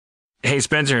Hey,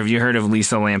 Spencer, have you heard of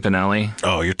Lisa Lampanelli?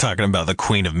 Oh, you're talking about the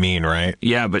Queen of Mean, right?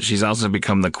 Yeah, but she's also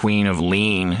become the Queen of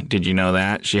Lean. Did you know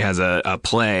that? She has a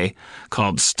play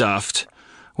called Stuffed,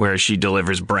 where she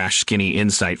delivers brash, skinny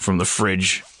insight from the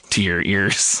fridge to your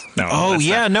ears. No, oh,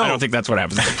 yeah, no. I don't think that's what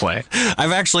happens in the play.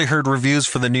 I've actually heard reviews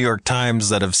for the New York Times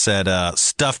that have said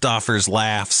Stuffed offers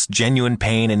laughs, genuine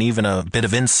pain, and even a bit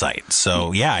of insight.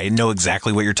 So, yeah, I know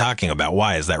exactly what you're talking about.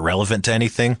 Why? Is that relevant to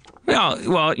anything? Well,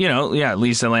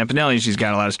 Lisa Lampanelli, she's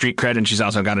got a lot of street cred, and she's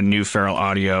also got a new Feral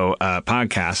Audio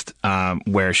podcast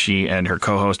where she and her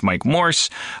co-host Mike Morse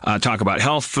talk about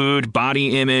health, food,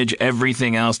 body image,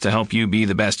 everything else to help you be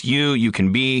the best you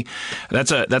can be.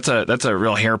 That's a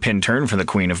real hairpin turn for the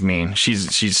Queen of Mean.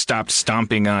 She's stopped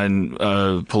stomping on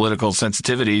political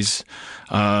sensitivities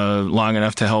long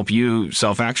enough to help you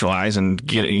self-actualize and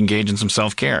engage in some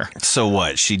self-care. So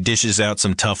what? She dishes out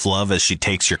some tough love as she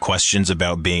takes your questions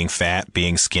about being fat,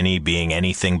 being skinny, being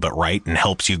anything but right, and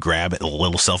helps you grab a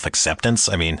little self-acceptance?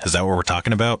 I mean, is that what we're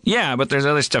talking about? Yeah, but there's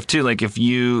other stuff too. Like if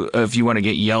you want to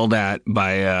get yelled at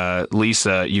by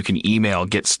Lisa, you can email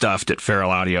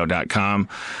getstuffed@feralaudio.com,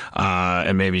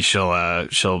 and maybe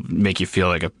she'll make you feel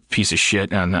like a piece of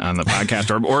shit on the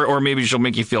podcast, or maybe she'll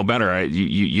make you feel better.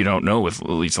 You don't know with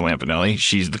Lisa Lampanelli.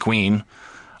 She's the queen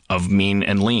of mean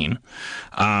and lean.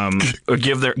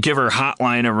 Give her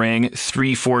hotline a ring,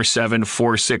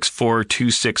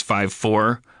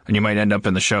 347-464-2654, and you might end up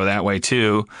in the show that way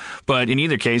too. But in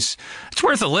either case, it's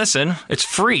worth a listen. It's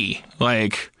free.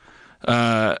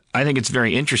 I think it's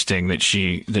very interesting that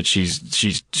she's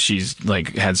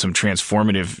like had some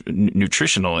transformative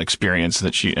nutritional experience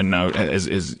that she and now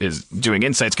is doing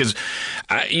insights, because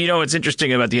what's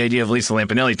interesting about the idea of Lisa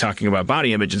Lampanelli talking about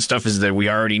body image and stuff is that we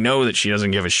already know that she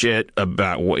doesn't give a shit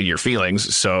about what your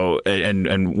feelings. So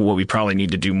and what we probably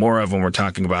need to do more of when we're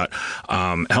talking about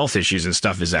health issues and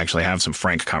stuff is actually have some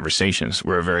frank conversations.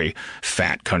 We're a very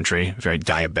fat country, very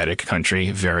diabetic country,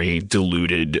 very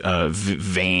deluded,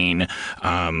 vain,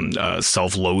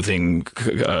 self-loathing,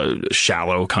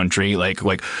 shallow country. Like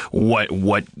what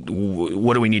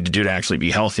do we need to do to actually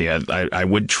be healthy? I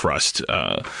would trust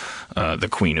the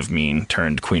Queen of Mean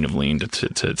turned Queen of Lean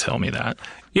to tell me that.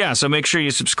 Yeah, so make sure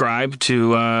you subscribe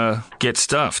to Get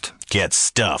Stuffed. Get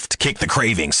Stuffed. Kick the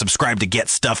craving. Subscribe to Get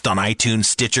Stuffed on iTunes,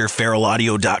 Stitcher,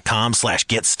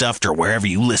 feralaudio.com/getstuffed, or wherever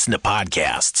you listen to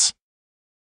podcasts.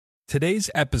 Today's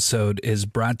episode is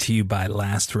brought to you by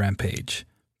Last Rampage,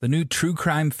 the new true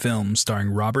crime film starring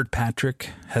Robert Patrick,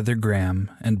 Heather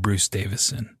Graham, and Bruce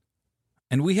Davison.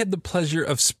 And we had the pleasure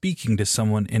of speaking to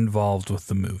someone involved with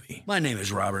the movie. My name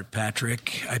is Robert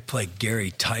Patrick. I play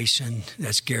Gary Tyson.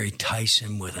 That's Gary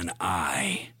Tyson with an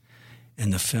I in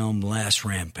the film Last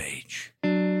Rampage.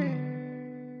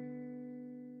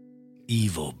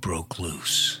 Evil broke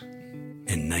loose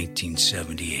in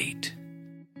 1978,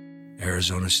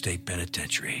 Arizona State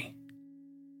Penitentiary.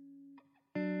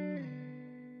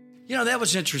 That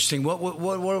was interesting. What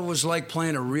it was like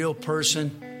playing a real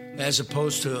person as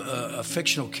opposed to a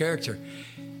fictional character.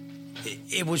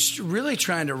 It was really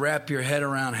trying to wrap your head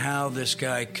around how this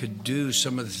guy could do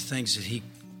some of the things that he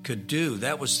could do.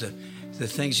 That was the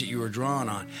things that you were drawing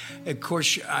on. Of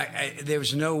course, there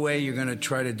was no way you're going to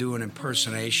try to do an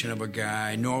impersonation of a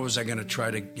guy, nor was I going to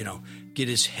try to, get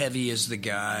as heavy as the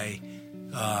guy.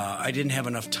 I didn't have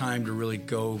enough time to really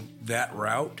go that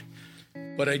route.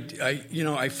 But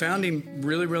I found him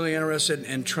really, really interested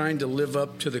in trying to live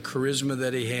up to the charisma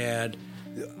that he had.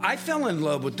 I fell in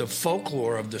love with the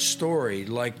folklore of the story,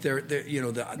 like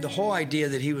the whole idea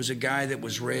that he was a guy that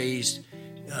was raised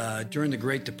during the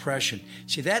Great Depression.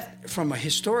 See, that from a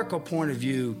historical point of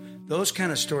view, those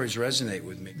kind of stories resonate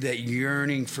with me. That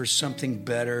yearning for something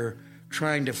better,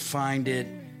 trying to find it,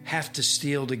 have to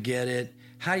steal to get it.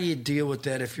 How do you deal with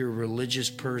that if you're a religious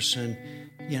person?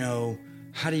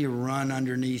 How do you run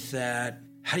underneath that?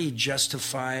 How do you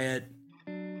justify it?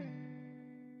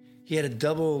 He had a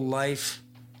double life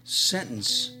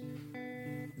sentence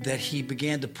that he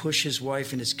began to push his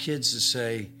wife and his kids to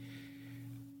say,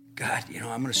 God,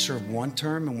 I'm going to serve one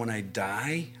term, and when I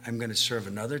die, I'm going to serve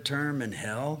another term in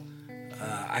hell.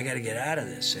 I got to get out of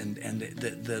this. And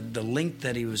the length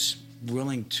that he was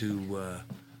willing to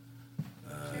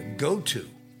go to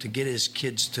get his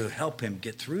kids to help him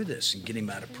get through this and get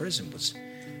him out of prison was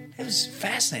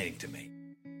fascinating to me.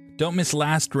 Don't miss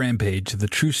Last Rampage, the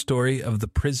true story of the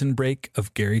prison break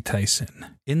of Gary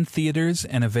Tyson. In theaters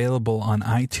and available on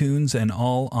iTunes and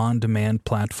all on-demand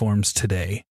platforms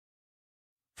today.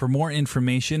 For more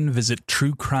information, visit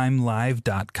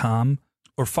truecrimelive.com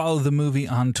or follow the movie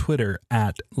on Twitter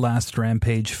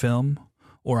 @LastRampageFilm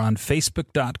or on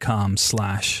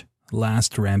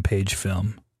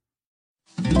Facebook.com/LastRampageFilm.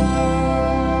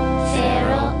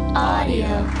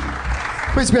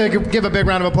 Please give a big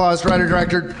round of applause to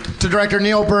director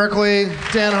Neil Berkeley,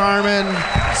 Dan Harmon,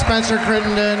 Spencer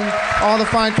Crittenden, all the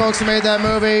fine folks who made that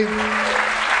movie.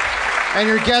 And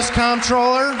your guest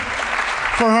comptroller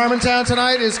for Harmontown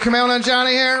tonight is Kumail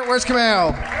Nanjiani here. Where's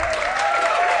Kumail?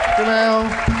 Kumail.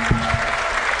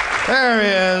 There he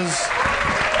is.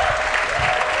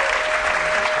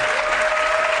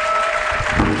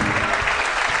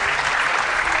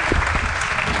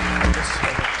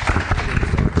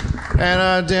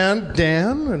 And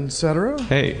Dan, etc.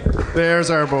 Hey. There's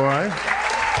our boy.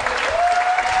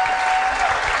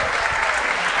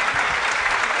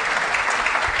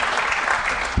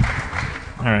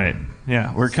 All right.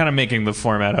 Yeah, we're kind of making the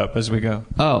format up as we go.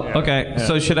 Oh, okay. Yeah.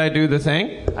 So should I do the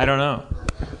thing? I don't know.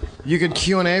 You could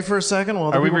Q&A for a second while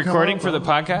the Are we people come recording up? for the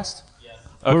podcast?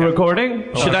 Okay. We're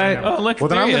recording? Should I? Oh, look. Well,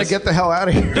 then I'm going to get the hell out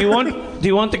of here. Do you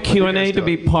want the Q&A to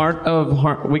be part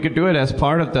of? We could do it as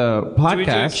part of the podcast. Do we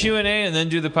do a Q&A and then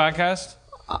do the podcast?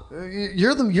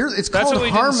 It's That's called what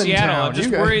we did in Seattle. Harmontown. I'm just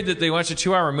worried that they watch a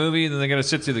 2-hour movie, then they're going to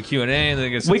sit through the Q&A, and then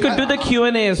they're going to. We could do the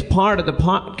Q&A as part of the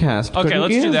podcast. Okay,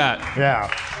 let's do that. Yeah.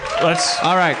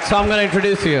 All right. So I'm going to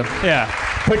introduce you. Yeah.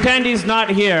 Pretend he's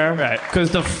not here, right? Because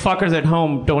the fuckers at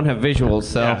home don't have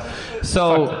visuals.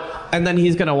 And then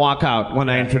he's gonna walk out when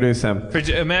I introduce him.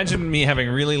 Imagine me having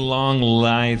really long,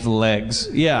 lithe legs.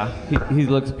 Yeah, he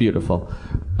looks beautiful.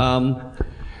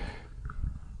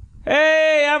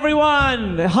 Hey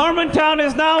everyone! Harmontown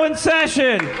is now in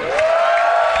session. Please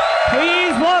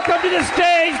welcome to the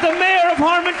stage the mayor of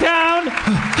Harmontown,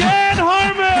 Dan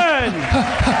Harmon.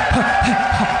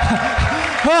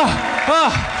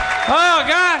 Oh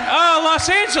God! Oh, Los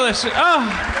Angeles! Oh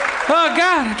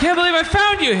God! I can't believe I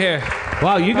found you here.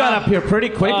 Wow, you got up here pretty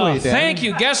quickly, Dan. Thank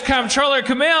you, guest comptroller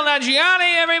Kumail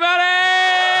Nanjiani, everybody!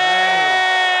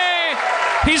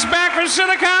 He's back from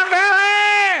Silicon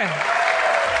Valley!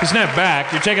 He's not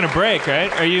back. You're taking a break,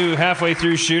 right? Are you halfway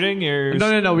through shooting?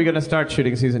 No. We're going to start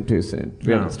shooting season 2 soon.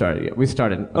 We haven't started yet. We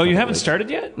started. Oh, you haven't started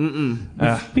yet?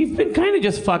 We've been kind of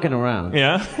just fucking around.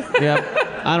 Yeah? Yeah.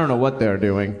 I don't know what they're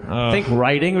doing. I think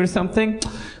writing or something.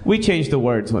 We change the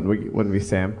words when we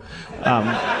say them.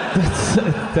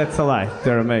 That's a lie.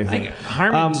 They're amazing.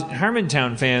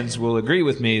 Harmontown fans will agree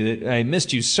with me that I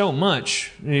missed you so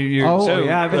much. I've been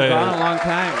gone a long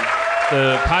time.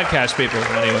 The podcast people,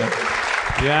 anyway.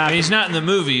 Yeah, I mean, he's not in the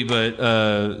movie, but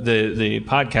the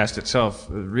podcast itself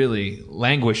really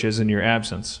languishes in your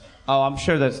absence. Oh, I'm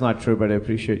sure that's not true, but I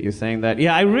appreciate you saying that.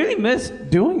 Yeah, I really miss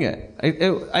doing it.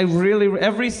 I really,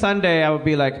 every Sunday I would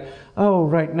be like, oh,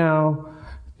 right now,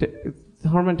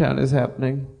 Harmontown is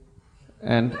happening,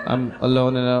 and I'm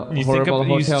alone in a horrible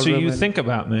hotel room. So you think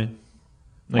about me.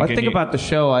 Well, I think about the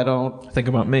show. I don't think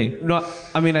about me. No,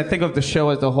 I mean I think of the show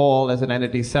as a whole, as an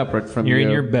entity separate from you. You're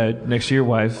in your bed next to your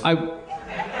wife.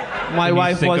 My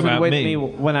wife wasn't with me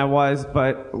when I was,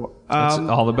 but that's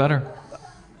all the better.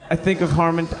 I think of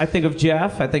Harmon. I think of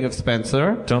Jeff. I think of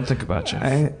Spencer. Don't think about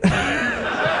Jeff.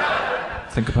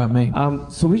 Think about me.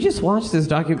 So we just watched this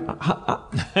documentary. We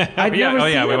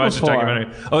watched the documentary.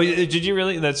 Oh, did you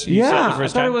really? Saw it the first time? I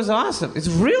thought it was awesome. It's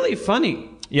really funny.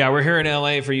 Yeah, we're here in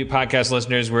LA for you podcast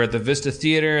listeners. We're at the Vista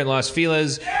Theater in Los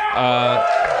Feliz.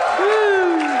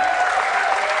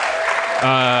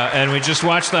 And we just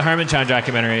watched the Harmontown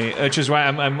documentary, which is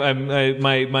why my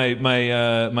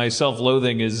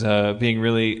self-loathing is being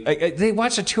really. They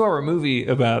watched a 2-hour movie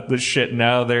about this shit. And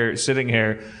now they're sitting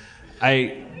here.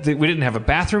 We didn't have a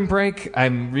bathroom break.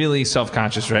 I'm really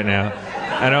self-conscious right now.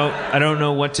 I don't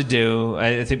know what to do.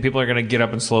 I think people are going to get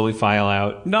up and slowly file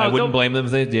out. No, I wouldn't blame them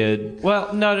if they did.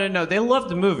 Well, no. They loved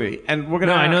the movie, and we're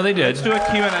gonna. No, I know they did. Let's do a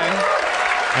Q&A.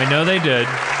 I know they did.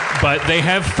 But they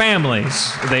have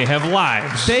families. They have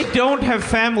lives. They don't have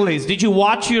families. Did you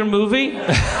watch your movie?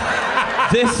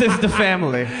 This is the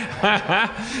family.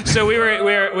 So we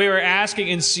were asking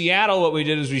in Seattle. What we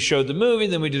did is we showed the movie,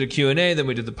 then we did a Q&A, then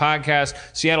we did the podcast.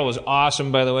 Seattle was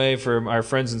awesome, by the way, for our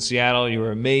friends in Seattle. You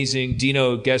were amazing.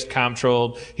 Dino guest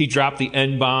comptrolled. He dropped the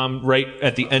N-bomb right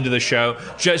at the end of the show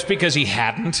just because he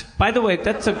hadn't. By the way,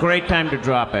 that's a great time to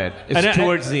drop it. It's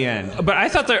towards the end. But I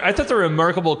thought the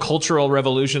remarkable cultural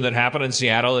revolution that happened in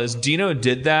Seattle is Dino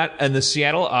did that, and the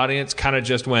Seattle audience kind of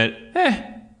just went,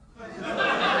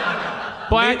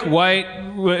 Black, white,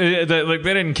 like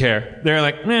they didn't care. They're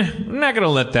like, I'm not going to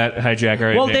let that hijack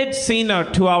our Well, evening. they'd seen a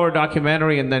 2-hour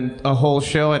documentary and then a whole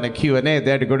show and a Q&A. They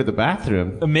had to go to the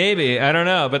bathroom. Maybe, I don't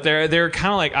know, but they're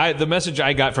kind of like the message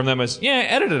I got from them was,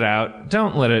 edit it out.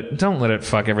 Don't let it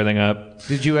fuck everything up.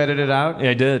 Did you edit it out? Yeah,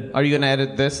 I did. Are you going to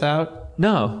edit this out?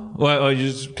 No. Well,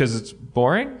 just because it's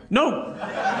boring? No.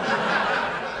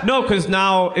 No, because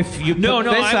now if you put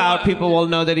this out, people will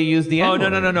know that he used the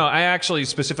N-word. Oh, no. I actually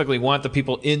specifically want the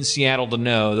people in Seattle to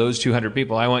know, those 200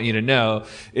 people, I want you to know,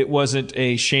 it wasn't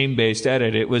a shame-based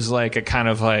edit. It was like a kind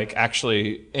of like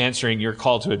actually answering your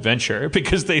call to adventure,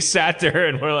 because they sat there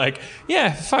and were like,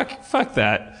 yeah, fuck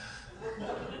that.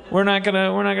 We're not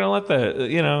gonna let that,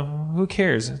 who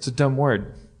cares? It's a dumb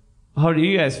word. How do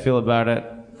you guys feel about it?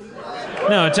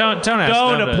 No, don't ask them.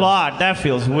 Don't applaud. That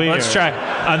feels weird. Let's try.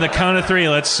 On the count of 3,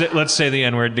 let's say the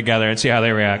N-word together and see how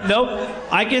they react. Nope.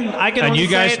 I can. And only you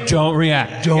guys say it. don't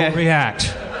react. Don't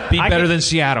react. Be better than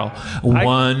Seattle.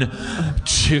 1,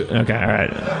 2. Okay, all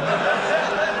right.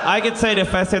 I could say it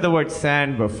if I say the word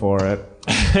sand before it.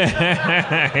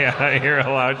 Yeah, you're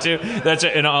allowed to. That's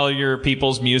in all your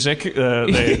people's music.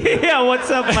 Yeah, what's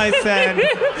up, my sand?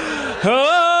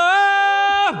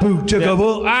 Boo, chugga,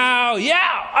 boo. Ow,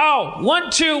 yeah. Oh,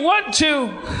 1, 2, 1, 2.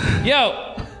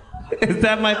 Yo. Is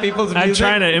that my people's music? I'm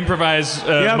trying to improvise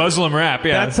Muslim rap,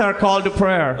 yeah. That's our call to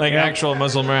prayer. Like actual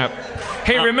Muslim rap.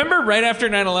 Hey, remember right after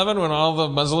 9/11 when all the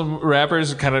Muslim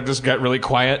rappers kind of just got really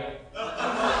quiet?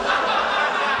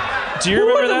 Do you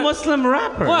remember the that? Muslim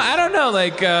rappers? Well, I don't know.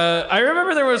 Like, I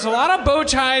remember there was a lot of bow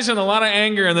ties and a lot of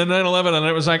anger in the 9/11, and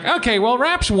it was like, okay, well,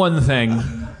 rap's one thing.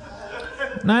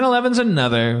 9/11's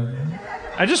another.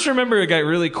 I just remember it got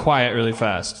really quiet really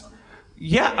fast.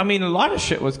 Yeah, I mean, a lot of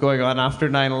shit was going on after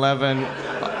 9/11.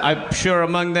 I'm sure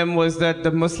among them was that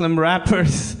the Muslim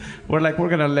rappers were like, we're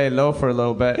going to lay low for a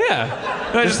little bit.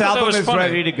 Yeah. This album is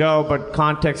ready to go, but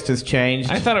context has changed.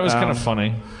 I thought it was kind of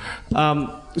funny.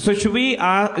 So should we,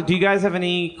 do you guys have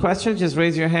any questions? Just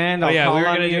raise your hand. I'll call we're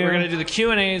on gonna do the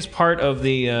Q&A's part of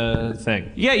the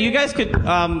thing. Yeah, you guys could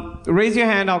raise your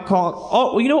hand. I'll call.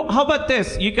 Oh, how about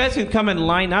this? You guys can come and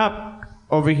line up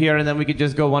over here, and then we could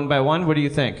just go one by one. What do you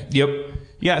think? Yep.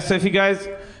 Yeah, so if you guys,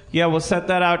 we'll set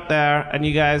that out there, and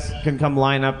you guys can come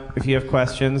line up if you have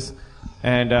questions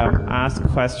and ask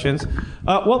questions.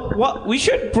 Well, we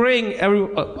should bring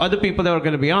other people that are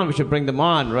going to be on. We should bring them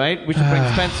on, right? We should bring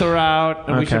Spencer out,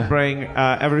 and we should bring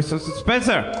so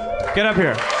Spencer, get up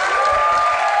here.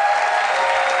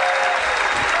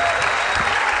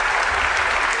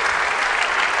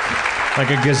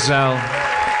 Like a gazelle.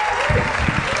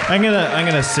 I'm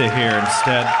gonna sit here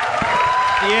instead.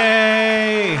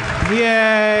 Yay!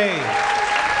 Yay!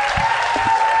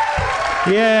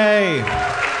 Yay!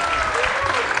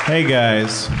 Hey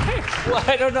guys. Well,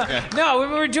 I don't know. Okay. No, we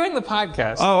were doing the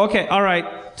podcast. Oh, okay. All right.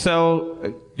 So,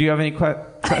 do you have any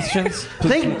questions?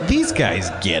 These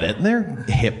guys get it. They're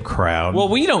a hip crowd. Well,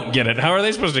 we don't get it. How are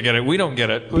they supposed to get it? We don't get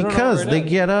it. Because they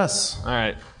get us. All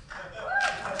right.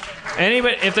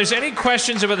 Anybody, if there's any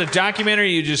questions about the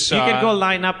documentary you just saw, you can go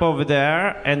line up over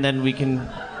there, and then we can.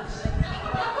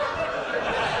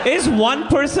 Is one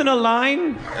person a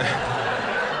line?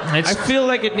 I feel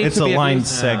like it needs to be a line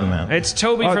segment. It's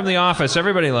Toby from The Office.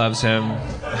 Everybody loves him.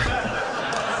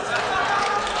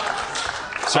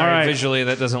 Sorry, visually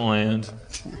that doesn't land.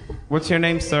 What's your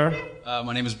name, sir?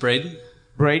 My name is Braden.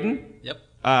 Braden? Yep.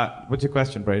 What's your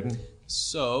question, Braden?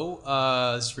 So,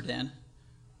 this is for Dan.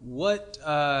 What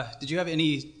did you have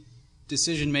any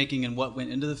decision making in what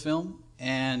went into the film?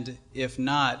 And if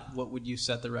not, what would you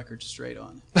set the record straight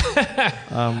on?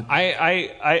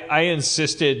 I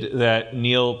insisted that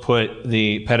Neil put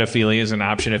the pedophilia as an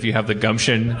option if you have the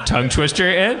gumption tongue twister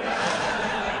in.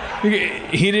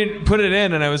 He didn't put it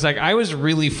in, and I was like, I was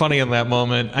really funny in that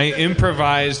moment. I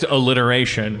improvised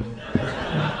alliteration.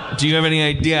 Do you have any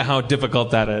idea how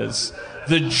difficult that is?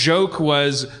 The joke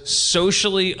was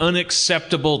socially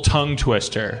unacceptable tongue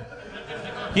twister.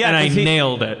 Yeah, and I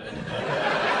nailed it.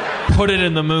 Put it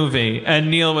in the movie. And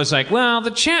Neil was like, well,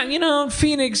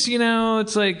 Phoenix,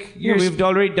 it's like... we've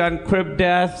already done crib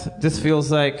death. This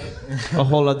feels like a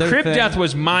whole other crib thing. Death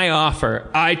was my offer.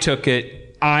 I took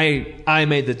it. I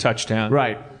made the touchdown.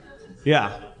 Right.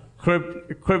 Yeah.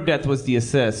 Crib death was the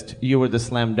assist. You were the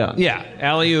slam dunk. Yeah.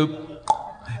 Alley-oop.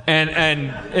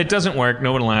 And it doesn't work.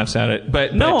 No one laughs at it.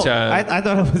 But I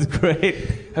thought it was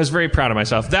great. I was very proud of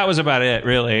myself. That was about it,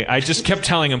 really. I just kept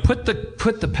telling him, put the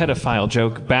pedophile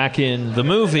joke back in the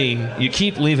movie. You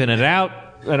keep leaving it out.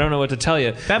 I don't know what to tell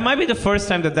you. That might be the first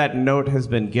time that note has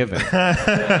been given.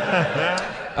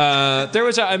 There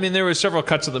were several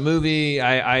cuts of the movie.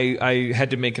 I had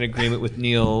to make an agreement with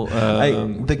Neil.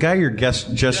 The guy you're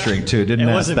gesturing to didn't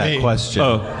ask that question.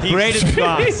 Oh, Braden's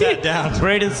gone. Sat down.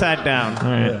 Braden sat down.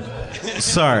 All right.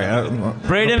 Sorry.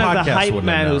 Braden is the hype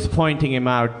man who's pointing him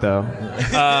out, though.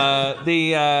 I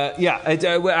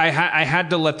had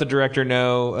to let the director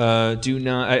know. Do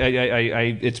not.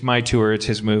 It's my tour. It's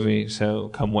his movie. So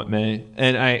come what may.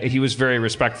 And he was very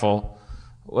respectful.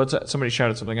 What's that? Somebody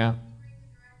shouted something out.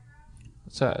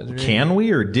 What's that? Can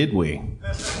we or did we?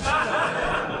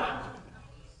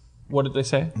 What did they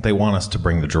say? They want us to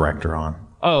bring the director on.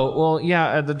 Oh, well,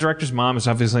 yeah, the director's mom is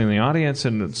obviously in the audience,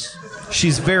 and it's...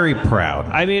 She's very proud.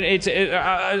 I mean,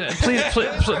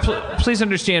 please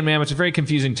understand, ma'am, it's a very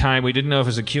confusing time. We didn't know if it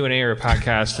was a Q&A or a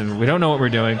podcast, and we don't know what we're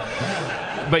doing.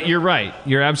 But you're right.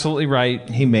 You're absolutely right.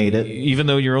 He made it. Even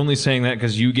though you're only saying that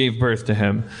because you gave birth to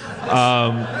him.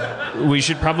 We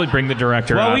should probably bring the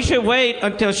director up. Well, we should wait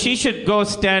until she should go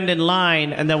stand in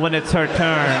line, and then when it's her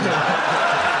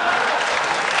turn...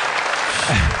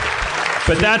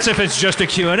 But that's if it's just a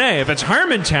Q&A. If it's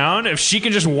Harmontown, if she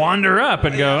can just wander up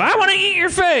and go, I want to eat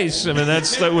your face. I mean,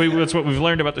 that's what we've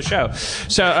learned about the show.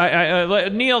 So,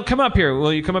 Neil, come up here.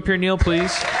 Will you come up here, Neil,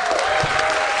 please?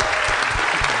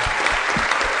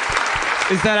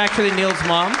 Is that actually Neil's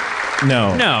mom?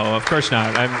 No. No, of course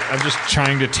not. I'm just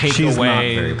trying to take She's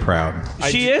away... not very proud.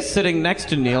 She is sitting next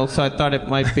to Neil, so I thought it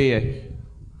might be a...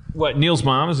 What, Neil's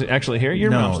mom is actually here? Your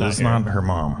mom's No, that's here. not her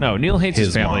mom. No, Neil hates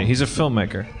his family. mom. He's a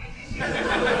filmmaker.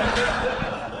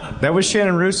 That was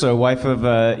Shannon Russo, wife of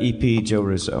EP Joe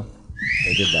Russo.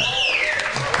 They did that.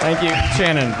 Thank you,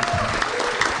 Shannon.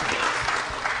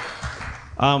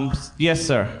 Yes,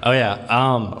 sir. Oh yeah.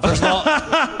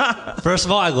 First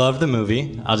of all, I love the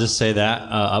movie. I'll just say that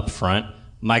up front.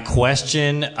 My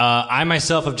question: I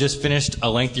myself have just finished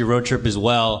a lengthy road trip as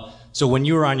well. So when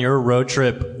you were on your road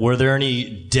trip, were there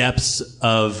any depths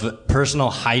of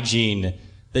personal hygiene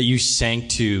that you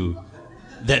sank to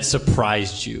that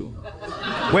surprised you?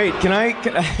 Wait, can I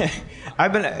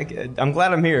I'm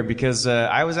glad I'm here because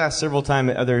I was asked several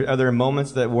times other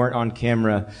moments that weren't on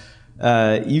camera.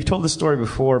 You've told the story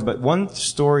before, but one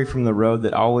story from the road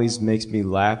that always makes me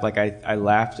laugh, like I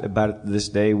laughed about it this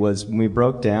day, was when we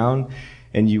broke down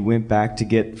and you went back to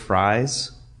get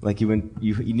fries. Like you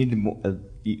needed more.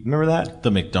 You remember that? The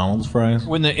McDonald's fries?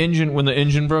 When the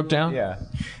engine broke down? Yeah.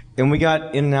 And we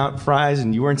got In-N-Out fries,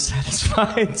 and you weren't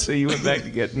satisfied, so you went back to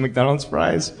get McDonald's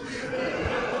fries.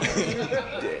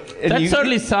 That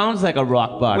certainly sounds like a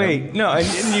rock bottom. Wait, no, and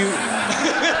you...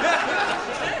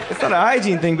 It's not a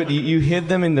hygiene thing, but you hid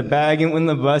them in the bag and in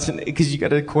the bus because you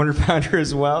got a quarter pounder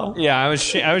as well. Yeah, I was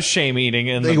shame eating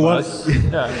in the bus.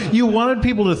 You wanted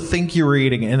people to think you were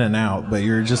eating In-N-Out, but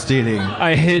you're just eating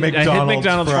I hid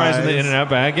McDonald's fries in the In-N-Out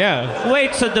bag, yeah.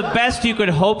 Wait, so the best you could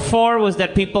hope for was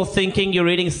that people thinking you're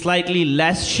eating slightly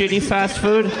less shitty fast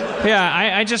food? Yeah,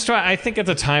 I think at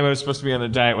the time I was supposed to be on a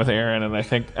diet with Aaron, and I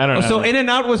don't know. So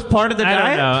In-N-Out was part of the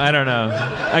diet? I don't know.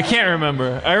 I can't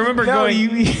remember. I remember going...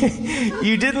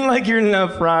 you didn't like your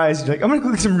In-N-Out fries. You're like, I'm going to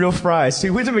cook some real fries. So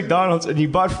you went to McDonald's and you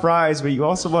bought fries, but you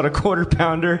also bought a quarter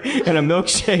pounder and a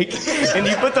milkshake. And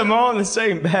you put them all in the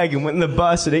same bag and went in the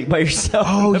bus and ate by yourself.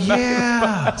 Oh, in the back of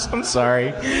the bus. I'm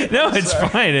sorry. No, it's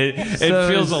fine. It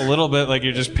feels a little bit like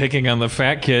you're just picking on the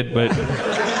fat kid, but...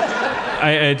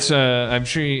 I'm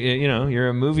sure you're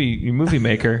a movie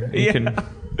maker. You can...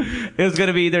 It was going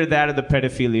to be either that or the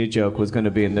pedophilia joke was going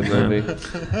to be in the movie.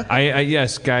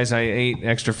 Yes, guys, I ate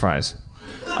extra fries.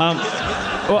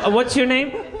 What's your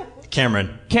name?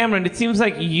 Cameron. Cameron, it seems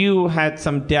like you had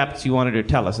some depths you wanted to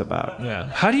tell us about. Yeah.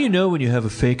 How do you know when you have a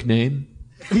fake name?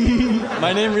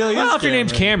 My name really is Well, if Cameron. your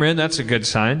name's Cameron, that's a good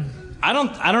sign. I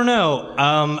don't know.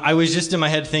 I was just in my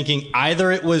head thinking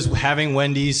either it was having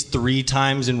Wendy's 3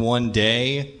 times in one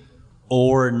day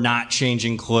or not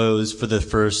changing clothes for the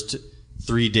first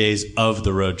 3 days of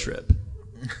the road trip.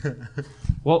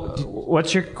 Well,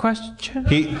 what's your question?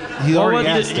 He already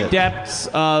asked the it. depths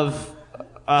of...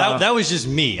 That was just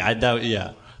me.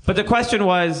 Yeah. But the question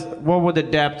was, what were the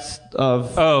depths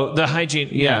of... Oh, the hygiene.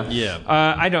 Yeah. Yeah.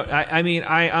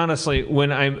 I honestly,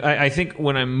 I think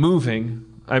when I'm moving,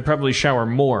 I probably shower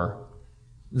more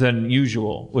than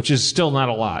usual, which is still not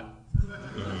a lot.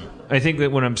 I think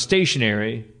that when I'm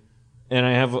stationary and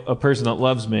I have a person that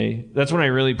loves me, that's when I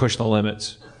really push the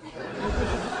limits.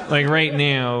 Like right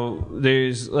now,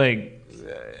 there's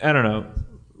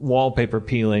wallpaper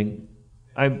peeling.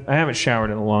 I haven't showered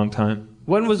in a long time.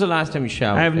 When was the last time you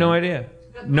showered? I have no idea.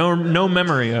 No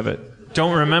memory of it.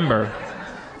 Don't remember.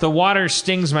 The water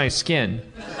stings my skin.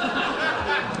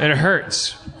 It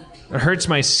hurts. It hurts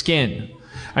my skin.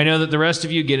 I know that the rest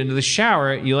of you get into the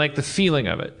shower, you like the feeling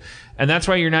of it. And that's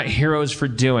why you're not heroes for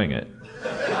doing it.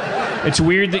 It's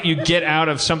weird that you get out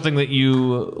of something that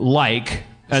you like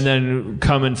and then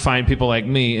come and find people like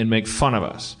me and make fun of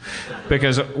us.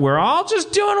 Because we're all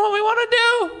just doing what we want to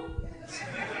do.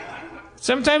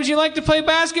 Sometimes you like to play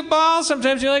basketball.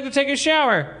 Sometimes you like to take a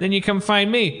shower. Then you come find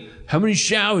me. How many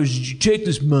showers did you take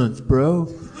this month,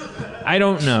 bro? I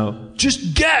don't know.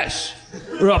 Just guess,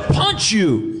 or I'll punch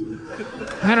you.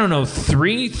 I don't know.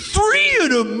 3? 3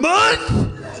 in a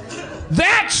month?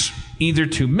 That's either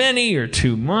too many or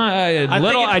too much.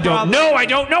 Little. I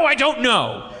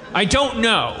don't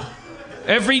know.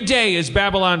 Every day is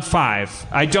Babylon 5.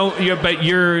 I don't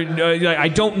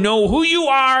know who you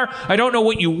are. I don't know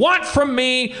what you want from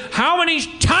me. How many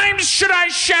times should I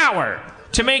shower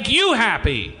to make you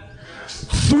happy?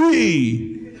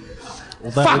 3.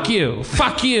 Fuck you.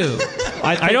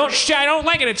 I don't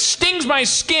like it. It stings my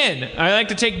skin. I like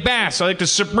to take baths. I like to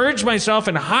submerge myself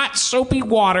in hot, soapy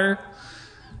water.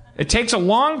 It takes a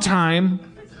long time.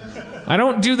 I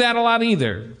don't do that a lot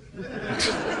either.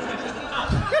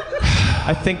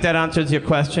 I think that answers your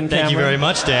question, Cameron. Thank you very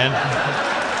much, Dan.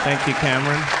 Thank you,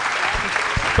 Cameron.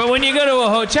 But when you go to a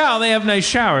hotel, they have nice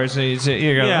showers. So you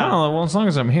go, oh, well, as long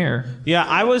as I'm here. Yeah,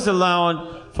 I was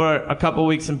alone for a couple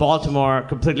weeks in Baltimore,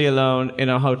 completely alone in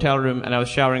a hotel room, and I was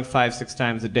showering 5-6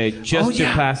 times a day just to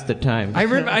pass the time. I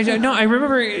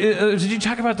remember. Did you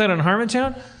talk about that on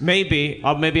Harmontown? Maybe.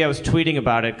 Or maybe I was tweeting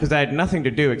about it because I had nothing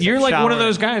to do except You're like shower. one of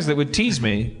those guys that would tease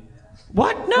me.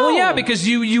 What? No. Well, yeah, because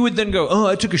you would then go, oh,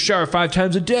 I took a shower 5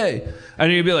 times a day. And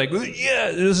you'd be like,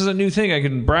 yeah, this is a new thing I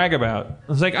can brag about.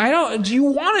 I was like, you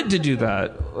wanted to do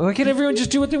that. Why can't everyone just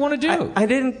do what they want to do? I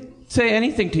didn't say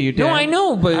anything to you, Dan. No, I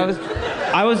know, but...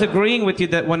 I was agreeing with you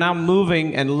that when I'm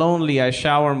moving and lonely, I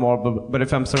shower more, but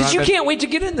if I'm surrounded... Because you can't wait to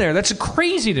get in there. That's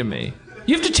crazy to me.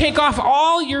 You have to take off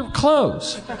all your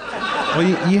clothes.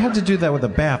 Well, you have to do that with a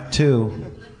bath,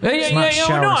 too.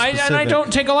 I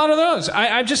don't take a lot of those.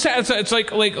 I just it's like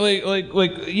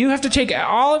you have to take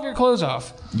all of your clothes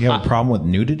off. You have a problem with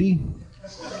nudity?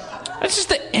 That's just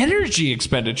the energy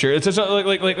expenditure. It's just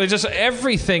like just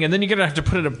everything, and then you're gonna have to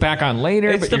put it back on later.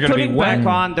 It's but the you're gonna putting be wet. back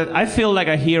on that I feel like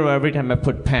a hero every time I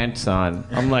put pants on.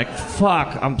 I'm like,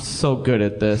 fuck, I'm so good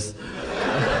at this.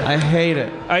 I hate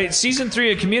it. Season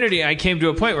 3 of Community, I came to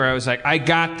a point where I was like, I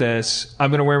got this.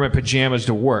 I'm gonna wear my pajamas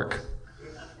to work.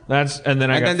 And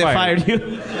then they fired you.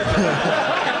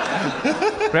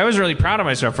 But I was really proud of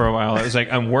myself for a while. I was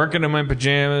like, I'm working in my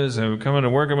pajamas. I'm coming to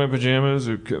work in my pajamas.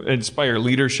 Inspire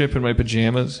leadership in my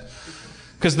pajamas.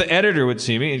 Because the editor would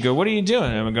see me and go, what are you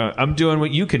doing? And I'm going, I'm doing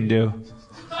what you can do.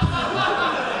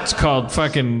 It's called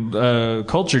fucking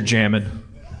culture jamming.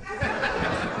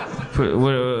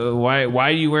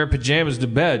 Why do you wear pajamas to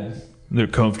bed? They're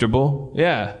comfortable.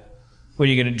 Yeah. What,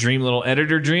 are you going to dream little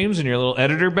editor dreams in your little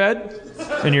editor bed?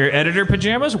 In your editor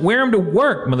pajamas? Wear them to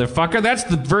work, motherfucker. That's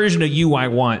the version of you I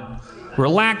want.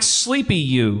 Relaxed, sleepy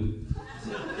you.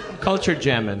 Culture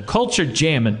jamming. Culture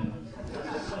jamming.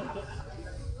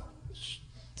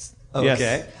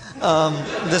 Okay.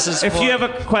 Yes. This is if you have a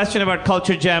question about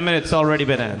culture jamming, it's already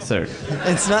been answered.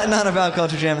 It's not about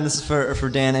culture jamming. This is for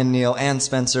Dan and Neil and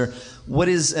Spencer. What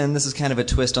is, and this is kind of a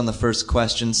twist on the first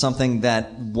question, something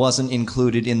that wasn't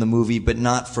included in the movie, but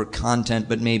not for content,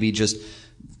 but maybe just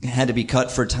had to be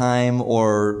cut for time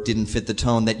or didn't fit the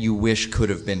tone that you wish could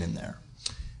have been in there?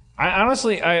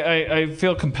 I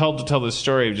feel compelled to tell this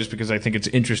story just because I think it's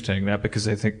interesting, not because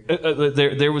I think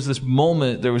there was this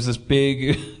moment, there was this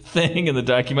big thing in the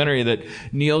documentary that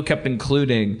Neil kept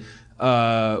including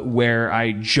where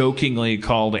I jokingly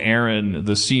called Aaron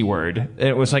the C word. And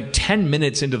it was like 10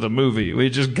 minutes into the movie. We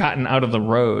had just gotten out of the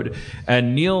road.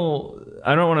 And Neil,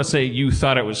 I don't want to say you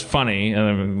thought it was funny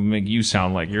and make you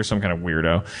sound like you're some kind of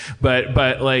weirdo.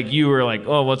 But like you were like,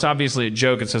 oh, well, it's obviously a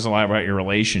joke. It says a lot about your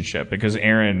relationship because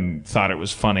Aaron thought it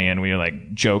was funny and we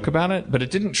like joke about it, but it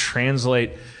didn't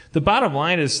translate. The bottom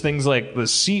line is things like the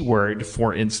C word,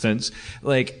 for instance,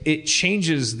 like it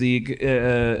changes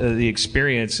the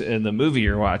experience in the movie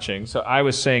you're watching. So I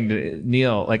was saying to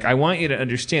Neil, like, I want you to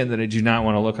understand that I do not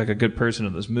want to look like a good person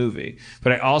in this movie,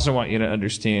 but I also want you to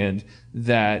understand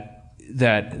that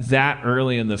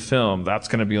early in the film, that's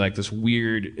going to be like this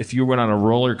weird, if you went on a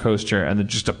roller coaster and then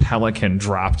just a pelican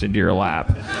dropped into your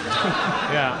lap.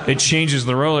 Yeah. It changes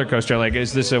the roller coaster. Like,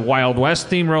 is this a Wild West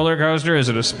themed roller coaster? Is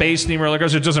it a space themed roller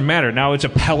coaster? It doesn't matter. Now it's a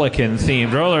pelican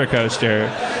themed roller coaster.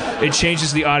 It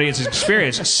changes the audience's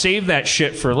experience. Save that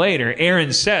shit for later.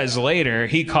 Aaron says later,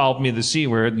 he called me the C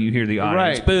word, and you hear the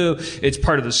audience boo. It's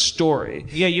part of the story.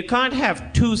 Yeah, you can't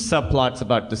have two subplots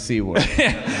about the C word.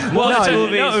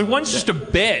 Well, one's just a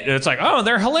bit. It's like, oh,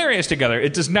 they're hilarious together.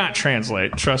 It does not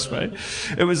translate. Trust me.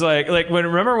 It was like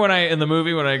remember when in the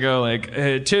movie when I go like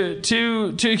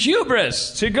to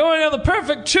hubris, to going on the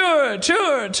perfect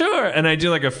tour, and I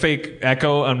do like a fake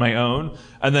echo on my own,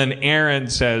 and then Aaron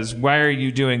says, "Why are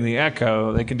you doing the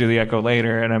echo? They can do the echo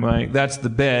later," and I'm like, "That's the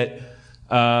bit."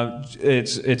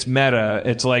 It's meta.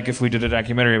 It's like if we did a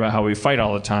documentary about how we fight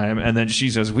all the time, and then she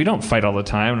says, we don't fight all the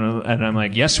time, and I'm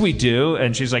like, yes we do,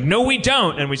 and she's like, no we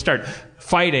don't, and we start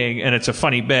fighting, and it's a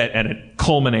funny bit, and it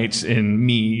culminates in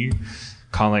me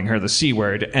calling her the C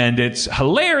word. And it's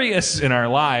hilarious in our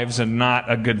lives and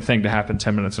not a good thing to happen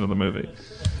 10 minutes into the movie.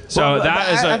 So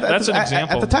that's an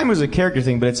example. At the time, it was a character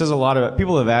thing, but it says a lot of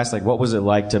people have asked, like, what was it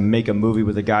like to make a movie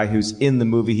with a guy who's in the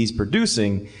movie he's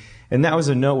producing? And that was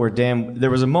a note where, Dan, there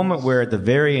was a moment where at the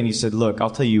very end you said, look, I'll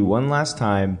tell you one last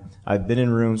time. I've been in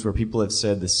rooms where people have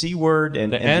said the C word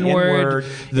and the N word,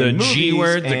 the G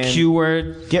word, the Q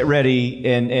word. Get ready.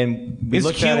 And we is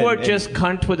looked Q at it word and, just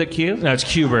cunt with a Q? No, it's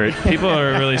Q word. People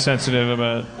are really sensitive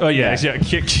about. Oh yeah.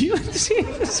 Q.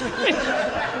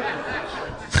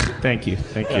 Thank you.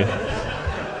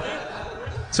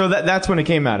 So that's when it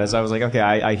came out. As I was like, okay,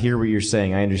 I hear what you're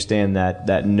saying. I understand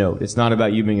that note. It's not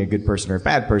about you being a good person or a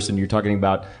bad person. You're talking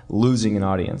about losing an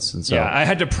audience. And so, yeah, I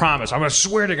had to promise. I'm going to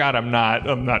swear to God, I'm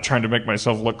not trying to make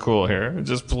myself look cool here.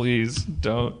 Just please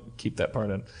don't keep that part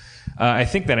in. I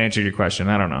think that answered your question.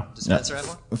 I don't know. Does Spencer have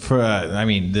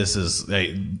one? This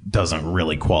doesn't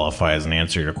really qualify as an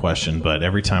answer to your question, but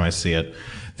every time I see it,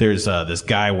 there's this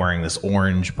guy wearing this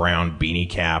orange-brown beanie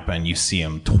cap, and you see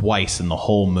him twice in the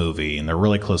whole movie, and they're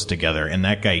really close together. And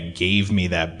that guy gave me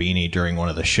that beanie during one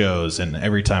of the shows, and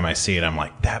every time I see it, I'm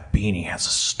like, that beanie has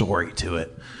a story to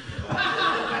it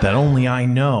that only I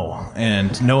know,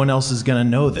 and no one else is going to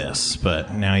know this,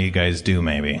 but now you guys do,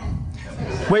 maybe.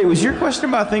 Wait, was your question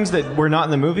about things that were not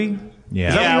in the movie?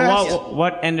 Yeah. Yeah.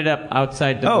 What ended up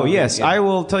outside the movie? Oh, yes. Yeah. I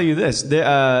will tell you this. Soon.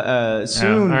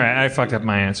 All right, I fucked up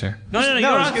my answer. No.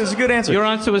 It was a good answer. Your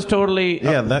answer was totally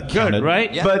that good, counted.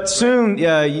 right? Yeah. But soon,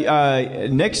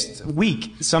 next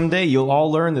week, someday, you'll all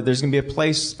learn that there's going to be a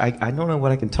place, I don't know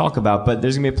what I can talk about, but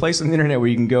there's going to be a place on the internet where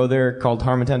you can go there called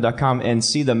harmontown.com and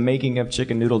see the making of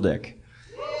Chicken Noodle Dick.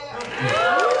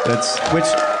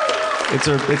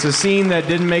 It's a scene that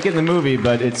didn't make it in the movie,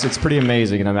 but it's pretty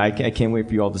amazing, and I can't wait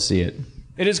for you all to see it.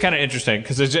 It is kind of interesting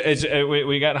because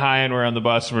we got high and we're on the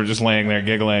bus and we're just laying there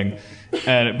giggling,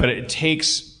 but it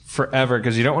takes forever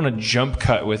because you don't want to jump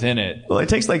cut within it. Well, it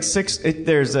takes like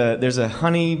there's a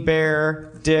honey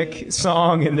bear dick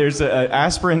song, and there's a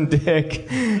aspirin dick.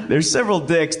 There's several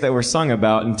dicks that were sung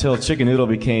about until Chicken Noodle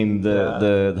became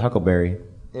the Huckleberry.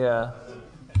 Yeah.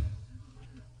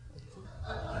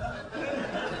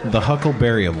 The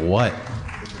Huckleberry of what?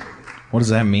 What does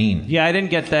that mean? Yeah, I didn't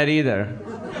get that either.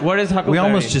 What is Huckleberry? We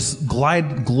almost just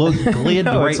glid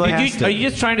No, right it's like- past Are it. you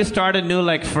just trying to start a new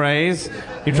phrase?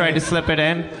 You're trying to slip it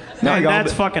in? No, I got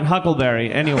that's it. fucking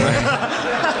Huckleberry anyway.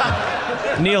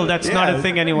 Neil, that's not a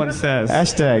thing anyone says.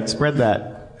 Hashtag spread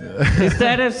that. Is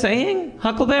that a saying?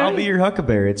 Huckleberry? I'll be your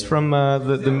Huckleberry. It's from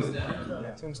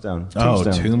the Tombstone. Oh,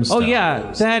 Tombstone. Oh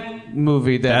yeah, that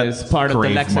movie that is part of the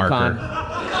grave lexicon.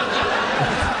 marker.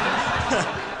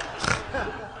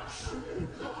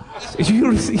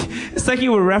 It's like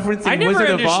you were referencing I never Wizard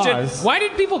of understood. Oz. Why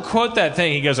did people quote that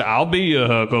thing? He goes, "I'll be your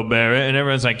Huckleberry," and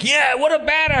everyone's like, "Yeah, what a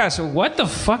badass!" What the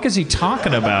fuck is he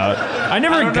talking about? I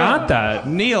never got that.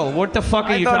 Neil, what the fuck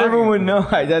are I you thought talking everyone would know.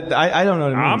 I don't know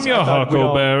what it means. I'm your I thought we'd all-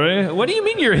 Huckleberry. What do you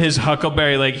mean you're his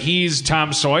Huckleberry? Like he's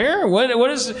Tom Sawyer? What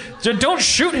is? Don't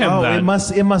shoot him. Oh, then.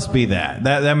 it must be that.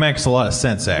 That makes a lot of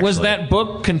sense. Actually, Was that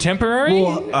book contemporary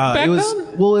back it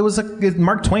was then? it's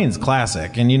Mark Twain's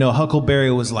classic, and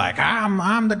Huckleberry was like,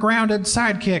 I'm the grounded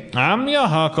sidekick. I'm your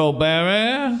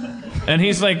Huckleberry. And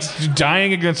he's like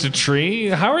dying against a tree.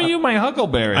 How are you my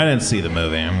Huckleberry? I didn't see the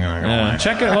movie. I'm gonna lie.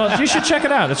 Check it. Well, you should check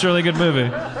it out. It's a really good movie.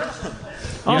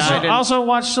 Also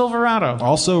watch Silverado.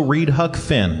 Also read Huck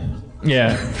Finn.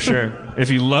 Yeah, sure. If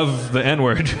you love the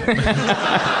N-word.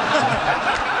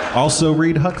 Also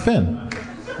read Huck Finn.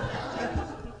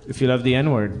 If you love the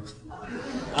N-word.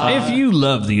 If you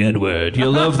love the N-word,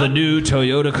 you'll love the new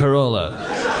Toyota Corolla.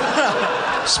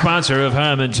 Sponsor of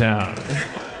Harmontown.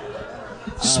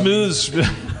 Smooths.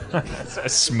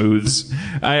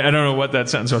 I don't know what that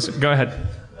sentence was. Go ahead.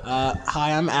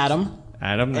 Hi, I'm Adam.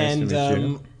 Adam, nice And to meet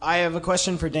you. I have a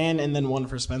question for Dan and then one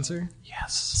for Spencer.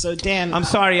 Yes. So Dan, I'm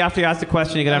sorry, after you ask the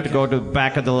question, you're going to have to go to the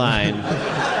back of the line.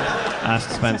 Ask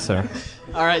Spencer.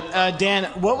 all right, Dan,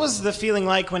 what was the feeling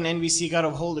like when NBC got a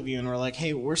hold of you and were like,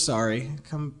 "Hey, we're sorry,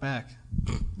 come back"?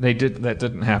 That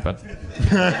didn't happen.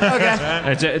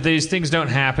 Okay. These things don't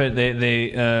happen.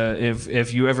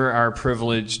 If you ever are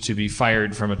privileged to be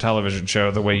fired from a television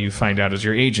show, the way you find out is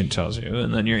your agent tells you,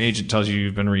 and then your agent tells you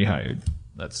you've been rehired.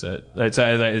 That's it.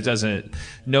 It doesn't.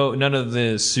 No, none of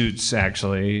the suits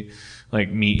actually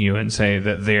meet you and say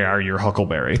that they are your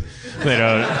Huckleberry. They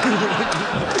don't.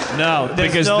 No,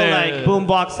 there's Because no they're-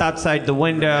 boombox outside the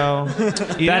window.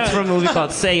 That's from a movie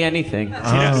called Say Anything.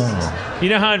 You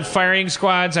know how in firing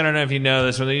squads, I don't know if you know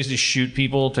this, when they used to shoot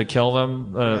people to kill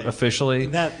them officially,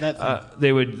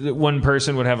 one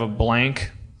person would have a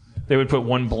blank. They would put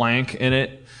one blank in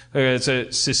it It's a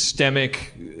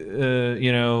systemic,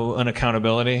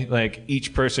 unaccountability. Like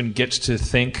each person gets to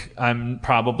think I'm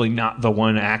probably not the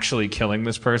one actually killing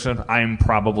this person. I'm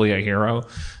probably a hero.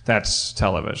 That's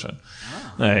television.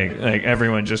 Like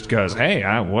everyone just goes, hey,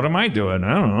 what am I doing?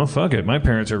 I don't know. Fuck it. My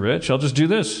parents are rich. I'll just do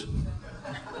this.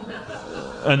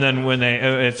 And then when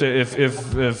if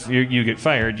you get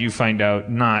fired, you find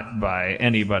out not by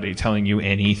anybody telling you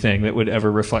anything that would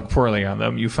ever reflect poorly on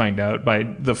them. You find out by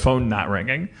the phone not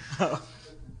ringing.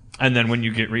 And then when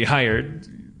you get rehired,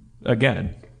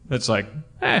 again, it's like,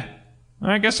 I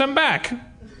guess I'm back.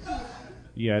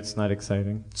 Yeah, it's not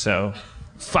exciting. So,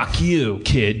 fuck you,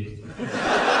 kid.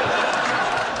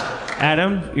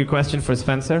 Adam, your question for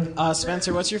Spencer?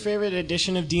 Spencer, what's your favorite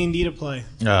edition of D&D to play?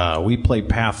 We play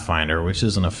Pathfinder, which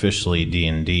isn't officially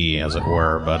D&D, as it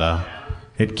were, but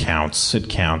it counts. It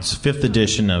counts. 5th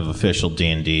edition of official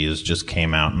D&D just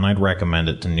came out, and I'd recommend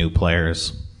it to new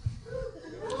players.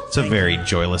 It's a very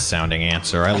joyless sounding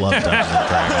answer. I love Dungeons and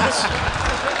Dragons.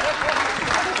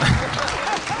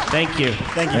 Thank you.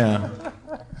 Thank you. Yeah.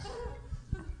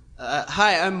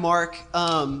 Hi, I'm Mark.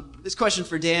 This question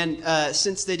for Dan.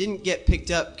 Since they didn't get picked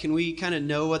up, can we kind of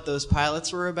know what those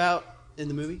pilots were about in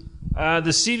the movie?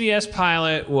 The CBS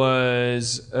pilot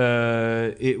was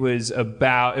it was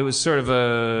sort of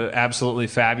a Absolutely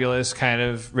Fabulous kind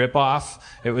of ripoff.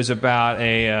 It was about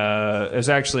it was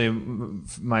actually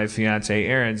my fiance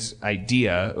Erin's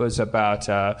idea. It was about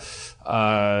a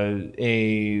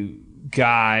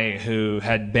guy who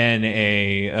had been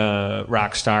a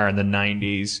rock star in the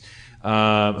 90s,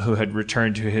 who had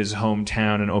returned to his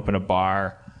hometown and opened a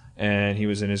bar. And he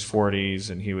was in his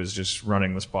 40s, and he was just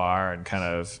running this bar, and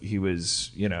he was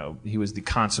the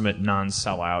consummate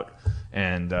non-sellout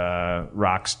and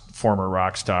former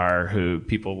rock star who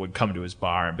people would come to his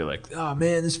bar and be like, oh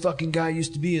man, this fucking guy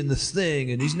used to be in this thing,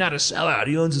 and he's not a sellout.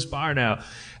 He owns this bar now.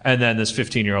 And then this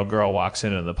 15-year-old girl walks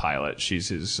in the pilot. She's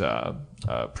his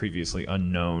previously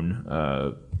unknown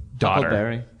daughter.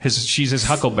 Huckleberry. She's his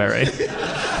Huckleberry.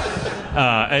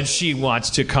 And she wants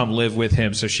to come live with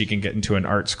him so she can get into an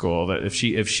art school. That if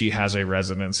she has a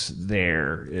residence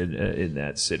there in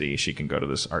that city, she can go to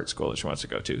this art school that she wants to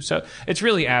go to. So it's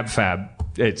really ab fab.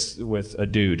 It's with a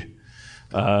dude,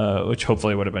 which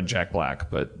hopefully would have been Jack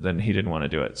Black, but then he didn't want to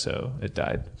do it, so it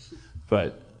died.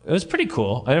 But it was pretty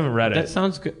cool. I haven't read it. That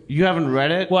sounds good. You haven't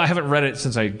read it? Well, I haven't read it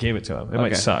since I gave it to him. It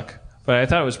might suck, but I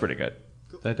thought it was pretty good.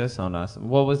 That does sound awesome.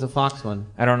 What was the Fox one?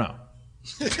 I don't know.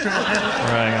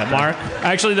 Mark.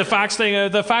 Actually, the Fox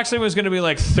thing was going to be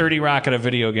like 30 Rock at a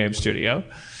video game studio.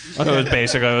 Okay. It was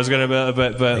basically it was going to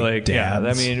be, but like yeah.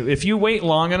 I mean, if you wait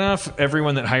long enough,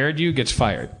 everyone that hired you gets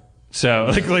fired.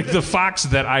 So like the Fox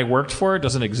that I worked for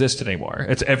doesn't exist anymore.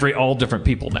 It's all different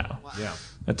people now. Yeah.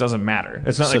 It doesn't matter.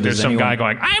 It's not like there's some guy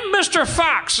going, I'm Mr.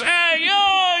 Fox. Hey,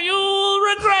 you'll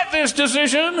regret this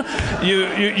decision.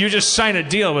 You just sign a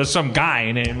deal with some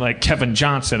guy named like Kevin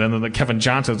Johnson, and then the Kevin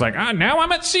Johnson's like, now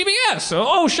I'm at CBS. So,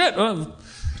 oh shit.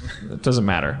 It doesn't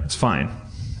matter. It's fine.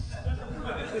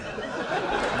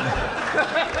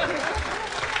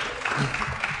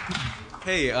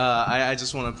 Hey, I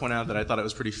just want to point out that I thought it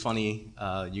was pretty funny,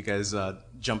 you guys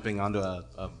jumping onto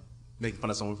making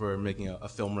fun of someone for making a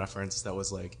film reference that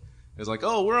was like, it was like,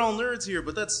 oh, we're all nerds here,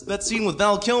 but that's that scene with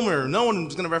Val Kilmer. No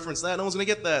one's going to reference that. No one's going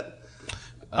to get that.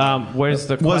 Where's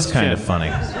the question? Was kind of funny.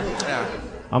 Yeah.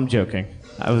 I'm joking.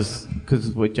 Because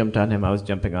we jumped on him, I was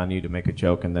jumping on you to make a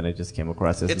joke, and then it just came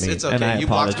across as me. It's okay. And I you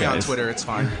apologize. blocked me on Twitter. It's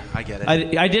fine. I get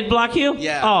it. I did block you?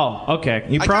 Yeah. Oh, okay.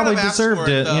 You probably deserved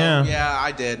it. Yeah. Yeah,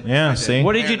 I did. Yeah, I did. see?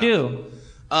 What did you do?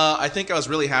 I think I was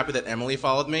really happy that Emily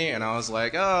followed me, and I was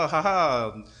like, oh,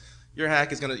 haha, your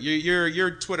hack is gonna,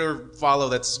 your Twitter follow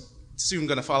that's soon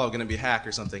gonna follow gonna be hacked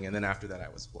or something, and then after that I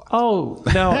was blocked. Oh,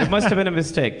 no, it must have been a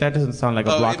mistake. That doesn't sound like a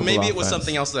blockable maybe it was offense.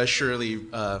 something else that I surely...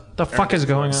 the fuck is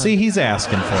going on? See, he's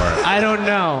asking for it. I don't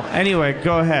know. Anyway,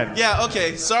 go ahead. Yeah,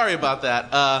 okay, sorry about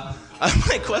that.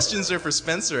 My questions are for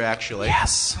Spencer, actually.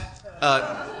 Yes.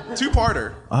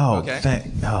 Two-parter. Oh,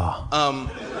 okay.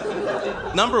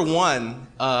 Number one,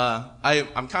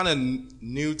 I'm kind of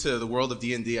new to the world of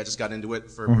D&D. I just got into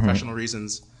it for professional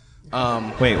reasons.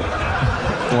 Wait.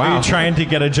 Wow. Are you trying to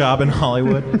get a job in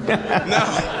Hollywood? No.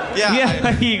 Yeah.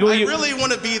 I really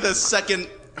want to be the second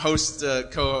host,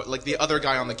 like the other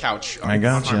guy on the couch. I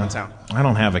got you. I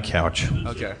don't have a couch.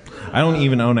 Okay. I don't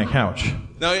even own a couch.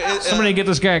 No. Somebody get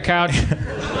this guy a couch.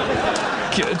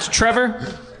 It's Trevor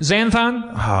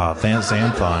Xanthon. Ah,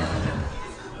 Xanthon.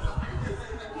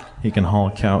 He can haul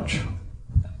a couch.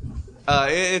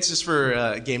 It's just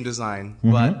for game design,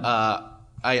 but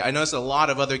I noticed a lot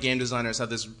of other game designers have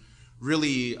this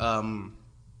really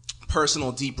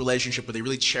personal, deep relationship where they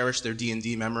really cherish their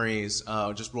D&D memories,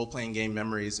 just role-playing game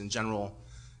memories in general.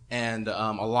 And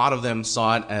a lot of them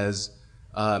saw it as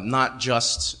not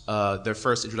just their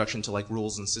first introduction to like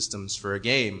rules and systems for a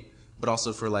game, but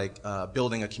also for like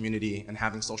building a community and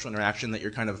having social interaction that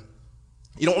you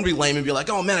don't want to be lame and be like,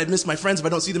 oh man, I'd miss my friends if I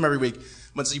don't see them every week.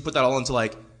 But so you put that all into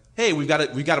like, hey, we've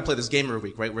got to play this game every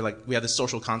week, right? We're like, we have this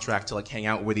social contract to like hang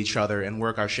out with each other and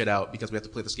work our shit out because we have to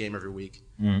play this game every week.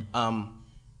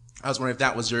 I was wondering if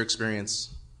that was your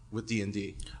experience with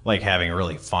D&D. Like having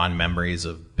really fond memories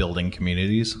of building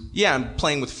communities? Yeah, and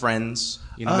playing with friends,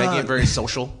 making it very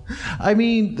social. I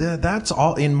mean, that's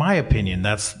all, in my opinion,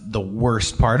 that's the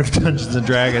worst part of Dungeons &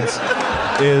 Dragons,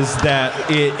 is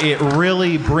that it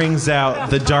really brings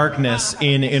out the darkness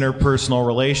in interpersonal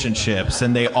relationships,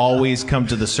 and they always come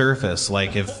to the surface.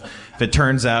 Like if it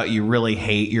turns out you really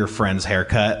hate your friend's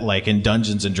haircut, like in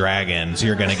Dungeons & Dragons,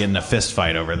 you're going to get in a fist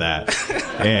fight over that.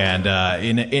 And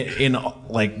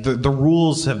the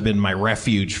rules have been my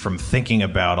refuge from thinking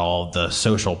about all the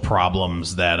social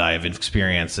problems that I've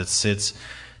experienced. It's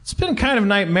been kind of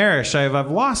nightmarish. I've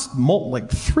lost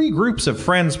 3 groups of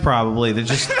friends probably that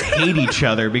just hate each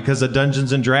other because of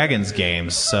Dungeons & Dragons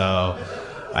games. So,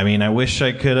 I mean, I wish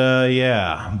I could,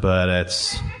 but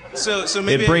it's... So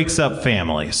maybe it breaks up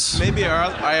families. Maybe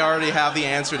I already have the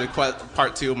answer to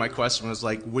part 2 of my question. Was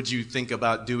like, would you think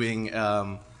about doing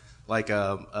a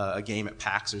game at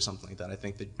PAX or something like that? I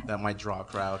think that might draw a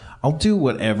crowd. I'll do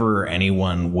whatever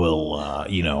anyone will,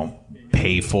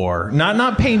 pay for.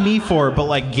 Not pay me for, but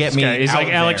like get me. He's out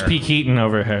like Alex there. P. Keaton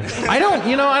over here. I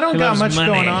don't got much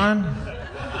money. going on.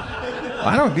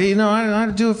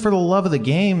 I do it for the love of the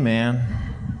game, man.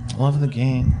 Love of the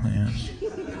game, man.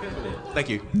 Thank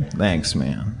you. Thanks,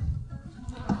 man.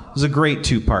 It was a great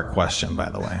 2-part question, by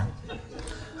the way.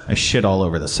 I shit all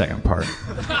over the second part.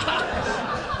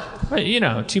 But,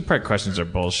 2-part questions are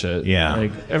bullshit. Yeah.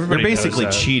 Like, everybody They're basically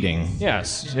knows that. cheating.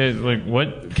 Yes. Like,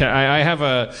 what? I have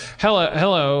a...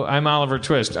 Hello, I'm Oliver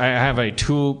Twist. I have a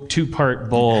two-part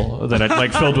bowl that I'd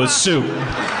like filled with soup.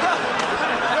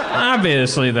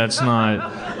 Obviously, that's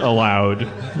not allowed.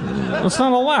 It's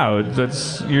not allowed.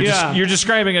 You're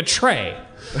describing a tray.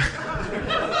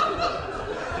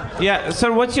 Yeah,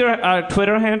 so what's your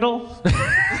Twitter handle?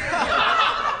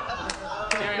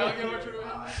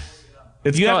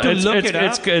 You have to look it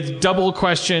up. It's double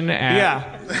question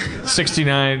at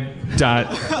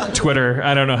 69.twitter.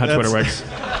 I don't know how Twitter works.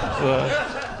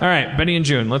 All right, Benny and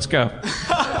June, let's go.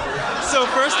 So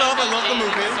first off, I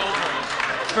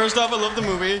love the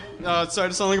movie. Sorry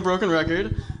to sound like a broken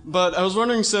record, but I was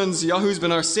wondering, since Yahoo's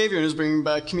been our savior and is bringing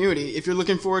back Community, if you're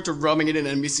looking forward to rubbing it in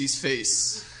NBC's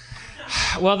face.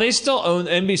 Well,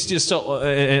 NBC still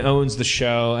owns the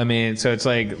show. I mean, so it's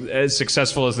like, as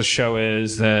successful as the show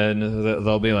is, then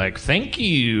they'll be like, thank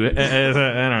you. I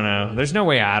don't know. There's no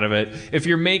way out of it. If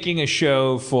you're making a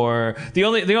show for, the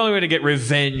only way to get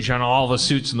revenge on all the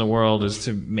suits in the world is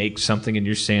to make something in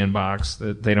your sandbox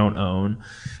that they don't own.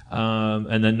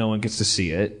 And then no one gets to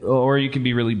see it. Or you can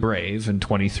be really brave and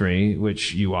 23,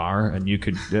 which you are, and you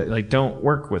could, don't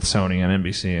work with Sony and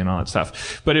NBC and all that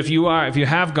stuff. But if you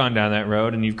have gone down that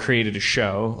road and you've created a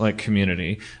show like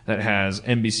Community that has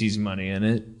NBC's money in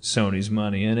it, Sony's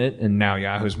money in it, and now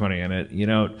Yahoo's money in it,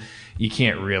 you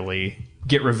can't really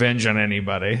get revenge on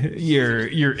anybody.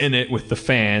 You're in it with the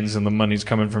fans, and the money's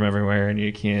coming from everywhere, and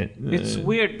you can't. It's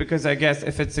weird because I guess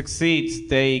if it succeeds,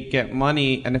 they get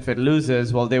money, and if it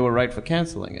loses, well, they were right for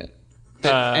canceling it.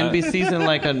 NBC's in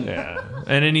like a yeah,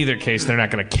 and in either case, they're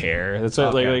not going to care. That's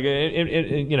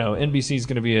NBC's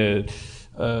going to be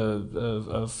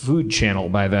a food channel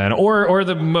by then, or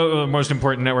the most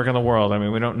important network in the world. I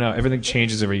mean, we don't know. Everything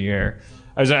changes every year.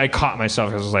 I caught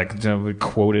myself. I was like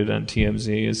quoted on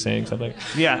TMZ as saying something.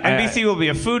 Yeah, NBC will be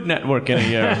a food network in a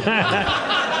year.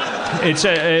 It's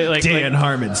Dan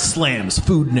Harmon slams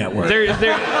Food Network.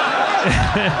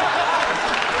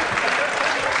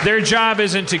 Their job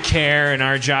isn't to care, and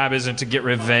our job isn't to get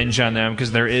revenge on them,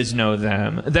 because there is no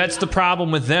them. That's the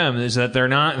problem with them, is that they're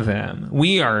not them.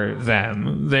 We are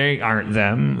them. They aren't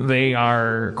them. They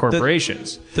are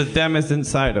corporations. The them is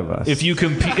inside of us. If you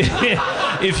compete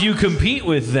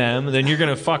with them, then you're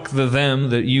going to fuck the them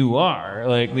that you are.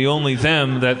 Like, the only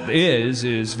them that is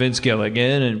Vince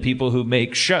Gilligan and people who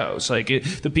make shows. Like,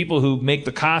 the people who make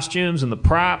the costumes and the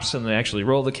props and they actually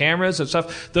roll the cameras and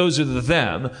stuff, those are the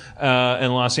them.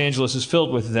 And Los Angeles is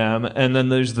filled with them. And then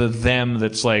there's the them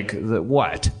that's like,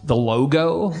 the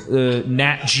logo?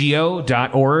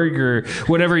 natgeo.org or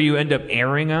whatever you end up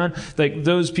airing on. Like,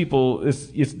 those people,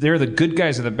 if they're the good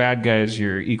guys or the bad guys,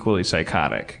 you're equally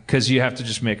psychotic, because you have to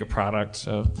just make a product.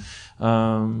 So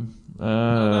I'm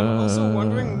also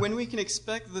wondering when we can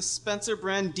expect the Spencer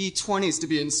brand D20s to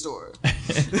be in store.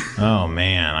 Oh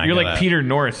man, You're like Peter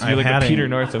North. You're like the Peter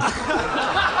North of.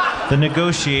 The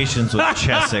negotiations with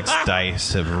Chessex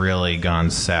Dice have really gone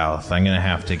south. I'm going to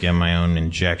have to get my own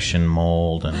injection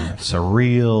mold, and it's a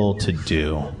real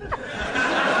to-do.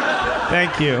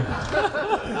 Thank you.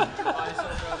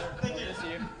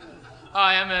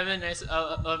 Hi, I'm Evan. Nice,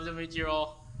 love to meet you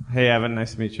all. Hey, Evan.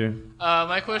 Nice to meet you.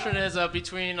 My question is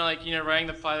between writing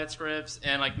the pilot scripts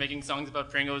and making songs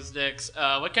about Pringles dicks.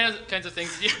 What kinds of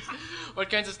things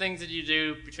did you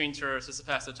do between tours just to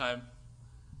pass the time?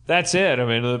 That's it. I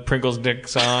mean, the Pringles dick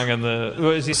song and the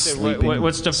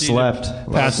what stuff do you Slept.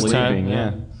 do? Pass the time.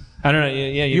 Yeah. I don't know.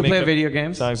 Yeah, You make play up video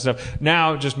games? songs and stuff.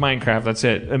 Now just Minecraft. That's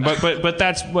it. And, but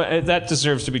that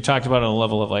deserves to be talked about on a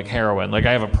level of heroin. I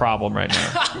have a problem right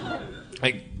now.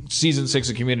 Season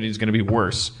 6 of Community is going to be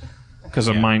worse because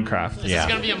of Minecraft. Is this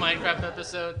going to be a Minecraft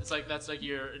episode? It's that's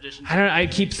your addition. I don't know.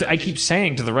 I keep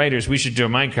saying to the writers we should do a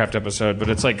Minecraft episode, but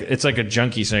it's like a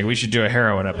junkie saying we should do a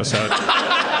heroin episode.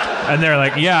 And they're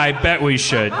like, yeah, I bet we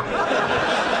should.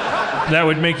 That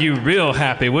would make you real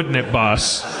happy, wouldn't it,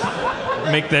 boss?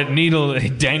 Make that needle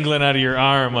dangling out of your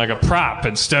arm like a prop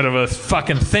instead of a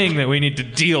fucking thing that we need to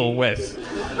deal with.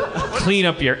 Clean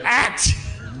up your act.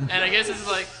 And I guess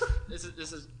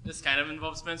this kind of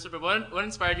involves Spencer, but what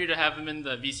inspired you to have him in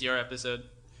the VCR episode?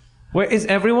 Wait, is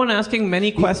everyone asking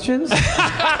many questions?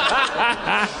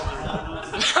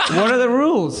 What are the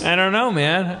rules? I don't know,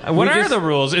 man. What are the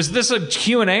rules? Is this a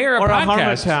Q&A or a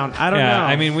podcast? Harmontown? I don't know.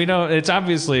 I mean, we don't. It's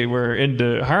obviously we're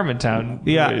into Harmontown.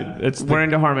 Yeah, we're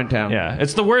into Harmontown. Yeah,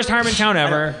 it's the worst Harmontown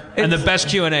ever and the best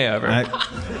Q&A ever.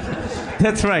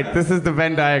 That's right. This is the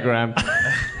Venn diagram.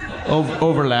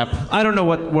 Overlap. I don't know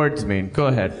what words mean. Go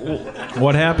ahead.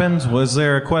 What happened? Was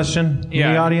there a question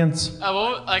in the audience?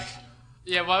 What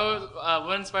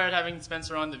inspired having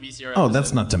Spencer on the VCR episode? Oh,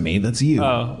 that's not to me. That's you.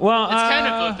 Oh, well, it's kind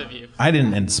of both of you. I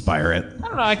didn't inspire it. I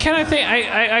don't know. I kind of think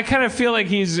I kind of feel like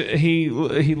he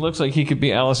looks like he could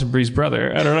be Alison Brie's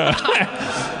brother. I don't know.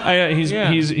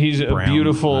 He's a Brown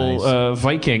beautiful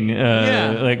Viking,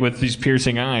 with these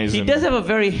piercing eyes. He does have a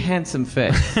very handsome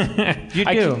face. You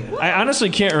do. I honestly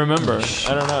can't remember.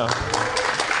 I don't know.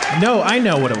 No, I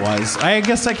know what it was. I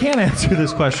guess I can't answer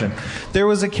this question. There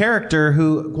was a character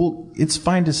who, well, it's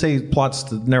fine to say plot's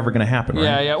never going to happen,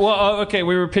 right? Yeah. Well, okay,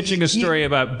 we were pitching a story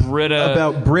about Britta.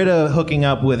 About Britta hooking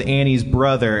up with Annie's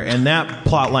brother, and that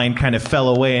plot line kind of fell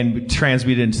away and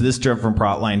transmuted into this different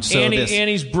plot line. So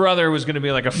Annie's brother was going to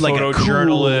be like a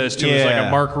photojournalist who was like a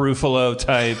Mark Ruffalo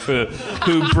type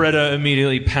who Britta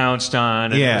immediately pounced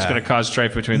on, and it was going to cause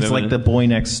strife between them. It's like the boy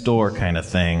next door kind of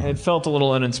thing. It felt a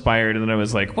little uninspired, and then I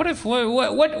was like, what is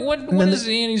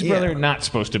Annie's brother not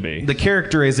supposed to be? The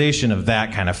characterization of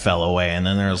that kind of fell away, and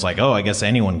then there was like, oh, I guess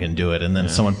anyone can do it, and then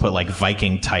someone put like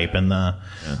Viking type in the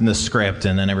script,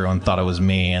 and then everyone thought it was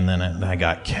me, and then I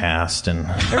got cast, and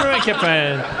everyone kept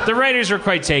the writers were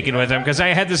quite taken with him because I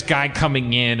had this guy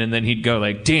coming in, and then he'd go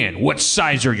like, Dan, what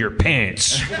size are your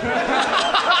pants?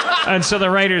 And so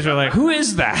the writers were like, who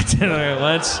is that? And I'm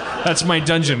like, that's my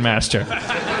dungeon master.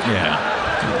 Yeah.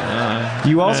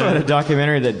 You also had a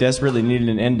documentary that desperately needed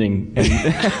an ending.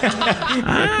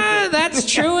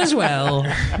 That's true as well.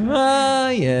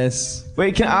 Yes.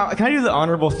 Wait, can I do the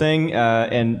honorable thing?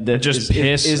 And that just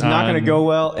is not going to go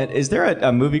well. And is there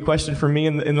a movie question for me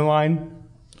in the line?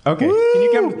 Okay. Woo! Can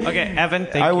you come? Okay, Evan.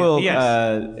 Thank you. I will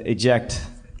eject.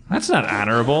 That's not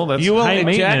honorable. That's high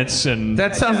maintenance. And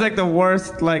that sounds like the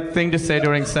worst thing to say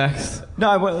during sex.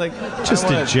 No, I want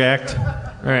eject.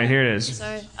 All right, here it is.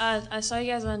 Sorry, I saw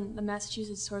you guys on the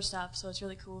Massachusetts tour stop, so it's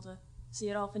really cool to see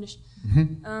it all finished.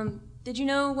 Did you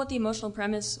know what the emotional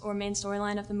premise or main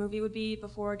storyline of the movie would be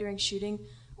before or during shooting,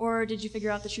 or did you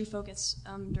figure out the true focus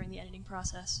during the editing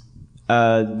process?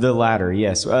 The latter,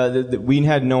 yes. We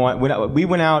had we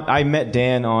went out. I met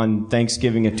Dan on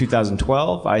Thanksgiving of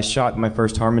 2012. I shot my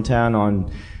first Harmontown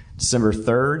on December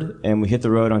 3rd, and we hit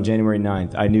the road on January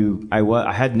 9th.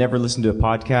 I had never listened to a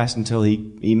podcast until he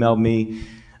emailed me.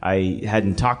 I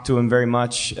hadn't talked to him very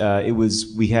much. I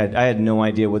had no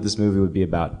idea what this movie would be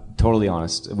about. Totally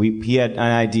honest. He had an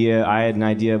idea. I had an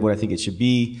idea of what I think it should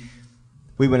be.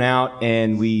 We went out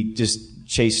and we just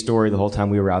chased story the whole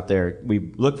time we were out there.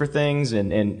 We looked for things,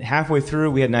 and halfway through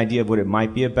we had an idea of what it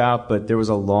might be about, but there was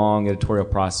a long editorial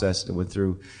process that went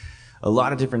through a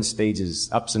lot of different stages,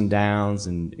 ups and downs,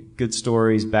 and good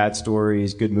stories, bad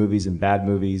stories, good movies and bad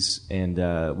movies. And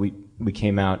we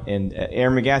came out, and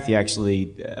Aaron McGathy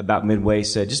actually, about midway,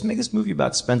 said, just make this movie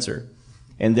about Spencer.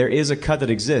 And there is a cut that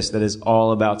exists that is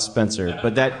all about Spencer.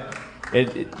 But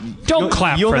don't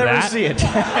clap you'll for never that. see it.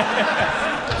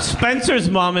 Spencer's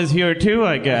mom is here too,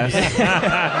 I guess.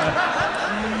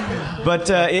 But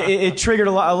it triggered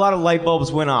a lot of light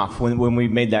bulbs went off when we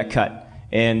made that cut.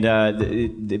 And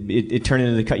it turned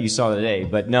into the cut you saw today.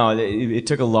 But no, it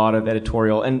took a lot of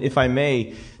editorial. And if I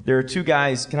may, there are two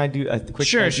guys. Can I do a quick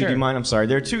Sure, thank you? sure. Do you mind? I'm sorry.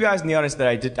 There are two guys in the audience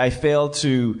that I failed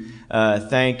to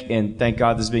thank, and thank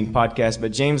God this is being podcast.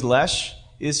 But James Lesh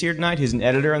is here tonight. He's an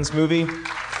editor on this movie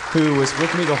who was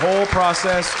with me the whole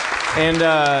process. And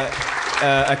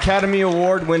Academy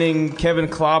Award-winning Kevin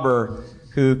Klauber,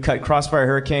 who cut Crossfire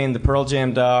Hurricane, the Pearl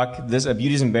Jam doc, A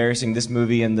Beauty's Embarrassing, this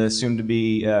movie, and the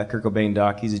soon-to-be Kurt Cobain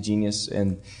doc. He's a genius,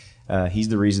 and he's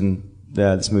the reason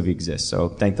this movie exists. So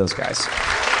thank those guys.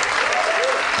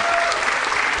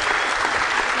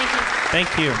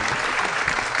 Thank you.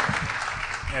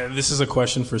 And this is a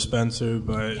question for Spencer,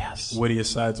 but Witty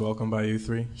asides, welcome by you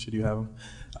three, should you have them.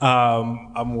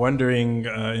 I'm wondering,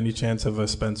 any chance of a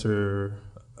Spencer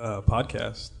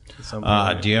podcast?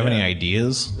 Do you have any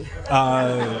ideas?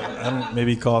 I don't,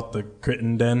 maybe call it the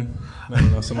Critten Den. I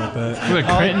don't know, something like that. The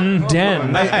Critten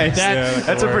Den. Nice.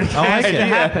 That's a pretty good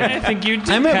idea. I think you did.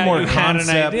 I meant more had an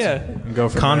concept. idea. Go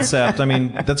for Concept. I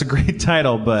mean, that's a great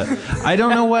title, but I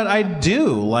don't know what I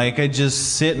do. Like, I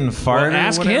just sit and fart. Well, or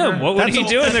ask whatever. him. What would he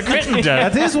do in the Critten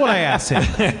Den? That is what I asked him.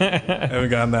 haven't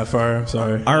gotten that far. I'm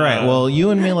sorry. All right. Well,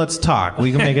 you and me, let's talk.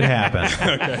 We can make it happen.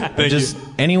 Okay. Thank you.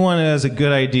 Anyone who has a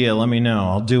good idea, let me know.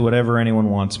 I'll do whatever anyone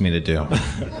wants me to do.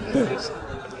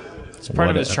 It's part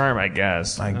of his charm, I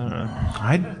guess. I don't know.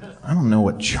 I don't know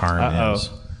what charm is.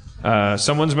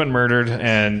 Someone's been murdered,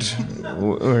 and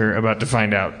we're about to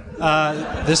find out.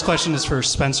 This question is for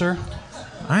Spencer.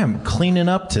 I am cleaning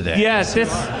up today. Yes, this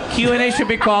Q&A should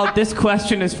be called "This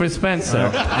Question is for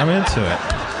Spencer." I'm into it.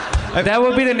 That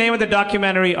will be the name of the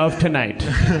documentary of tonight.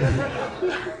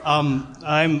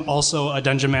 I'm also a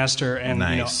dungeon master, and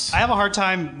Nice. I have a hard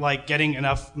time like getting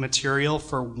enough material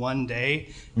for one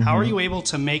day. How are you able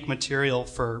to make material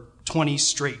for 20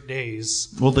 straight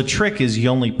days? Well, the trick is you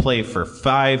only play for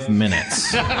 5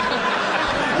 minutes.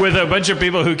 With a bunch of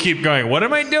people who keep going, what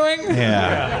am I doing?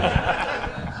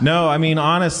 Yeah. No, I mean,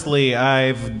 honestly,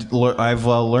 I've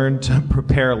learned to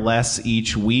prepare less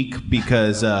each week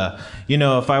because,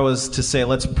 if I was to say,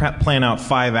 let's plan out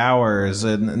 5 hours,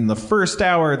 and in the first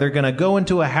hour, they're going to go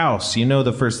into a house.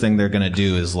 The first thing they're going to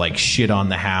do is, like, shit on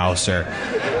the house or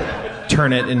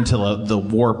turn it into the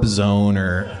warp zone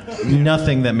or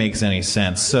nothing that makes any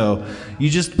sense. So you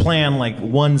just plan like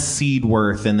one seed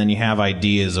worth, and then you have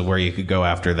ideas of where you could go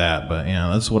after that. But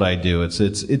that's what I do.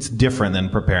 It's different than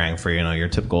preparing for your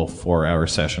typical 4-hour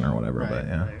session or whatever. Right. But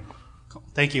yeah. Cool.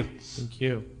 Thank you. Thank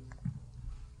you.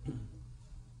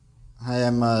 Hi,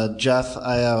 I'm Jeff.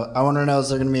 I want to know, is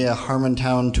there going to be a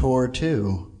Harmontown tour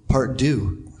 2, part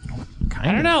 2?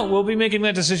 I don't know. We'll be making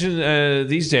that decision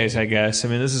these days, I guess. I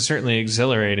mean, this is certainly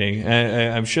exhilarating.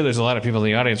 I'm sure there's a lot of people in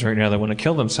the audience right now that want to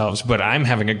kill themselves, but I'm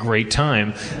having a great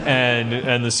time.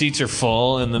 And the seats are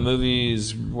full, and the movie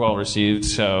is well received,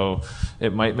 so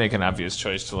it might make an obvious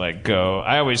choice to go.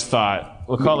 I always thought,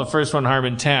 we'll call the first one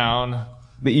Harmontown.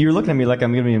 But you're looking at me like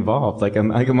I'm going to be involved, like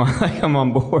I'm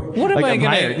on board. What am like I I'm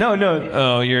going hired. to? No.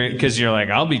 Oh, because you're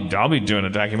like, I'll be doing a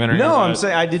documentary. No, about I'm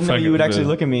saying I didn't know you would actually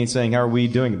look at me and saying, "How are we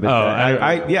doing?" But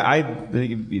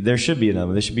there should be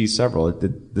another. There should be several.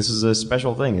 This is a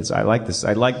special thing. I like this.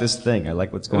 I like this thing. I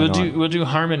like what's going on. We'll do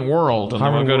Harmon World, and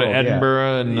Harmon then we'll go World, to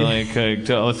Edinburgh and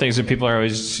to all the things that people are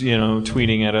always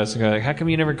tweeting at us and go like, "How come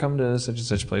you never come to such and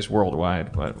such place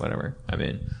worldwide?" But whatever. I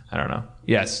mean, I don't know.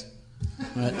 Yes.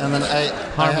 Right, and then I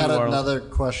had another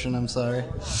question. I'm sorry.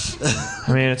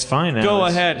 I mean, it's fine now. Go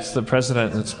ahead. It's the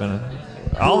president that's been.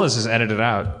 All this is edited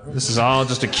out. This is all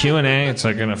just a Q&A. It's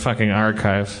like in a fucking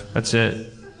archive. That's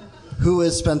it. Who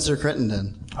is Spencer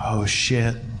Crittenden? Oh,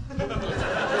 shit.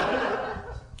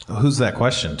 Who's that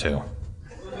question to?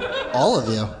 All of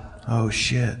you. Oh,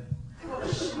 shit.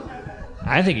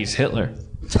 I think he's Hitler.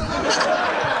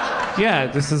 Yeah,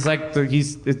 this is like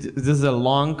this is a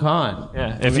long con.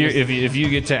 Yeah,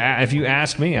 if you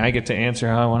ask me, I get to answer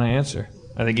how I want to answer.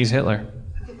 I think he's Hitler.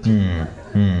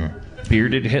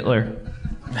 Bearded Hitler.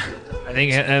 I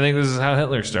think this is how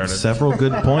Hitler started. Several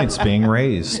good points being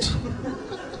raised.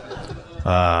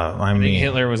 I think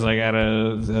Hitler was like at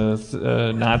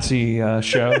a Nazi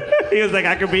show. He was like,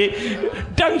 I could be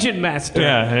dungeon master.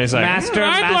 Yeah, and he's like, master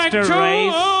I'd like to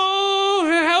race.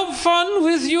 Have fun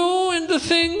with you in the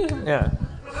thing. Yeah,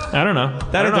 I don't know.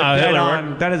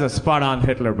 That is a spot-on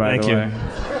Hitler, by the way.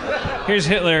 Here's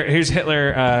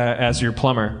Hitler as your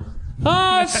plumber.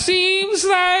 It seems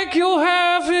like you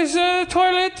have his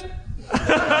toilet.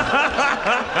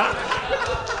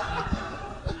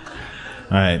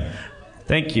 All right.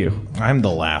 Thank you. I'm the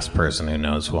last person who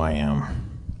knows who I am.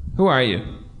 Who are you?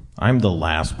 I'm the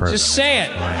last person. Just say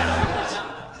it.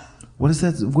 What does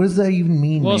that even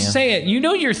mean, Well, man? say it. You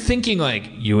know you're thinking like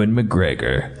Ewan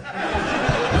McGregor.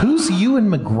 Who's Ewan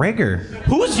McGregor?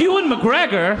 Who's Ewan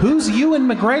McGregor? Who's Ewan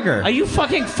McGregor? Are you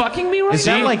fucking me right Is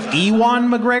that now? like Ewan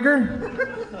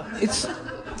McGregor? It's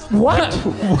what?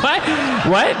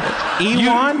 What?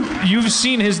 Ewan? You've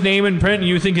seen his name in print and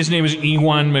you think his name is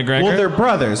Ewan McGregor? Well, they're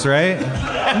brothers, right?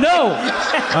 No.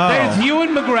 There's Ewan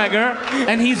McGregor,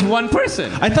 and he's one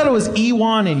person. I thought it was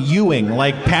Ewan and Ewing,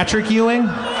 like Patrick Ewing.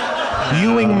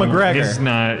 Ewing McGregor. He's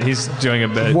not. He's doing a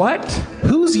bit. What?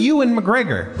 Who's Ewan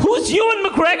McGregor? Who's Ewan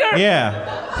McGregor?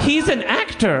 Yeah. He's an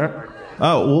actor.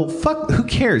 Oh, well, fuck. Who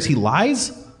cares? He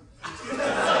lies?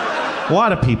 A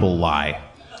lot of people lie.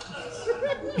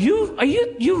 You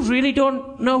really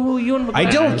don't know who Ewan McGregor is?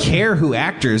 I don't care who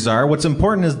actors are. What's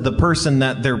important is the person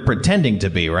that they're pretending to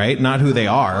be, right? Not who they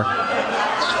are.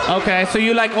 Okay, so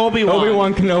you like Obi-Wan.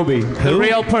 Obi-Wan Kenobi. The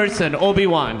real person,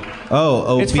 Obi-Wan. Oh,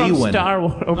 Obi-Wan. It's from Star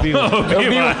Wars. Obi-Wan.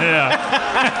 Obi-Wan,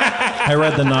 yeah. I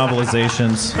read the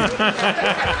novelizations.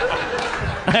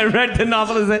 I read the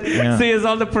novelization. Yeah. See, is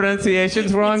all the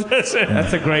pronunciations wrong? That's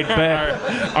a great bet.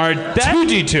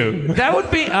 R2D2. That would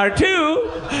be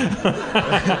R2.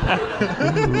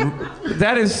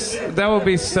 That would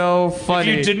be so funny.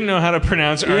 If you didn't know how to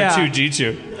pronounce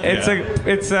R2D2.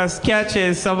 It's a sketch.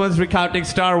 Is someone's recounting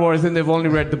Star Wars and they've only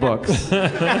read the books.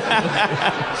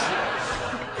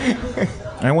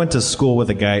 I went to school with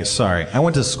a guy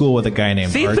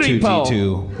named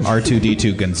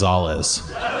R2D2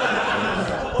 Gonzalez.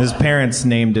 His parents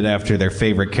named it after their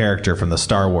favorite character from the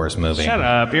Star Wars movie. Shut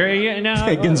up.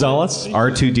 Gonzalez?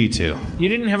 R2D2. You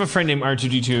didn't have a friend named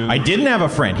R2D2. I didn't have a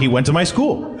friend. He went to my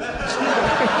school.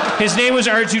 His name was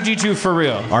R2D2 for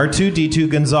real. R2D2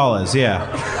 Gonzalez, yeah.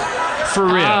 For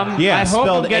real. Yeah, I hope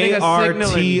spelled I'm getting a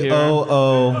signal in here.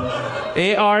 A-R-T-O-O.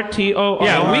 A-R-T-O-O.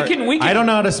 Yeah, we can. I don't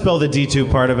know how to spell the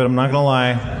D2 part of it. I'm not going to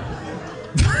lie.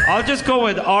 I'll just go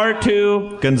with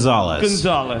R2 Gonzalez.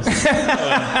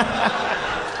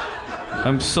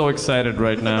 I'm so excited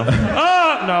right now.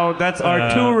 Oh, no, that's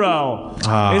Arturo.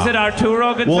 Is it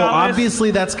Arturo Gonzalez? Well, obviously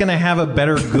that's going to have a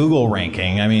better Google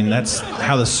ranking. I mean, that's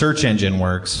how the search engine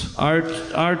works.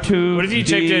 R2. What if you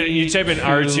type in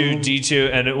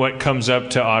R2D2 and what comes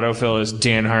up to autofill is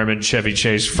Dan Harmon, Chevy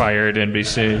Chase fired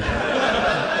NBC.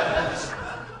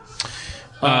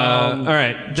 All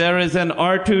right. There is an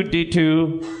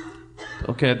R2D2.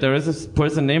 Okay, there is a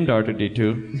person named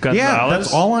R2D2. Gonzalez? Yeah,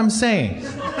 that's all I'm saying.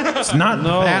 It's not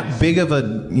that big of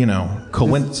a,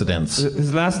 coincidence.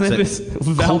 His last name is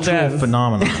cultural Valdez.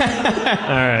 phenomenon. All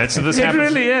right, so this It happens.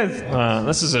 really is.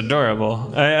 This is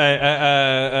adorable.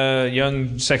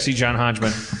 Young, sexy John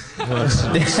Hodgman. What's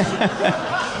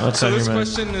So on this your mind?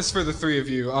 question is for the three of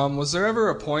you. Was there ever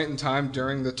a point in time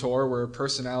during the tour where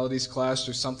personalities clashed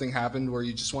or something happened where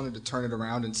you just wanted to turn it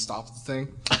around and stop the thing?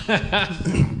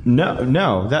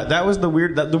 No. That was the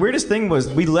weird. The weirdest thing was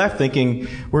we left thinking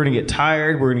we're gonna get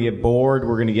tired, we're gonna get bored,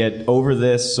 we're gonna get over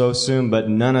this so soon, but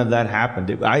none of that happened.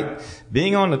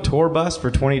 Being on a tour bus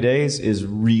for 20 days is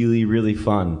really, really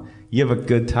fun. You have a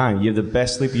good time. You have the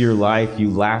best sleep of your life. You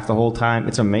laugh the whole time.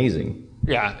 It's amazing.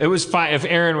 Yeah, it was fine. If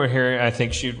Erin were here, I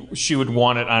think she would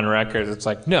want it on record. It's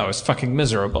like, no, it's fucking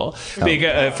miserable.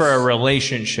 For a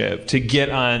relationship to get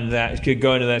on that, to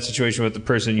go into that situation with the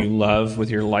person you love,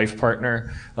 with your life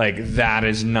partner, like that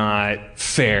is not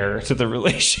fair to the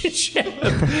relationship.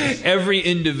 Every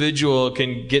individual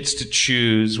gets to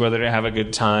choose whether to have a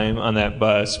good time on that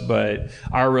bus, but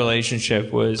our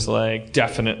relationship was like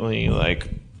definitely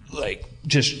like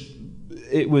just.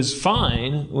 It was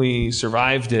fine. We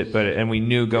survived it, and we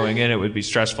knew going in it would be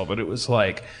stressful. But it was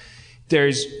like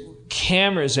there's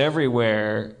cameras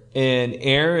everywhere, and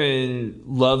Erin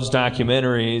loves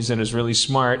documentaries and is really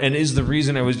smart, and is the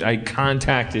reason I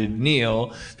contacted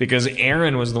Neil, because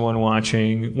Erin was the one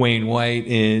watching Wayne White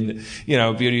in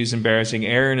Beauty is Embarrassing.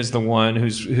 Erin is the one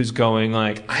who's going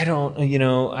like, I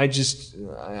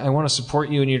want to support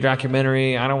you in your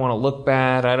documentary. I don't want to look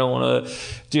bad. I don't want to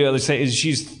do other things.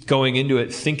 She's going into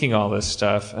it thinking all this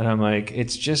stuff, and I'm like,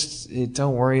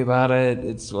 don't worry about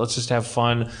it. Let's just have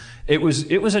fun. It was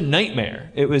a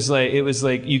nightmare. It was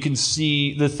like you can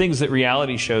see the things that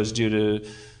reality shows do to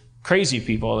crazy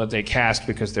people that they cast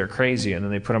because they're crazy, and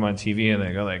then they put them on TV and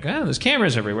they go like, there's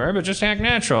cameras everywhere, but just act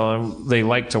natural. And they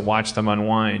like to watch them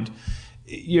unwind.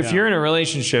 If you're in a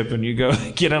relationship and you go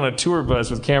get on a tour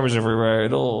bus with cameras everywhere,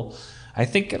 I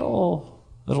think it'll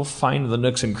It'll find the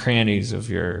nooks and crannies of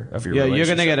your Yeah, you're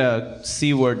relationship. gonna get a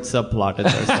C-word subplot in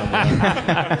there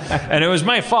somewhere. And it was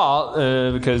my fault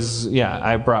because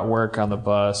I brought work on the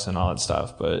bus and all that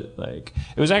stuff. But like,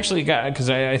 it was actually because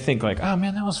I think like, oh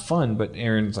man, that was fun. But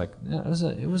Erin's like, yeah,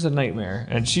 it was a nightmare,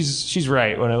 and she's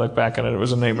right. When I look back on it, it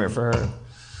was a nightmare for her.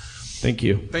 Thank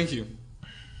you. Thank you.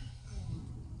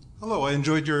 Hello, I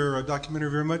enjoyed your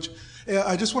documentary very much.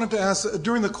 I just wanted to ask,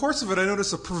 during the course of it, I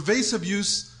noticed a pervasive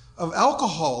use of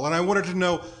alcohol, and I wanted to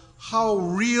know how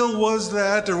real was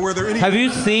that, or were there any... Have you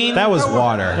seen... That was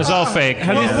water. It was all fake.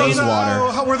 Have you seen...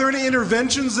 water. Were there any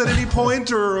interventions at any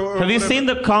point, or Have you seen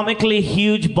the comically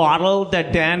huge bottle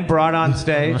that Dan brought on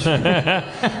stage?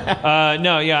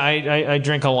 No, I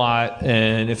drink a lot,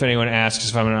 and if anyone asks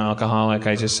if I'm an alcoholic,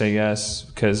 I just say yes,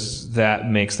 because that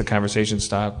makes the conversation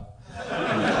stop.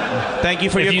 Thank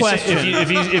you for your question.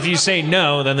 If you say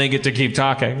no, then they get to keep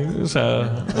talking. So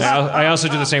I also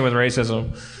do the same with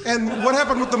racism. And what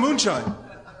happened with the moonshine?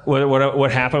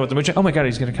 What happened with the moonshine? Oh my God,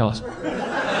 he's gonna kill us.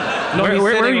 No,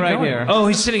 where are you right going? here. Oh,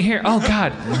 he's sitting here. Oh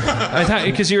God, I thought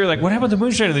because you were like, what happened with the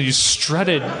moonshine, and then you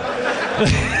strutted.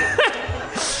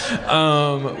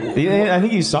 I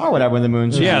think you saw what happened with the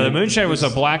moonshine. Yeah, the moonshine was a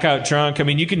blackout drunk. I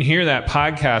mean, you can hear that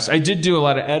podcast. I did do a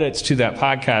lot of edits to that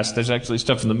podcast. There's actually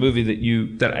stuff in the movie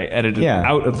that I edited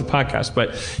out of the podcast,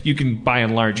 but you can by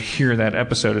and large hear that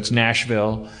episode. It's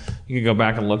Nashville. You can go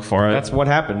back and look for it. That's what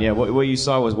happened. Yeah, what you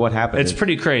saw was what happened. It's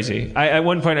pretty crazy. At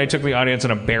one point, I took the audience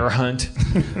on a bear hunt.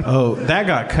 Oh, that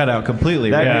got cut out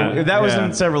completely. That was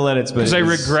in several edits, but because I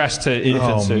regressed to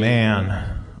infancy. Oh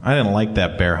man, I didn't like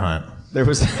that bear hunt. There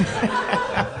was.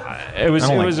 It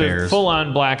was bears. A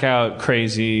full-on blackout,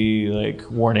 crazy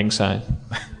like warning sign.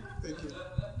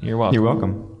 You're welcome. You're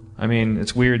welcome. I mean,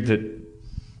 it's weird that.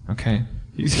 Okay.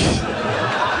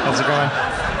 How's it going?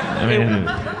 I mean,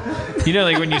 you know,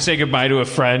 like when you say goodbye to a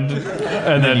friend,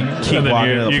 and then you keep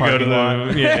walking to the go to parking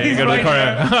the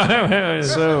corner.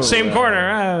 So, same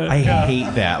corner. I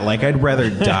hate that. Like, I'd rather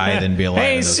die than be alive.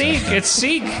 Hey, in this Seek!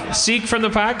 system. It's Seek from the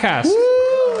podcast.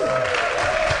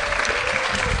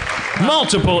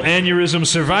 Multiple aneurysm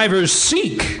survivors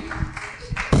seek.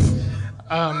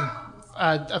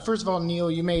 First of all,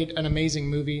 Neil, you made an amazing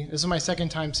movie. This is my second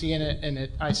time seeing it, and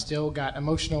I still got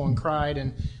emotional and cried.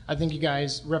 And I think you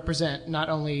guys represent not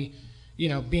only,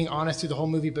 being honest through the whole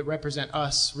movie, but represent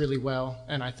us really well.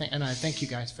 And I thank you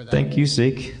guys for that. Thank you,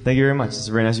 Seek. Thank you very much. It's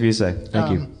very nice of you to say.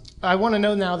 Thank you. I want to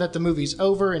know now that the movie's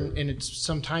over and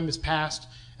some time has passed,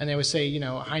 and they always say,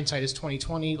 hindsight is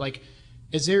 20/20. Like,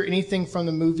 is there anything from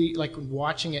the movie, like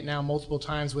watching it now multiple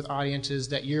times with audiences,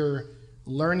 that you're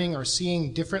learning or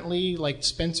seeing differently? Like,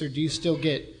 Spencer, do you still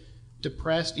get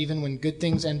depressed even when good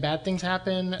things and bad things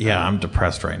happen? Yeah, I'm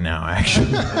depressed right now,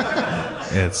 actually.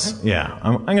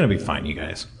 I'm going to be fine, you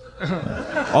guys.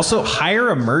 Also, hire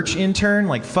a merch intern.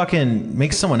 Like, fucking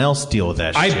make someone else deal with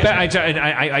that shit.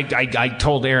 I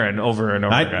told Aaron over and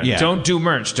over again. Yeah. Don't do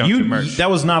merch. Don't do merch.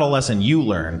 That was not a lesson you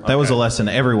learned. That was a lesson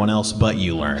everyone else but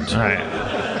you learned. All right.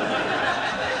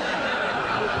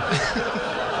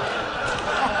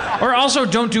 Or also,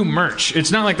 don't do merch.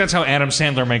 It's not like that's how Adam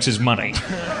Sandler makes his money.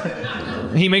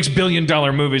 He makes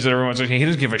billion-dollar movies that everyone's like, he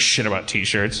doesn't give a shit about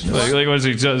T-shirts. Like what does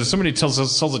he do? Somebody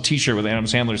sells a T-shirt with Adam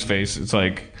Sandler's face. It's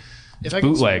like it's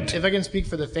bootlegged. If I can speak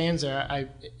for the fans there,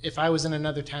 if I was in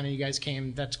another town and you guys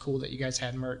came, that's cool that you guys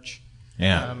had merch.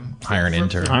 Yeah, hire an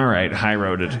intern. All right,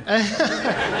 high-roaded.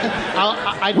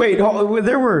 Wait,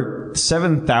 there were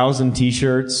 7,000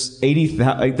 T-shirts,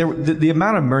 80,000. The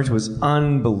amount of merch was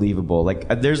unbelievable.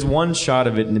 Like, there's one shot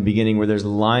of it in the beginning where there's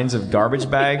lines of garbage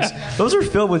bags. Those are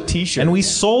filled with T-shirts, and we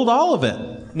sold all of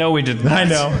it. No, we did not. I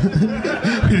know.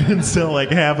 We didn't sell like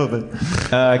half of it.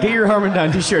 Get your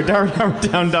Harmontown T-shirt,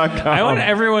 harmontown.com. I want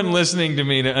everyone listening to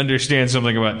me to understand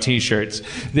something about T-shirts.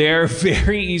 They're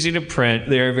very easy to print.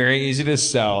 They're very easy to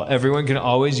sell. Everyone can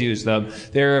always use them.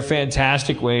 They're a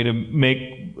fantastic way to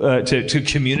make to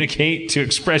communicate, to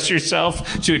express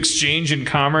yourself, to exchange in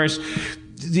commerce.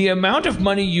 The amount of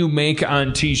money you make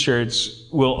on T-shirts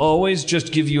will always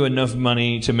just give you enough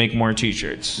money to make more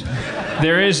T-shirts.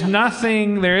 There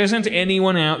isn't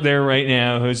anyone out there right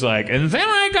now who's like, and then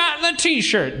I got in the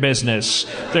T-shirt business.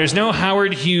 There's no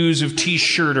Howard Hughes of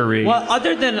T-shirtery. Well,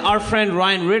 other than our friend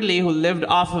Ryan Ridley, who lived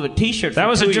off of a T-shirt for 2 years. That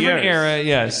was a different era,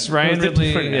 yes. Ryan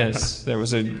Ridley, yes. There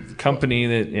was a company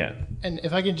that, yeah. And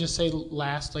if I could just say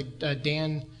last, like,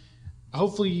 Dan,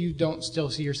 hopefully you don't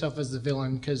still see yourself as the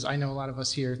villain, because I know a lot of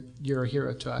us here, you're a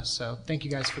hero to us. So thank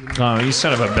you guys for the movie. Oh, you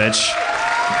son of a bitch.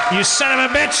 You son of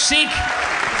a bitch, Seek.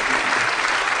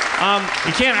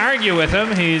 You can't argue with him.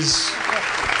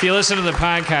 If you listen to the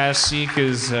podcast, Seek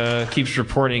keeps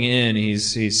reporting in.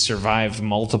 He's survived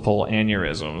multiple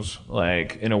aneurysms.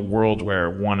 Like in a world where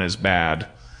one is bad,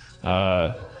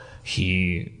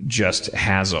 he just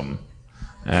has them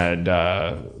and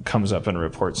comes up and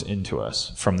reports into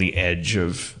us from the edge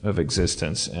of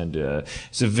existence. And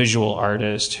he's a visual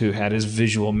artist who had his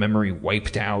visual memory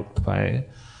wiped out by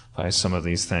some of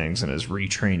these things and is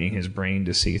retraining his brain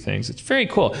to see things. It's very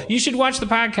cool. You should watch the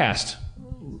podcast.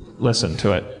 Listen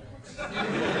to it.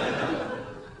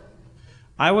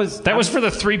 That was for the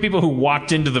 3 people who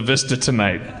walked into the Vista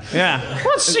tonight. Yeah.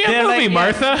 Let's see a movie,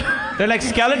 Martha. They're like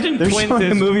skeleton They're twins. showing a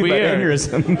Is movie weird. about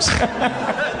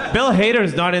aneurysms. Bill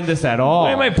Hader's not in this at all.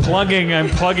 Why am I plugging? I'm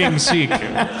plugging Seek.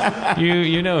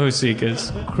 You know who Seek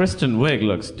is. Kristen Wiig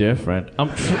looks different.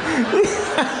 I've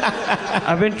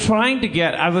been trying to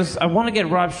get. I want to get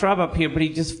Rob Schraub up here, but he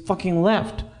just fucking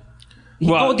left.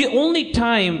 The only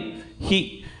time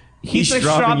he's like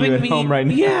Schraubing you at me. home right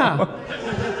now.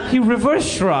 Yeah, he reverse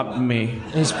Schraubed me.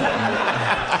 He's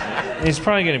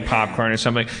probably getting popcorn or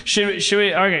something. Should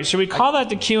we call that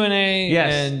the Q&A?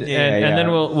 Yes. And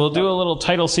then we'll do a little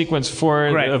title sequence for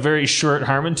a very short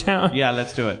Harmontown. Yeah,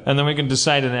 let's do it. And then we can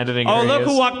decide in editing. Oh, look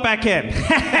who walked back in.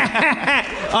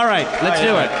 All right, let's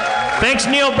do it. Thanks,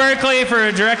 Neil Berkeley,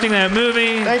 for directing that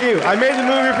movie. Thank you. I made the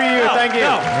movie for you. Thank you.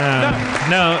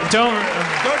 No, don't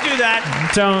do that.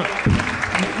 Don't.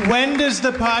 When does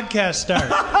the podcast start?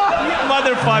 You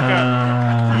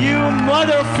motherfucker. You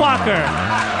motherfucker.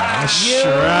 Shrub.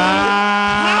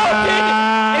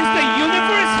 Is the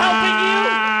universe helping you?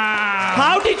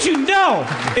 How did you know?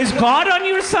 Is God on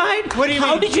your side? What do you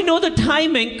How mean? did you know the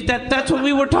timing? That's what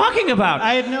we were talking about.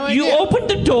 I had no idea. You opened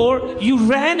the door. You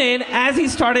ran in as he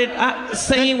started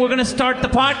saying we're going to start the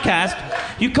podcast.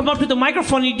 You come up to the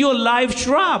microphone and you do a live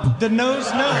shrub. The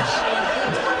nose knows.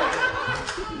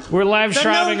 We're live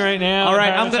shrouding right now. All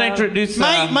right, I'm going to introduce...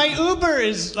 My Uber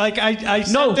is like I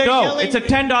No, they're go. yelling- It's a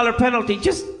 $10 penalty.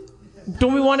 Just...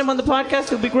 Don't we want him on the podcast?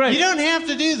 It'll be great. You don't have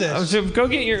to do this. So go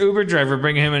get your Uber driver.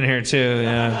 Bring him in here, too.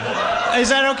 Yeah. Is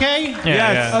that okay? Yes.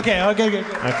 Yeah. Okay, good.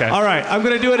 Okay. All right, I'm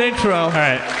going to do an intro. All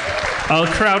right. I'll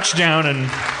crouch down and...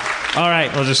 All right.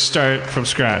 We'll just start from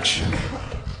scratch.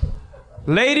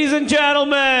 Ladies and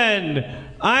gentlemen,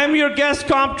 I'm your guest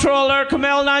comptroller,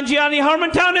 Kamel Nanjiani.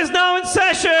 Harmontown is now in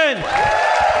session.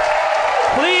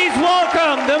 Please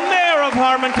welcome the mayor of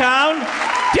Harmontown,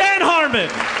 Dan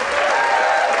Harmon.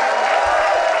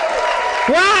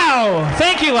 Wow!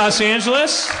 Thank you, Los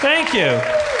Angeles. Thank you.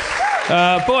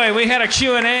 Boy, we had a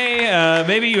Q&A.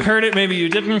 Maybe you heard it, maybe you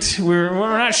didn't.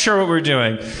 We're not sure what we're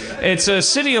doing. It's a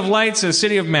city of lights, a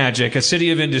city of magic, a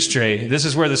city of industry. This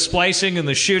is where the splicing and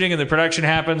the shooting and the production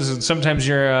happens, and sometimes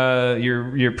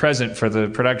you're present for the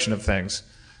production of things.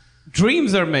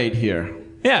 Dreams are made here.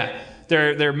 Yeah.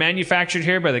 They're manufactured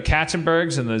here by the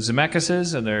Katzenbergs and the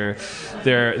Zemeckis, and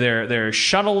they're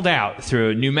shuttled out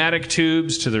through pneumatic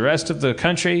tubes to the rest of the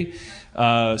country,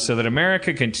 so that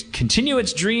America can continue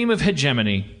its dream of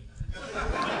hegemony.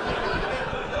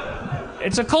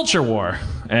 It's a culture war,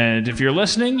 and if you're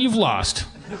listening, you've lost.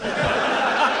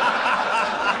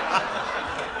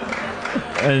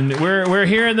 And we're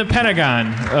here in the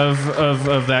Pentagon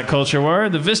of that culture war,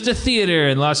 the Vista Theater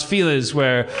in Los Feliz,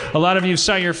 where a lot of you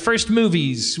saw your first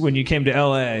movies when you came to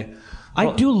L.A.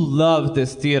 I do love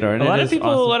this theater. And a lot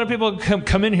of people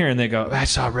come in here and they go, I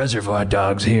saw Reservoir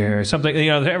Dogs here, or something.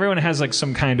 You know, everyone has like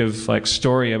some kind of like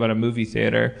story about a movie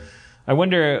theater. I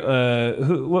wonder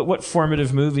what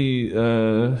formative movie.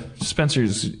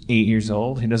 Spencer's 8 years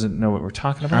old. He doesn't know what we're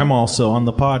talking about. I'm also on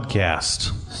the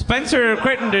podcast. Spencer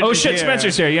Crittenden. Oh shit, here.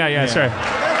 Spencer's here. Yeah, sorry.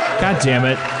 God damn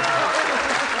it.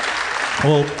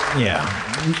 Well, yeah.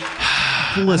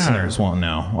 The listeners won't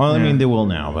know. Well, I mean, they will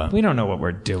now, but we don't know what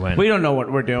we're doing. We don't know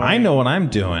what we're doing. I know what I'm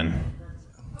doing.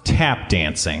 Tap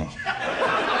dancing.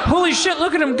 Holy shit!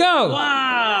 Look at him go!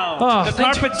 Wow! Oh, the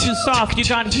carpet's too soft. You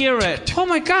can't hear it. Oh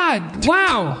my god!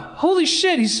 Wow! Holy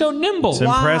shit! He's so nimble. It's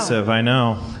impressive. I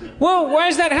know. Whoa! Why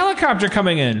is that helicopter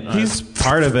coming in? He's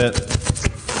part of it.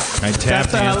 I tap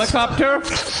That's a helicopter,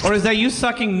 or is that you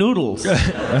sucking noodles?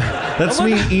 That's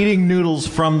me eating noodles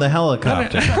from the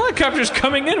helicopter. The helicopter's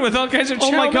coming in with all kinds of chow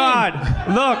Oh my mein. god!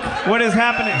 Look what is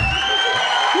happening.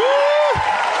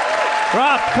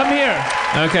 Rob, come here.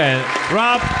 Okay.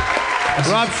 Rob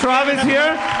Schraub is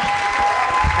here.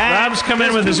 Rob's come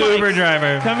in with his Uber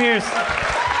driver. Come here.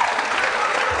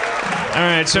 All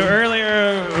right. So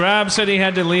earlier, Rob said he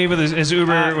had to leave with his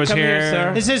Uber was come here. here,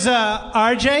 sir. This is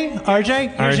RJ.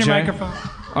 RJ, here's your RJ. microphone.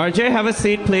 RJ, have a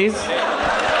seat, please.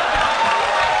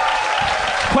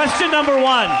 Question number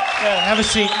one. Yeah, have a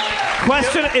seat.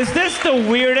 Question: is this the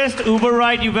weirdest Uber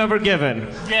ride you've ever given?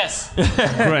 Yes.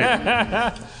 Great.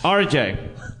 RJ.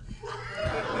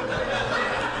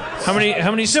 How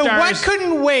many So stars? what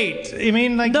couldn't wait? I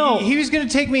mean, like, he was going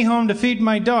to take me home to feed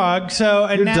my dog, so...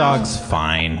 And Your now, dog's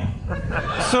fine.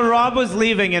 So Rob was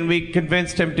leaving, and we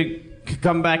convinced him to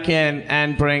come back in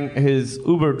and bring his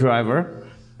Uber driver,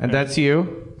 and that's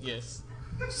you. Yes.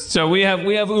 So we have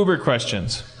Uber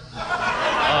questions.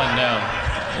 Oh no.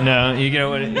 No, you know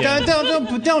what? Yeah.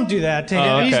 Don't do that to him.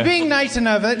 Oh, okay. He's being nice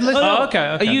enough. Okay.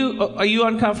 Are you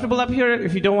uncomfortable up here?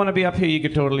 If you don't want to be up here, you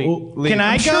could totally leave. Can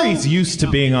I I'm go? sure he's used to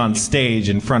being on stage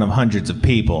in front of hundreds of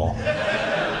people.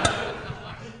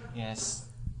 Yes.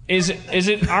 Is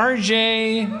it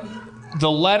RJ the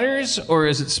letters or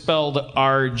is it spelled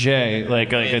RJ?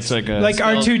 Like it's like a Like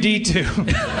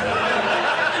R2D2.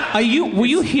 Were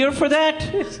you here for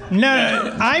that? No,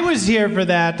 I was here for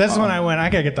that. That's when I went, I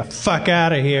gotta get the fuck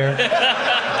out of here. All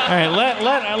right,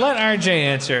 let RJ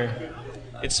answer.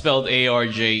 It's spelled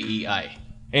A-R-J-E-I.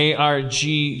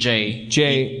 A-R-G-J-E-I.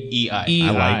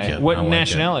 I like it. What I like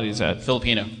nationality is that?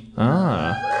 Filipino.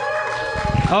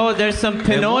 Oh, there's some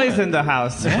Pinoys in the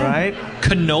house, right?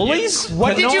 Cannolis?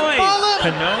 What did you call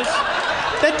them? Cannolis?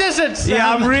 That doesn't sound...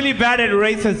 Yeah, I'm really bad at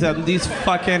racism. These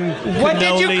fucking What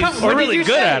did you cannolis. call... We're really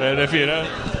good at it, if you know.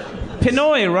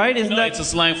 Pinoy, right? Isn't No, that... it's a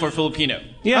slang for Filipino.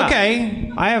 Yeah.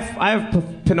 Okay. I have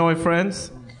Pinoy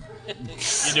friends.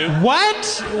 You do?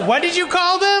 What? What did you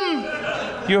call them?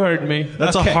 You heard me.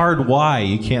 That's a hard Y.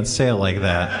 You can't say it like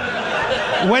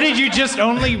that. What, did you just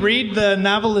only read the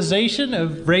novelization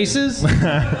of races?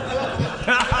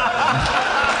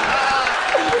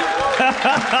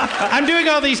 I'm doing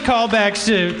all these callbacks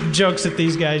to jokes that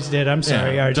these guys did. I'm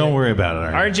sorry, RJ. Don't worry about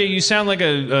it, RJ, you sound like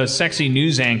a sexy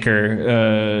news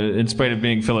anchor. In spite of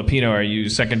being Filipino, are you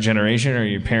second generation? Are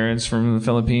your parents from the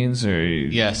Philippines? Or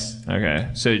Yes. Okay.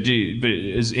 So, but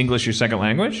is English your second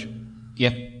language?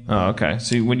 Yep. Oh, okay.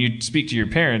 So, when you speak to your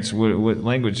parents, what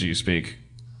language do you speak?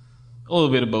 A little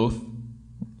bit of both.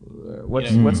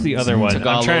 What's the other one?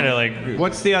 Tagalog. I'm trying to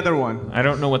What's the other one? I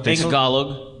don't know what they.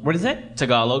 Tagalog. What is it?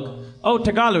 Tagalog. Oh,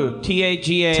 Tagalog.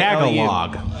 T-A-G-A-L-U.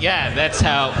 Tagalog. Yeah, that's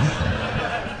how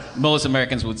most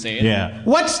Americans would say it. Yeah.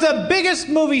 What's the biggest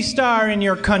movie star in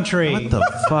your country? What the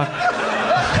fuck?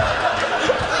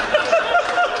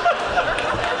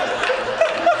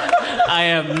 I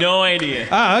have no idea.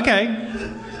 Oh, okay.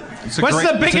 What's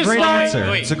the biggest star?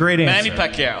 Wait, It's a great answer. Manny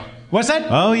Pacquiao. What's that?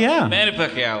 Oh, yeah. Manny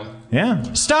Pacquiao. Yeah.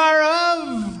 Star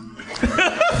of...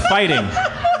 Fighting.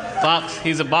 Box.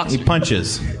 He's a boxer. He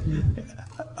punches.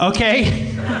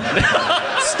 Okay.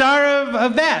 Star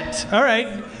of that. All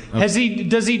right. Does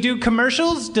he do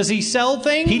commercials? Does he sell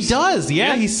things? He does,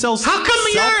 yeah. He sells. How come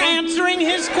cell you're phone- answering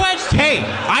his question? Hey,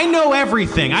 I know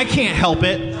everything. I can't help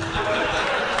it.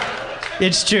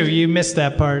 It's true. You missed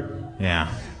that part.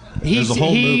 Yeah. There's a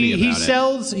whole movie about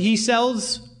it. He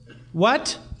sells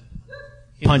what?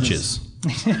 Punches.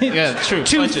 Yeah, true.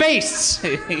 To Punches. face.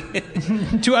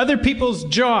 To other people's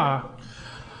jaw.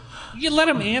 You let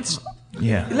him answer.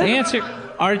 Yeah. Answer.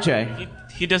 RJ.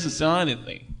 He doesn't sell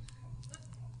anything.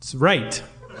 That's right.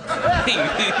 He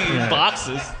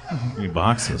boxes. He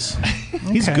boxes.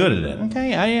 He's good at it.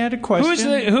 Okay, I had a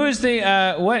question. Who is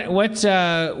the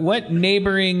what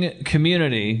neighboring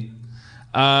community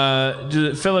do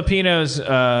the Filipinos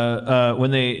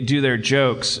when they do their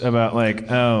jokes about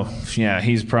like, oh yeah,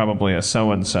 he's probably a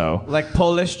so and so, like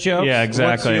Polish jokes? Yeah,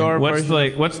 exactly. What's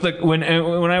When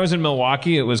I was in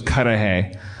Milwaukee, it was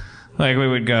Cudahy. Like we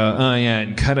would go, oh yeah,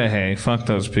 in Cudahy, fuck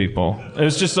those people. It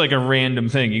was just like a random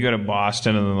thing. You go to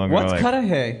Boston and then they'll go What's like,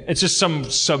 Cudahy? It's just some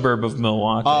suburb of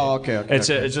Milwaukee. Oh, okay. It's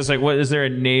just like, what is there a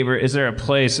neighbor? Is there a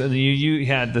place? And you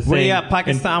had the thing. Well, yeah,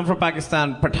 Pakistan. I'm from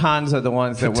Pakistan. Pathans are the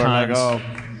ones that were like, oh,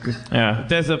 yeah.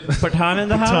 There's a Pathan in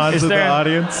the house. Tons Is of there- the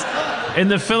audience. In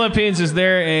the Philippines, is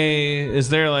there a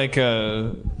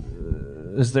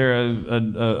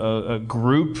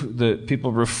group that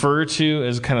people refer to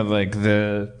as kind of like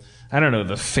the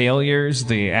failures,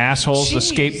 the assholes, the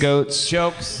scapegoats,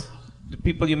 jokes, the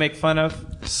people you make fun of?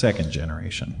 Second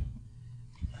generation.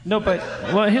 No, but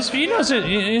his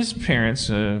parents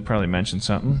probably mentioned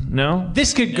something. No,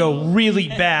 this could go really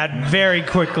bad very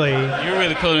quickly. You're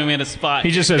really putting me in a spot.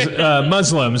 he just says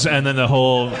Muslims, and then the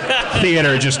whole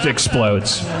theater just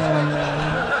explodes.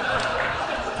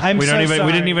 We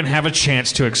didn't even have a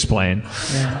chance to explain.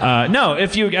 Yeah. No,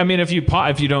 if you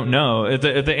don't know, if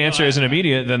the answer isn't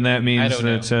immediate, then that means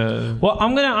that. Well,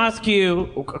 I'm gonna ask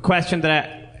you a question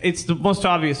it's the most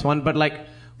obvious one, but like,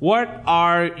 what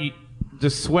are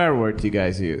the swear words you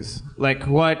guys use? Like,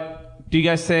 what do you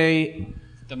guys say?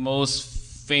 The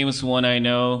most famous one I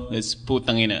know is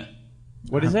putangina.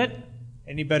 What is it?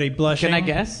 Anybody blushing? Can I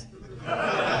guess?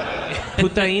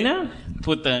 Putaina?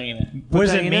 Putaina. What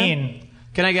does it mean?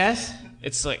 Can I guess?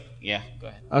 It's like, yeah, go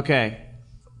ahead. Okay.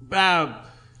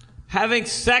 Having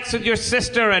sex with your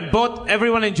sister and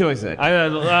everyone enjoys it.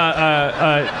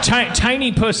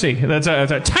 Tiny pussy. That's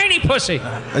a tiny pussy.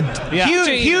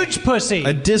 Huge pussy.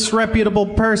 A disreputable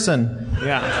person.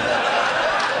 Yeah.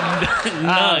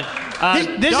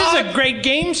 This is a great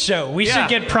game show. We should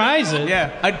get prizes.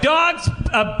 Yeah. A dog's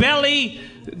belly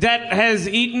that has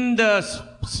eaten the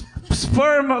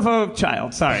sperm of a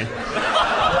child. Sorry.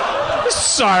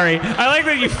 Sorry. I like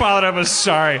that you followed up with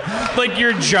sorry. Like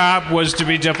your job was to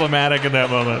be diplomatic in that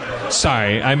moment.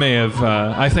 Sorry. I may have,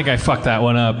 I think I fucked that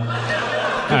one up.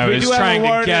 I was trying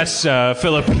to guess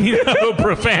Filipino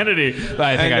profanity, but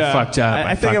I think I fucked up.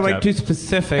 I think I went too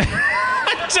specific.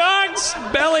 Dog's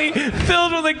belly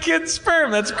filled with a kid's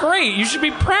sperm. That's great. You should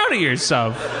be proud of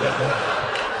yourself.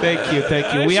 Thank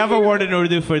you. We have a word in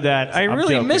Urdu for that. I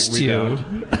really missed you.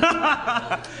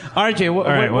 RJ,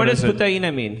 what does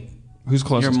putaina mean? Who's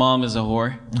closest? Your mom is a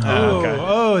whore.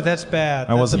 Oh, that's bad.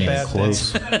 I wasn't That's even a bad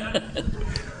close.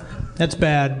 That's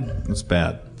bad. It's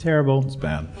bad. Terrible. It's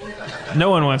bad. No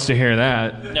one wants to hear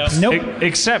that. No. Nope.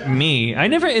 Except me. I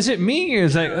never. Is it me? Or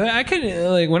is like I could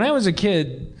like when I was a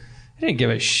kid. I didn't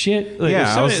give a shit. Like,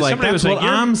 Yeah, I was like, that's what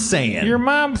I'm saying. Your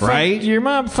mom, right? Your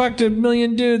mom fucked a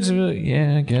million dudes.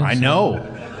 Yeah, I guess. I know.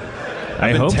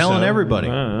 I've been telling everybody.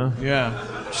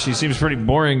 Yeah. She seems pretty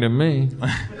boring to me.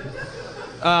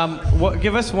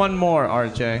 Give us one more,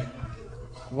 RJ.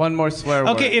 One more swear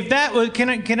word. Okay, if that was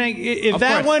if Of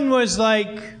that course. one was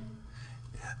like,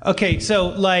 okay, so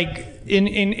like in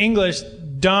English,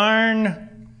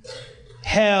 darn,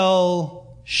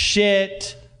 hell,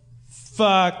 shit,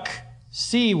 fuck,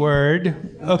 C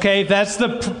word. Okay, that's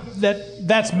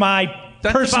my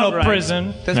personal about right.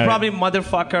 prison. There's probably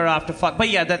motherfucker after fuck, but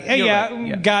yeah, that. You're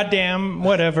right. Goddamn,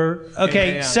 whatever.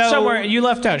 Okay, Yeah. so Somewhere you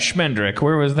left out Schmendrick.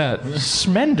 Where was that?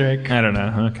 Schmendrick. I don't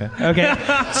know. Okay. Okay,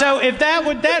 so if that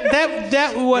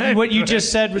would what you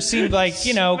just said would seem like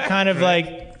kind of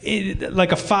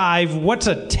like a 5. What's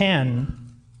a 10?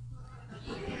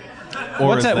 Or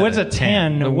What's is a that what's a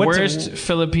 10? The What's worst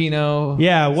Filipino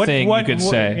thing you could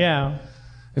say. Yeah.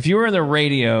 If you were in the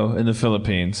radio in the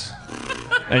Philippines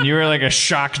and you were like a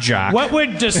shock jock. What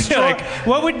would destroy?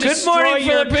 What would Good destroy morning,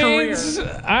 your Philippines.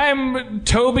 career? I'm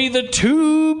Toby the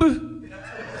Tube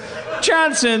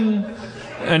Johnson.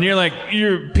 And you're like,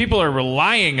 people are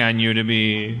relying on you to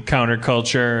be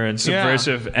counterculture and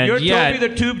subversive. And You're yet, Toby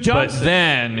the Tube Johnson. But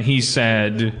then he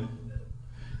said,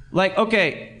 Like,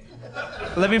 okay,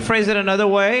 let me phrase it another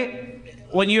way.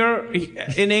 When you're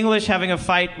in English having a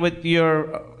fight with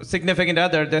your significant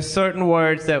other, there's certain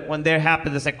words that when they're happy,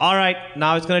 it's like, all right,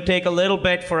 now it's going to take a little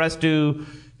bit for us to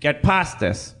get past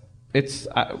this. It's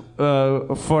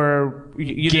for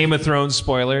Game of Thrones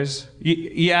spoilers.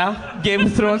 Yeah, Game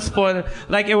of Thrones spoiler.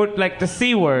 Like it would, like the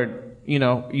C word.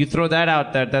 You throw that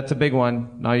out there. That's a big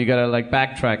one. Now you gotta like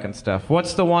backtrack and stuff.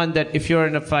 What's the one that if you're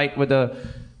in a fight with a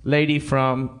lady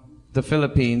from the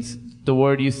Philippines, the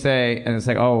word you say, and it's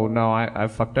like, oh no, I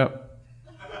fucked up.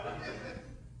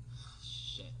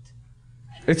 Shit.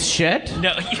 It's shit?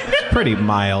 No. Pretty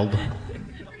mild.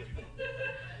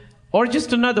 Or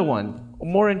just another one,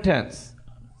 more intense.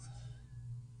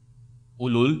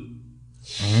 Ulul.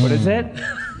 What is it?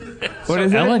 What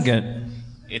is it? Elegant.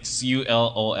 It's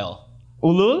ULOL.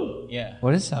 Ulul? Yeah.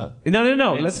 What is that?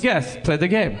 No. Let's guess. Play the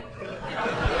game.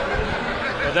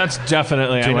 Well, that's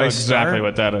definitely. I know exactly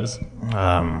what that is.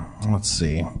 Let's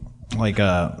see. Like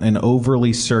an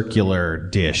overly circular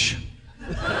dish.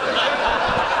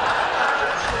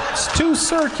 It's too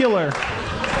circular.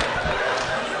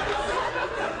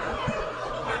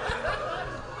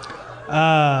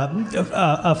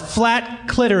 A flat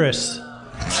clitoris.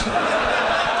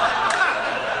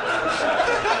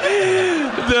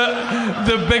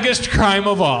 The biggest crime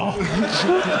of all.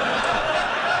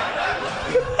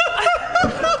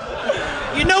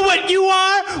 You know what you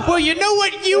are? Well, you know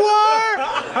what you are?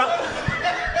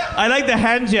 I like the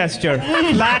hand gesture.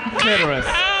 Flat clitoris.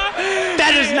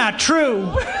 That is not true.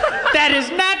 That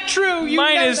is not true.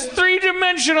 Mine is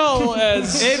three-dimensional.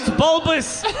 It's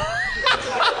bulbous.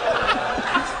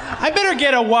 I better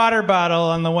get a water bottle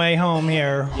on the way home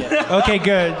here. Okay,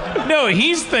 good. No,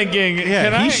 he's thinking.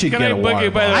 Yeah, he should get a water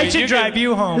bottle. I should drive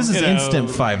you home. This is instant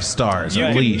 5 stars,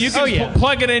 at least. You can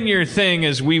plug it in your thing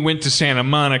as we went to Santa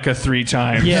Monica 3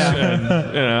 times. Yeah.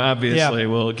 And, obviously,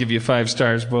 we'll give you 5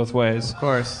 stars both ways. Of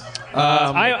course.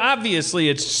 Obviously,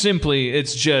 it's simply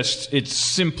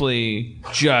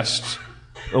just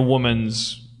a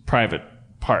woman's private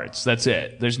parts. That's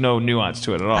it. There's no nuance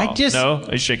to it at all. No?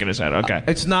 He's shaking his head. Okay.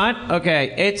 It's not?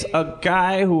 Okay. It's a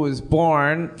guy who was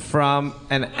born from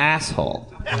an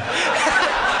asshole.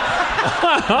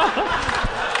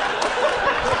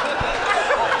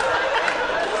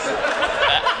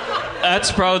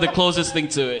 That's probably the closest thing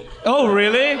to it. Oh,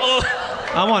 really?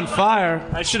 I'm on fire.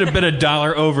 I should have bid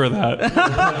 $1 over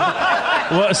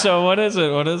that. So what is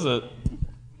it? What is it?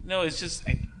 No, it's just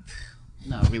I'm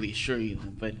not really sure either,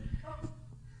 but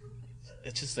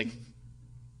it's just like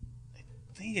I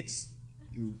think it's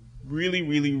really,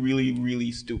 really, really,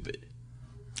 really stupid.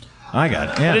 I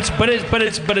got it. Yeah. But it's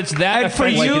that. And for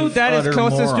you, that is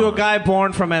closest to a guy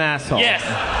born from an asshole. Yes.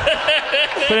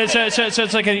 But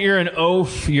it's like you're an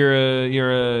oaf. You're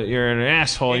an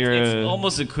asshole. It's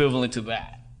almost equivalent to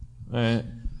that. Right.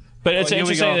 But it's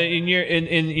interesting that in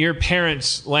your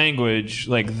parents' language,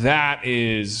 like that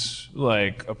is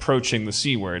like approaching the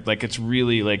C word. Like it's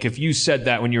really like if you said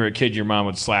that when you were a kid, your mom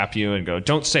would slap you and go,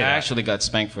 "Don't say that." I actually got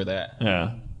spanked for that.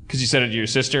 Yeah, because you said it to your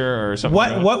sister or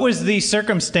something. What was the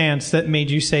circumstance that made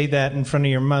you say that in front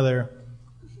of your mother?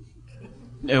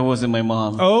 It wasn't my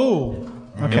mom. Oh,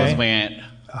 okay. It was my aunt.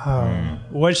 Oh.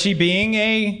 Was she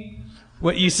being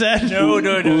what you said? No.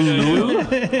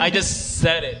 I just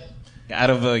said it out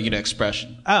of a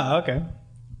expression. Oh, okay.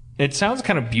 It sounds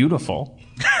kind of beautiful.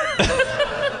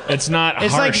 It's not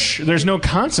harsh. Like, there's no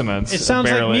consonants. It sounds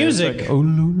barely. like music.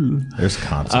 Like, there's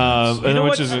consonants.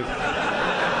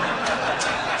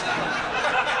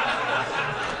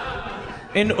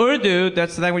 In Urdu,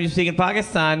 that's the language you speak in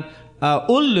Pakistan.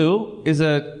 Ullu is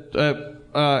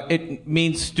it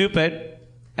means stupid.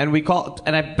 And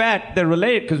I bet they're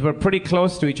related because we're pretty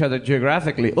close to each other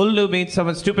geographically. Ullu means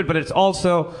someone stupid, but it's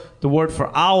also the word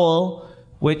for owl,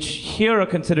 which here are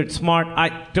considered smart. I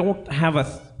don't have a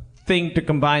thing to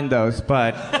combine those,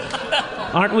 but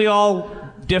aren't we all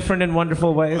different in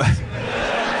wonderful ways?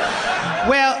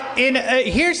 Well,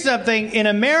 here's something. In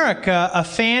America, a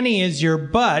fanny is your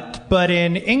butt, but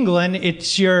in England,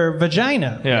 it's your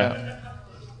vagina. Yeah.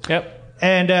 Yep.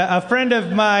 And a friend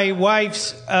of my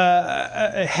wife's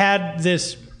had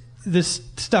this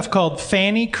stuff called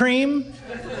fanny cream.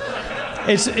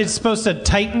 It's supposed to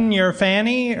tighten your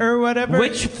fanny or whatever.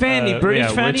 Which fanny?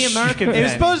 British fanny, American fanny? It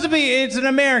was supposed to be. It's an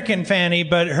American fanny,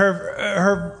 but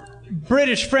her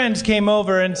British friends came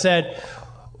over and said,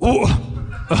 "Oh,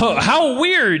 how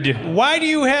weird! Why do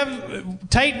you have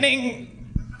tightening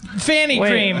fanny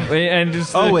cream?" And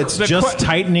it's just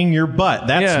tightening your butt.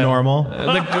 That's normal.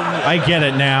 I get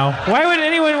it now. Why would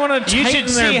anyone want to You tighten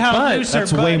should their see how butt? loose her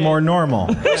That's butt way is. more normal.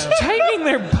 Who's tightening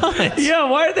their butt? Yeah,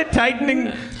 why are they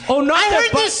tightening? Oh, not I their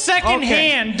heard butt. this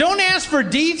secondhand. Don't ask for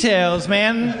details,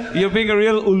 man. You're being a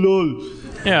real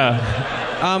ulul. Yeah.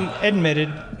 Admitted.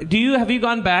 Have you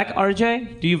gone back,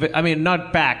 RJ? I mean,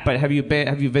 not back, but have you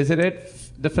visited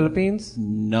the Philippines?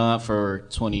 Not for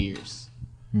 20 years.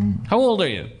 How old are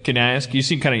you? Can I ask? You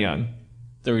seem kind of young.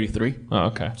 33. Oh,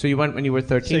 okay. So you went when you were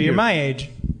 13. So you're my age.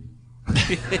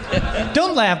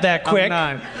 Don't laugh that quick.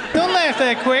 Don't laugh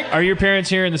that quick. Are your parents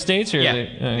here in the States? Or Yeah,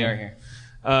 they are here.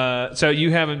 So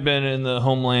you haven't been in the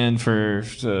homeland for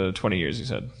 20 years, you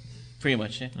said? Pretty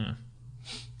much, yeah.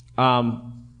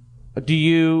 Do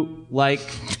you like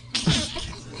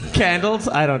candles?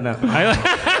 I don't know.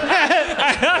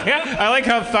 I like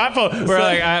how thoughtful. We're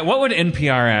like, what would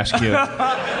NPR ask you?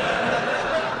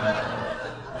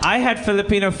 I had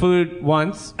Filipino food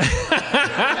once.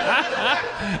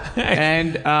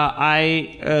 And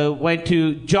I went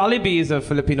to Jollibee's, a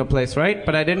Filipino place, right?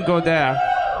 But I didn't go there.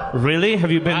 Really?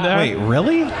 Have you been there? Wait,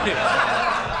 really?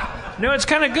 No, it's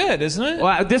kind of good, isn't it?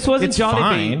 Well, this wasn't It's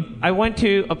Jollibee. fine. I went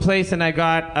to a place and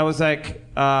I was like,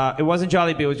 it wasn't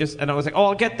Jollibee. It was just, and I was like, oh,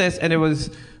 I'll get this. And it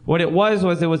was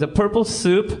a purple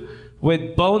soup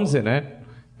with bones in it.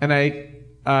 And I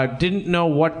didn't know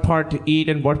what part to eat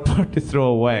and what part to throw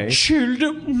away.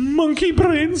 Chilled monkey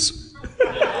brains.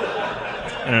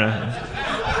 I don't know.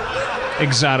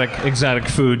 Exotic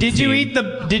food. Did you eat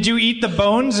the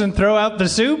bones and throw out the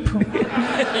soup?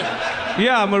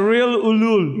 Yeah, I'm a real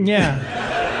ulul.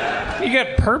 Yeah. You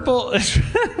got purple.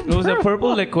 It was a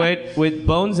purple liquid with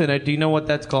bones in it. Do you know what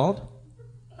that's called?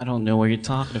 I don't know what you're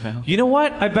talking about. You know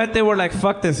what? I bet they were like,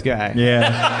 fuck this guy. Yeah.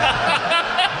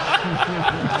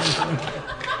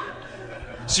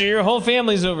 So your whole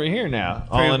family's over here now,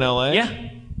 all in LA? Yeah.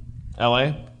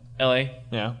 LA? LA.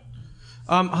 Yeah.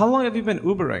 How long have you been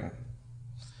Ubering?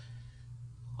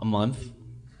 A month.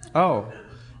 Oh.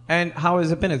 And how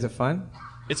has it been? Is it fun?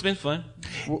 It's been fun.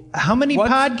 How many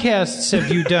podcasts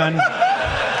have you done?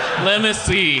 Let me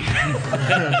see.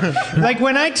 Like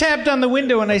when I tapped on the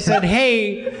window and I said,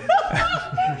 "Hey,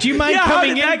 Do you mind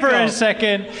coming in for a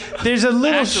second? There's a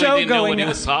little show didn't know what going he on.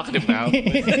 was talking about.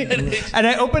 And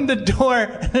I opened the door,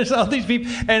 and there's all these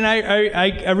people, and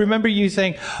I remember you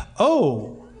saying,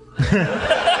 "Oh."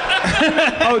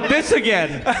 Oh, this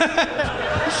again.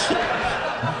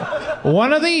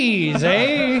 One of these,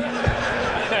 eh?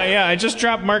 Yeah, I just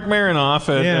dropped Mark Maron off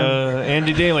at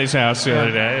Andy Daly's house the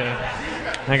other day.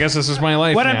 I guess this is my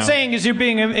life What now. I'm saying is you're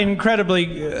being an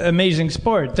incredibly amazing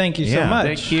sport. Thank you so Yeah, much.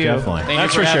 thank you. Definitely. Thank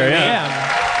That's for sure,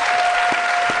 yeah.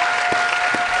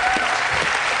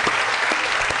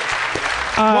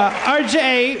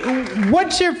 RJ,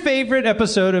 what's your favorite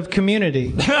episode of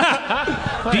Community?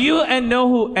 Do you have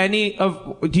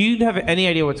any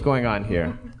idea what's going on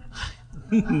here?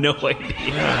 No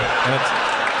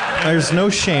idea. There's no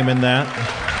shame in that.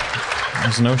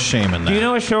 There's no shame in that. Do you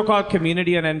know a show called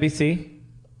Community on NBC?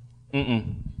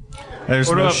 There's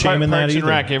What no about shame in that Parks and either.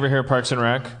 Rec? You ever hear Parks and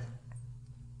Rec?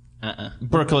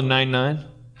 Brooklyn Nine-Nine?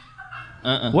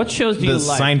 What shows do you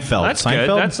like? Seinfeld. That's Seinfeld?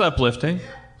 good. That's uplifting.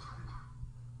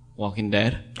 Walking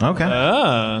Dead. Okay.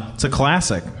 It's a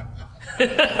classic. Do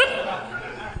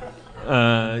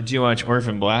you watch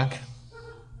Orphan Black?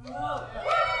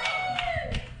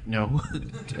 No.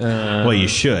 Well, you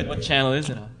should. What channel is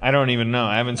it on? I don't even know.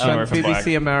 I haven't seen Orphan BBC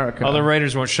Black. America. All the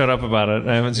writers won't shut up about it.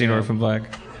 I haven't seen Orphan Black.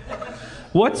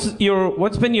 What's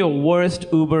been your worst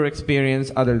Uber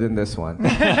experience other than this one?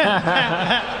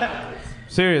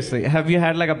 Seriously, have you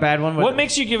had like a bad one? What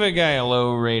makes you give a guy a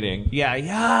low rating? Yeah.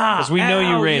 Because we know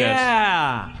you rate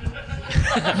Yeah.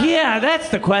 Yeah, that's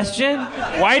the question.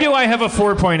 Why do I have a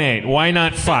 4.8? Why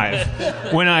not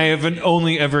 5? When I have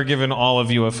only ever given all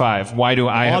of you a 5. Why do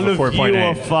I have a 4.8? All of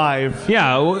you a 5.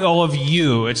 Yeah, all of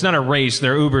you. It's not a race.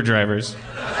 They're Uber drivers.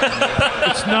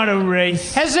 It's not a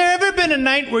race. Has there ever been a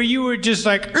night where you were just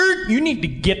like, you need to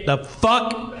get the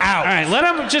fuck out? All right, let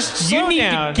him just slow You need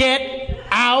down. to get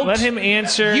out. Let him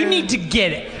answer. You need to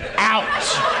get out.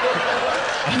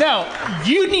 No,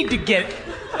 you need to get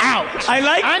out.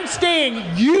 I'm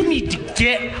saying you need to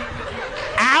get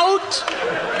out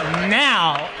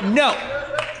now. No.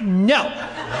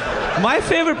 My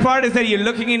favorite part is that you're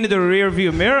looking into the rear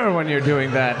view mirror when you're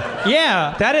doing that.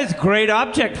 Yeah. That is great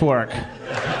object work.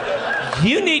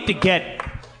 You need to get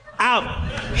out.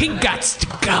 He gots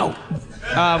to go.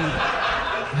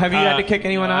 Have you had to kick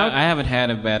anyone out? I haven't had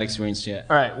a bad experience yet.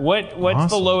 All right, what's the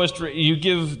Awesome. lowest? You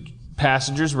give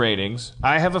passengers ratings.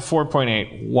 I have a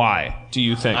 4.8. Why do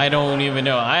you think? I don't even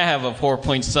know. I have a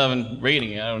 4.7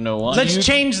 rating. I don't know why. Let's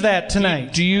change that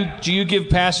tonight. Do you give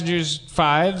passengers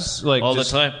 5s like all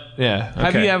just, the time. Yeah. Okay.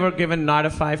 Have you ever given not a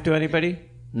 5 to anybody?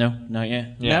 No, not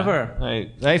yet. Yeah. Never.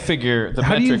 I figure the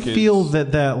How do you metric feel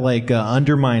is, that like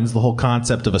undermines the whole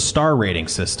concept of a star rating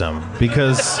system?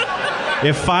 Because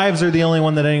if 5s are the only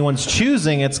one that anyone's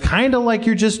choosing, it's kind of like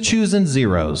you're just choosing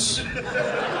zeros.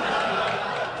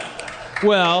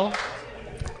 well,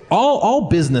 All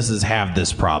businesses have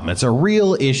this problem. It's a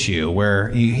real issue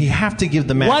where you have to give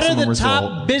the What maximum are the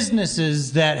result. top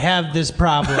businesses that have this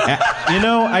problem?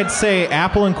 I'd say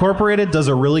Apple Incorporated does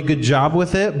a really good job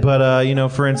with it, but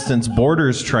for instance,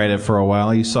 Borders tried it for a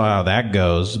while. You saw how that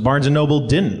goes. Barnes and Noble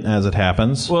didn't, as it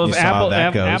happens. well, you if saw how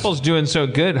that goes. Apple's doing so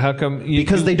good, how come?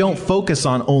 Because they don't focus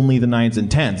on only the 9s and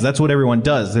 10s. That's what everyone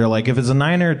does. They're like, if it's a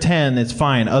 9 or a 10, it's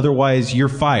fine. Otherwise, you're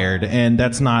fired, and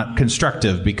that's not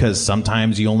constructive because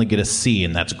sometimes you only get a C,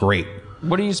 and that's great.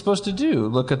 What are you supposed to do?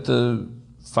 Look at the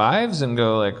 5s and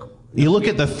go like. You look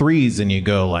at the 3s and you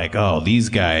go like, oh, these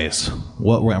guys,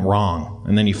 what went wrong?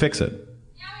 And then you fix it.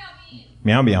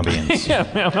 Meow meow beans. Yeah,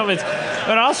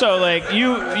 but also like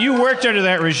you worked under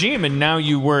that regime, and now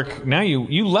you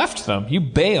left them. You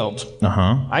bailed.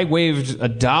 I waved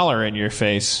 $1 in your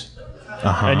face,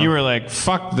 and you were like,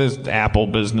 "Fuck this Apple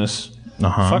business.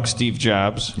 Fuck Steve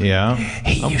Jobs." Yeah.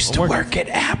 He used to work at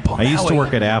Apple. I used to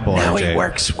work at Apple. Now RJ. he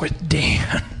works with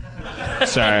Dan.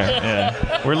 Sorry,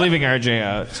 yeah, we're leaving RJ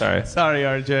out. Sorry,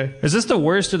 RJ. Is this the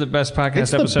worst or the best podcast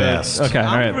It's the episode? best. Okay,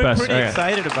 all right, I'm best. pretty Okay.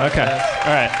 excited about Okay, that.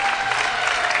 all right.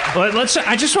 Well,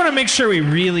 I just want to make sure we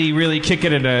really, really kick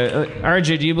it into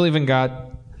RJ. Do you believe in God?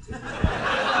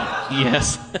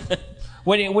 Yes.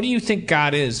 What do you think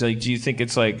God is? Like, do you think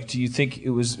it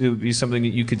would be something that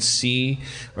you could see,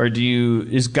 or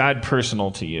is God personal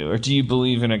to you, or do you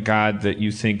believe in a God that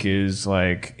you think is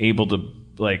like able to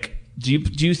like? Do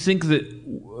you think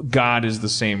that God is the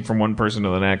same from one person to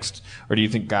the next, or do you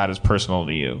think God is personal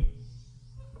to you?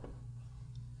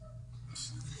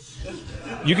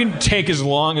 You can take as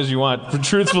long as you want. But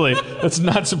truthfully, that's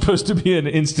not supposed to be an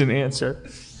instant answer.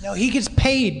 No, he gets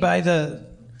paid by the.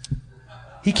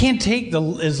 He can't take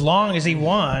as long as he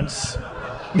wants.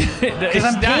 Because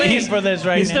I'm paying for this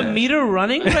right Is now. the meter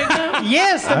running right now?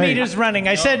 Yes, the meter's running.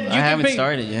 I said you I can haven't pay-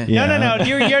 started yet. No.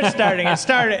 You're starting. It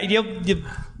started. You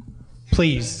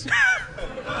please.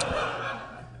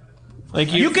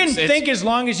 Like You can think as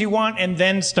long as you want and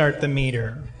then start the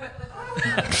meter.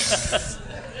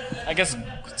 I guess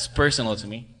it's personal to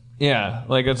me. Yeah,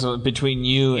 like it's between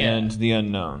you and the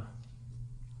unknown.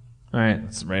 All right,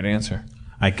 that's the right answer.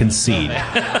 I concede.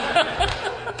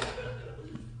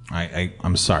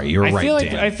 I'm sorry. You're right,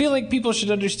 Dan. I feel like people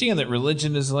should understand that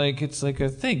religion is like it's like a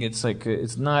thing. It's like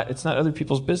it's not other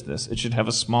people's business. It should have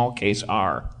a small case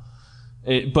R,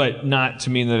 but not to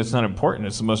mean that it's not important.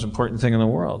 It's the most important thing in the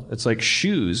world. It's like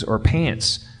shoes or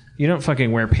pants. You don't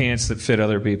fucking wear pants that fit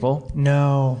other people.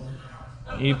 No.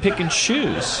 You pick and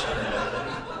choose.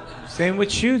 Same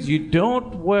with shoes. You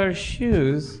don't wear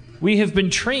shoes. We have been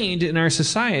trained in our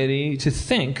society to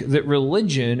think that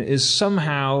religion is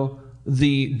somehow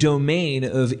the domain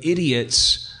of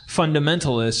idiots,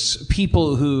 fundamentalists,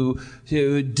 people who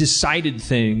decided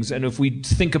things. And if we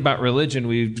think about religion,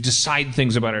 we decide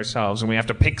things about ourselves, and we have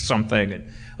to pick something.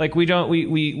 And like we don't,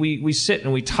 we sit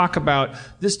and we talk about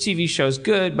this TV show's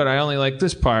good, but I only like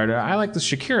this part. I like the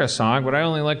Shakira song, but I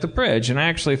only like the bridge. And I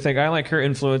actually think I like her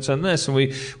influence on this. And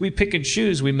we pick and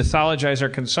choose. We mythologize our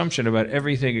consumption about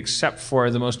everything except for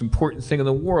the most important thing in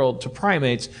the world to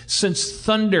primates since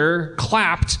thunder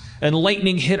clapped and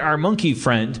lightning hit our monkey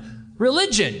friend,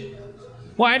 religion.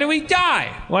 Why do we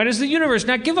die? Why does the universe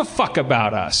not give a fuck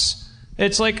about us?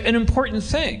 It's like an important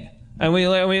thing. And we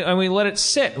let it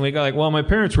sit. And we go like, well, my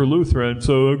parents were Lutheran,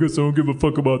 so I guess I don't give a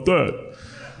fuck about that.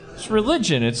 It's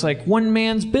religion. It's like one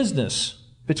man's business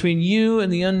between you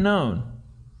and the unknown.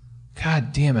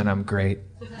 God damn it, I'm great.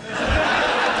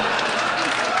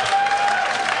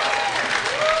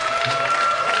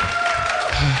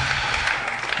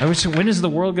 When is the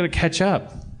world going to catch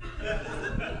up?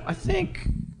 I think.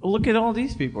 Look at all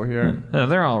these people here. No,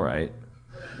 they're all right.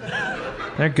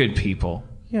 They're good people.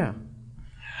 Yeah.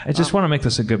 I just want to make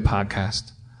this a good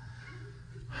podcast.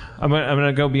 I'm going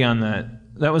to go beyond that.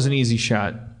 That was an easy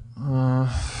shot.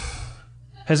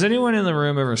 Has anyone in the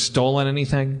room ever stolen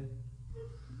anything?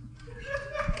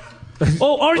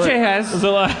 Oh, RJ has.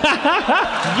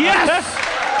 Yes.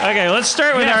 Okay, let's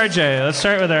start with RJ.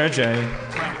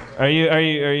 Are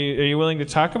you willing to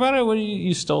talk about it? What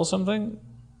you stole something?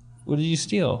 What did you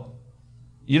steal?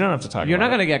 You don't have to talk. You're about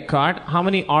not going to get caught. How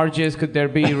many RJs could there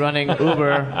be running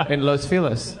Uber in Los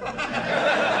Feliz? I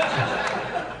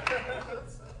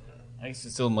used to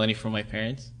steal money from my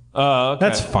parents. Oh, okay.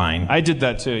 That's fine. I did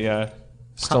that too. Yeah,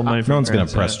 stole money from. No one's going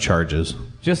parents, to press yeah. charges.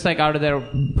 Just like out of their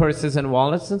purses and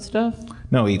wallets and stuff?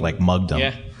 No, he like mugged them.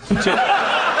 Yeah.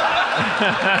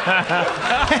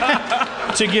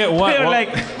 To get what? They were What-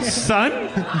 like, son?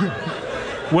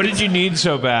 What did you need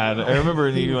so bad? I remember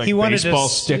needing like He wanted to baseball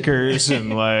s- stickers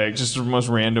and like just the most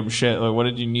random shit. Like, what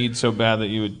did you need so bad that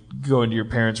you would go into your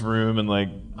parents' room and like?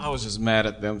 I was just mad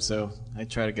at them, so I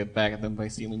try to get back at them by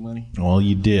stealing money. Well,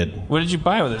 you did. What did you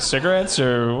buy with it? Cigarettes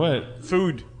or what?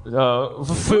 Food.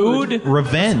 Food?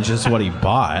 Revenge is what he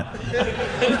bought.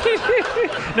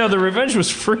 No, the revenge was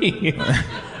free.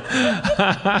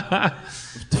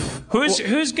 Who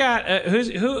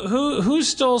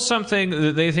stole something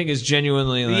that they think is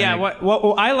genuinely like, Yeah, what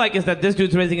I like is that this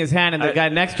dude's raising his hand and the guy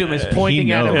next to him is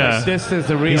pointing at him Yeah. like, this is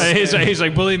the real He's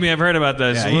like, believe me, I've heard about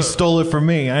this. Yeah, he stole it from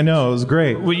me. I know, it was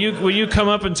great. Will you come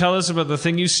up and tell us about the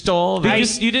thing you stole?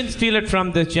 You didn't steal it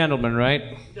from this gentleman,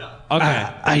 right? No.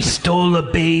 Okay. I stole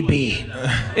a baby.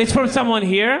 It's from someone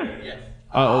here? Yes.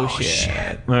 Oh,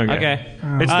 shit. Okay.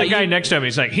 It's the guy next to him.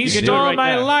 He's like, he You can do it stole right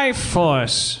my now. life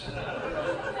force.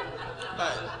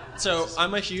 So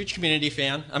I'm a huge community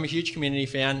fan.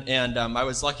 And I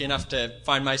was lucky enough to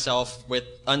find myself with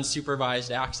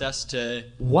unsupervised access to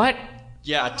what?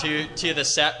 Yeah, to the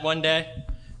set one day,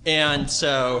 and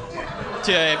so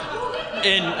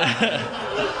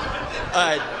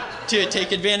to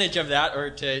take advantage of that,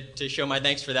 or to show my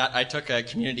thanks for that, I took a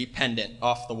community pendant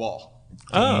off the wall.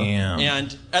 Oh. Damn.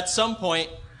 And at some point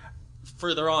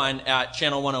further on at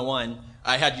Channel 101,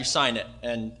 I had you sign it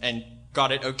and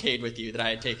got it okayed with you that I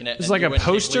had taken it. It's and like you a wouldn't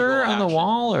take poster legal on the action.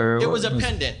 wall, or It was a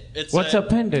pendant. What's a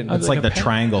pendant? It's like the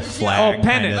triangle flag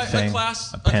kind of thing. A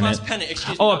class pennant. pennant.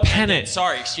 Excuse me. Oh, a not pennant.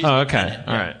 Sorry, excuse me. Oh, okay. Pennant,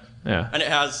 All right. Yeah. And it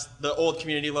has the old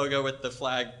community logo with the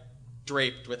flag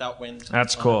draped without wind.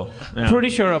 That's cool. Yeah. Pretty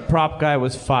sure a prop guy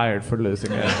was fired for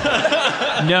losing it.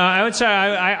 No, I would say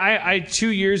I 2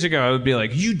 years ago I would be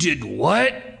like, you did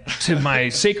what to my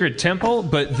sacred temple?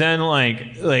 But then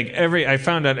I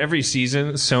found out every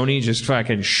season Sony just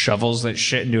fucking shovels that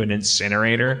shit into an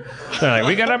incinerator. They're like,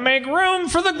 we gotta make room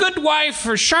for the good wife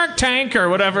for Shark Tank or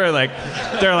whatever. Like,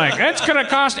 they're like, it's gonna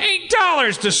cost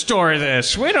 $8 to store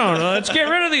this. We don't know. Let's get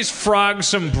rid of these frog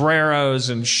sombreros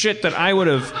and shit that I would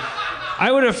have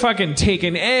fucking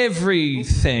taken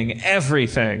everything.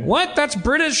 What? That's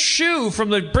British shoe from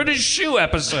the British shoe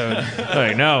episode.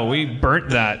 Like, no, we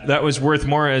burnt that. That was worth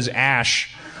more as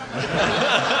ash.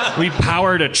 We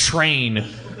powered a train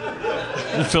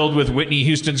filled with Whitney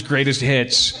Houston's greatest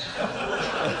hits.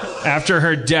 After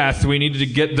her death, we needed to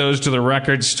get those to the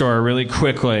record store really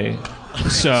quickly.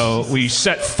 So we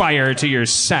set fire to your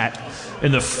set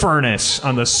in the furnace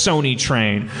on the Sony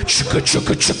train. Chugga,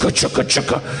 chugga, chugga, chugga,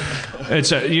 chugga.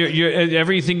 It's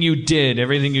everything you did,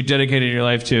 everything you dedicated your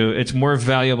life to, it's more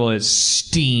valuable as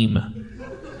steam.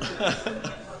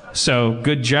 So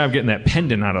good job getting that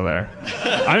pendant out of there.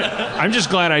 I'm just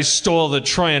glad I stole the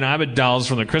Troy and Abed dolls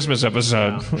from the Christmas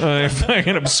episode. I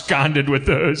fucking absconded with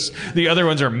those. The other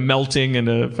ones are melting in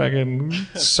a fucking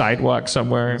sidewalk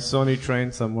somewhere. Sony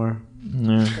train somewhere.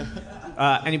 Yeah.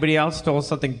 Anybody else stole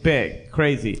something big,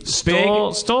 crazy?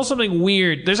 Stole something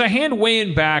weird. There's a hand way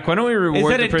in back. Why don't we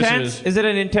reward the person? Is it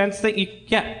an intense thing?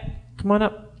 Yeah, come on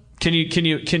up. Can you do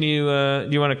you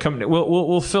want to come?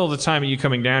 We'll fill the time of you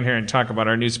coming down here and talk about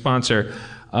our new sponsor,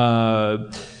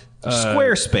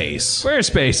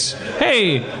 Squarespace.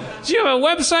 Hey, do you have a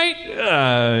website?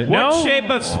 No. What shape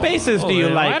of spaces do you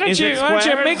like? Why don't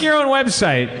you make your own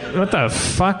website? What the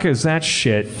fuck is that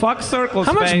shit? Fuck circle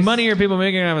How space. much money are people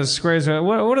making out of Squarespace?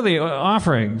 What are they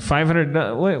offering?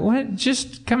 $500? What?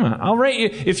 Just come on. I'll rate you.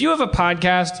 If you have a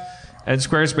podcast and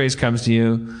Squarespace comes to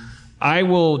you, I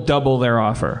will double their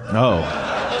offer. Oh.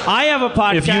 I have a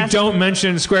podcast. If you don't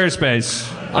mention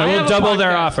Squarespace, I will double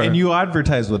their offer. And you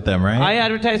advertise with them, right? I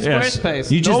advertise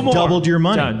Squarespace. You just doubled your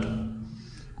money. Done.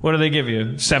 What do they give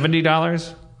you?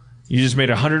 $70? You just made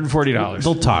 $140.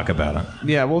 They'll talk about it.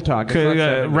 Yeah, we'll talk.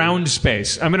 Round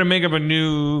space. I'm going to make up a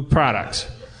new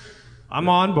product. I'm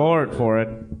on board for it.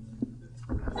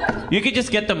 You could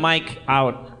just get the mic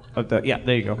out of the... Yeah,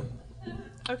 there you go.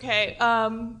 Okay,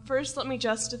 first let me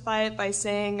justify it by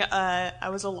saying I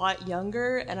was a lot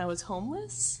younger and I was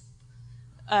homeless.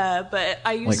 But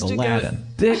I used to Aladdin.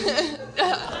 go...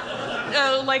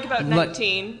 like about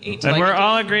 19, 18. And we're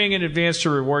all agreeing in advance to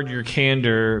reward your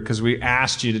candor because we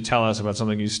asked you to tell us about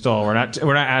something you stole. We're not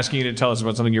asking you to tell us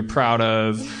about something you're proud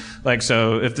of. Like,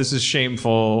 so if this is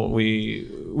shameful, we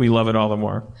love it all the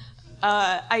more.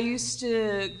 I used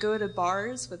to go to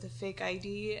bars with a fake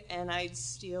ID and I'd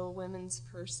steal women's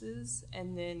purses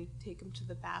and then take them to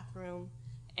the bathroom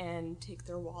and take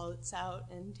their wallets out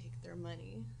and take their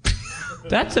money.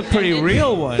 That's a pretty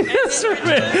real one. That's real.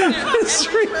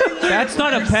 That's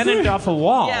not a pennant off a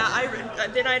wall. Yeah,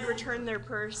 then I'd return their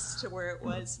purse to where it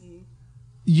was. And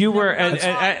You were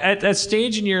at a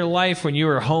stage in your life when you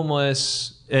were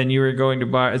homeless and you were going to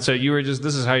bars. So you were just,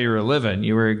 this is how you were living.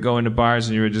 You were going to bars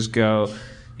and you would just go,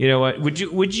 you know what? Would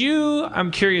you,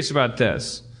 I'm curious about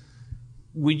this.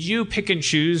 Would you pick and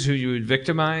choose who you would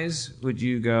victimize? Would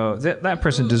you go, that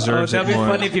person deserves it more? That'd be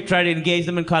funny if you try to engage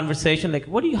them in conversation. Like,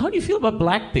 how do you feel about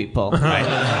black people? Right.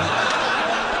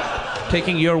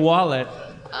 Taking your wallet.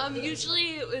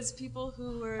 Usually it was people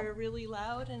who were really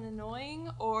loud and annoying,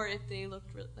 or if they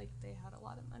looked like they had a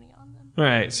lot of money on them.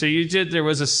 Right. So there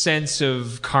was a sense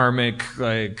of karmic,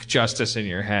 justice in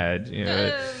your head. You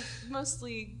know?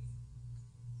 Mostly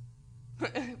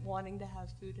wanting to have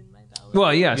food in my belly.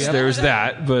 Well, yes, there's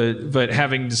that, but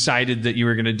having decided that you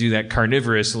were going to do that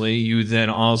carnivorously, you then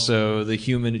also, the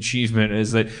human achievement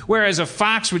is that, whereas a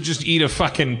fox would just eat a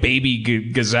fucking baby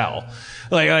gazelle.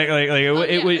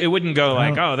 It wouldn't go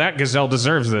like, oh, that gazelle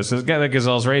deserves this. That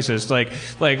gazelle's racist.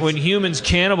 Like when humans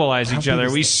cannibalize each other,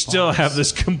 we still have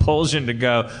this compulsion to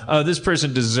go, oh, this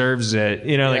person deserves it.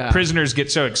 You know, like prisoners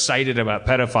get so excited about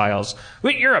pedophiles.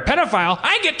 Wait, you're a pedophile?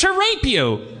 I get to rape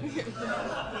you.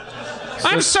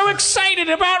 I'm so excited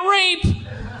about rape.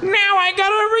 Now I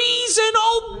got a reason.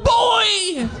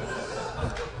 Oh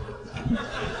boy.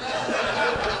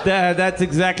 That's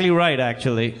exactly right,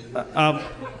 actually.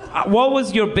 What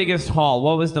was your biggest haul?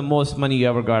 What was the most money you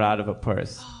ever got out of a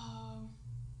purse?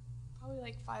 Probably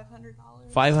like $500.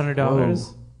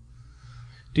 $500?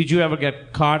 Did you ever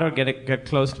get caught or get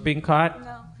close to being caught?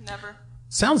 No, never.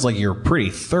 Sounds like you're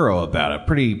pretty thorough about it,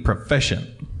 pretty proficient.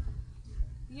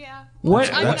 Yeah.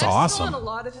 What? I've That's awesome. stolen a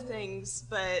lot of things,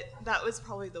 but that was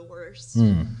probably the worst.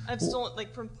 I've stolen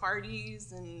like from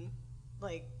parties and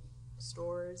like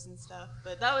stores and stuff,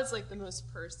 but that was like the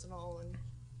most personal and.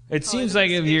 It seems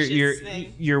like if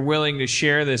you're willing to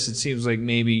share this, it seems like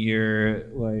maybe you're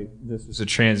like this was a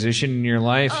transition in your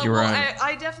life. Oh, you were well, on.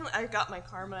 I got my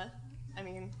karma. I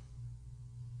mean.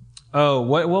 Oh,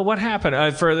 what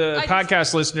happened? For the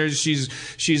podcast listeners,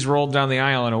 she's rolled down the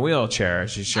aisle in a wheelchair.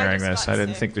 She's sharing this. I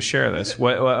didn't think to share this.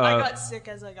 What? I got sick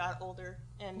as I got older,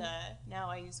 and now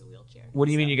I use a wheelchair. What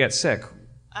do you mean you got sick?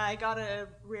 I got a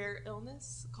rare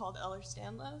illness called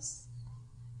Ehlers-Danlos,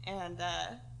 and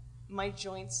my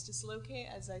joints dislocate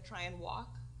as I try and walk.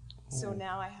 So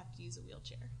now I have to use a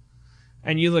wheelchair.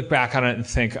 And you look back on it and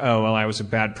think, oh, well, I was a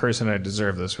bad person. I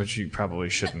deserve this, which you probably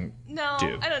shouldn't No,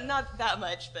 do. I don't, not that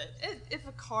much, but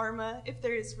if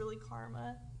there is really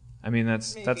karma. I mean,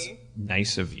 that's Maybe.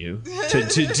 nice of you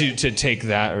to take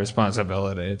that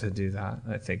responsibility to do that.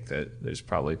 I think that there's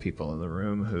probably people in the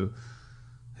room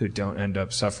who don't end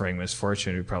up suffering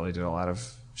misfortune, who probably did a lot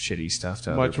of shitty stuff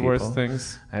to Much other worse people.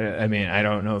 things. I mean, I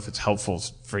don't know if it's helpful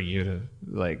for you to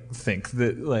like think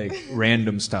that like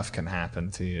random stuff can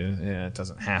happen to you. Yeah, it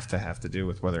doesn't have to do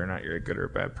with whether or not you're a good or a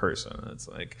bad person. It's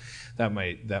like that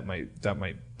might I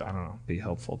don't know, be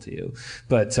helpful to you.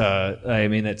 But I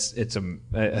mean, it's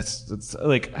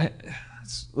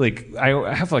like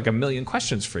I have like a million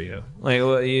questions for you. Like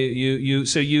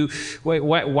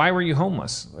why were you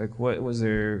homeless? Like what was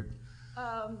there?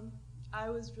 I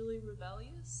was really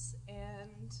rebellious,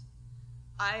 and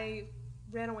I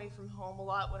ran away from home a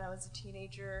lot when I was a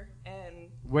teenager.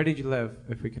 And Where did you live,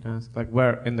 if we can ask? Like,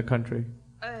 where in the country?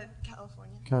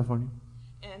 California. California.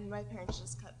 And my parents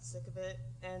just got sick of it,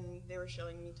 and they were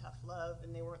showing me tough love,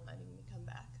 and they weren't letting me come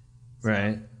back.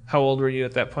 Right. How old were you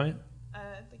at that point?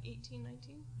 Like 18,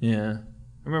 19. Yeah.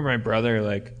 I remember my brother,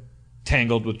 like,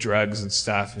 tangled with drugs and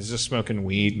stuff. He was just smoking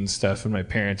weed and stuff, and my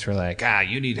parents were like,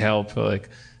 you need help. But, like,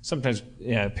 sometimes,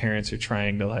 parents are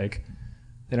trying to, like,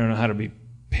 they don't know how to be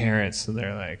parents, and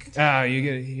they're like,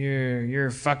 you're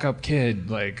a fuck up kid.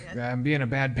 Like, I'm being a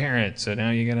bad parent, so now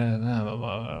you gotta.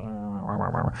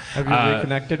 Have you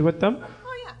reconnected with them?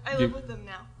 Oh yeah, I live with them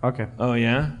now. Okay. Oh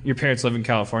yeah, your parents live in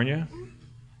California.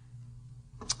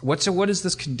 What is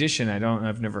this condition?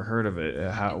 I've never heard of it.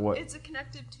 It's a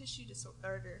connective tissue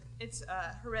disorder. It's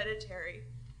hereditary.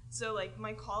 So like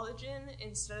my collagen,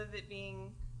 instead of it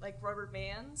being like rubber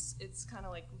bands, it's kind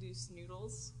of like loose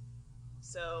noodles.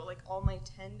 So like all my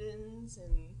tendons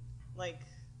and like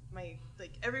my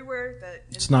everywhere that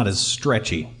it's not as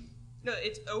stretchy. No,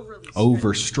 it's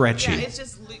overly stretchy. Yeah, it's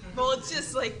just it's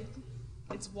just like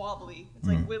it's wobbly. It's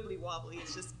like wibbly wobbly.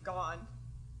 It's just gone.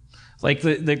 Like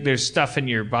there's stuff in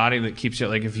your body that keeps you,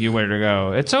 like if you were to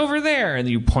go, it's over there, and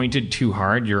you pointed too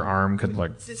hard, your arm could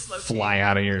like fly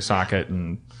out of your socket.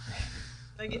 And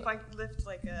like if I lift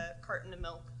like a carton of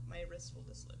milk, my wrist will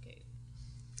dislocate.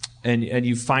 And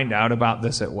you find out about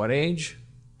this at what age?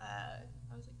 I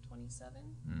was like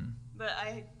 27, but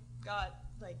I got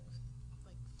like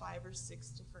 5 or 6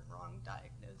 different wrong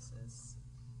diagnoses.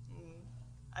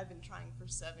 I've been trying for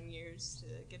 7 years to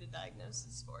get a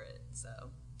diagnosis for it. So.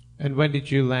 And when did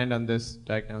you land on this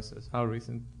diagnosis? How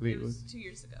recently? It was 2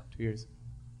 years ago. 2 years.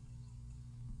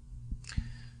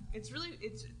 It's really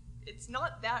it's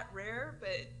not that rare,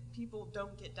 but people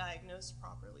don't get diagnosed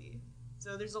properly.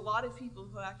 So there's a lot of people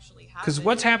who actually have. Because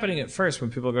what's happening at first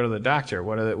when people go to the doctor?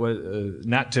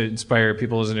 Not to inspire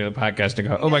people listening to the podcast to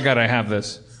go, oh my God, I have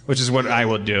this, which is what I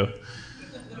would do.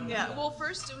 Yeah. Well,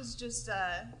 first it was just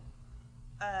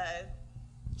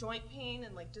joint pain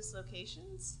and like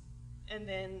dislocations. And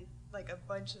then, like, a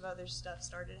bunch of other stuff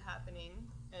started happening.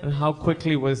 And how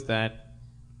quickly was that?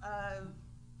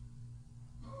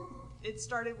 It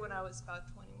started when I was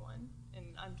about 21, and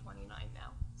I'm 29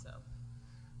 now, so.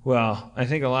 Well, I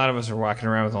think a lot of us are walking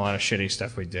around with a lot of shitty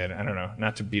stuff we did. I don't know,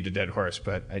 not to beat a dead horse,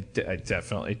 but I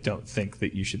definitely don't think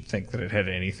that you should think that it had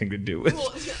anything to do with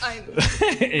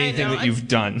anything that you've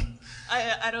done.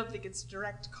 I don't think it's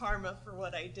direct karma for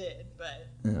what I did, but.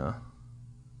 Yeah.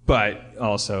 But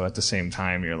also at the same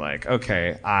time, you're like,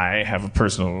 okay, I have a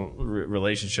personal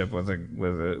relationship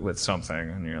with something,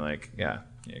 and you're like,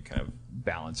 you're kind of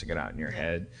balancing it out in your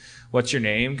head. What's your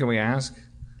name? Can we ask?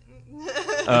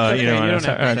 That's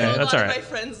all right. My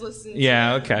friends listen.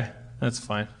 Yeah, okay, that's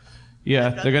fine. Yeah,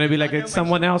 they're gonna be like, it's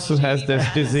someone else who has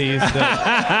this disease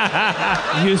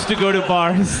that used to go to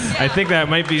bars. I think that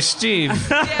might be Steve. I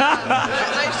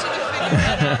should have figured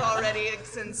that out already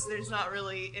since since the's not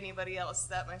really anybody else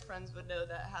that my friends would know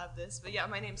that have this. But yeah,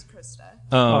 my name's Krista.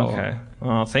 Oh, okay.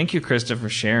 Well, thank you, Krista, for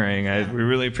sharing. We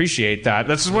really appreciate that.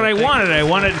 This is what I wanted. I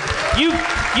wanted you.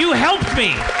 You helped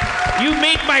me. You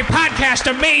made my podcast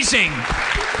amazing.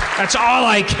 That's all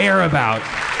I care about.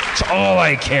 That's all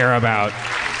I care about.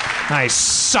 I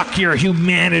suck your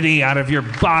humanity out of your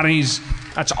bodies.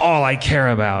 That's all I care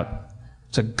about.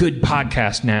 It's a good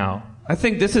podcast now. I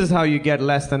think this is how you get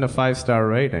less than a 5-star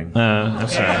rating. I'm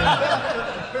sorry.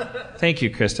 Thank you,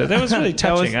 Krista. That was really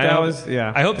touching.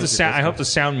 Yeah. I hope the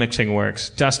sound mixing works.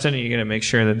 Dustin, are you going to make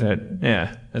sure that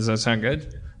does that sound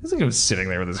good? I think I was sitting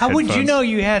there with his How headphones. would you know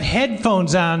you had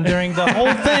headphones on during the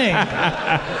whole thing?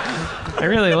 I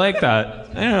really like that.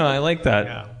 I don't know. I like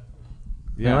that.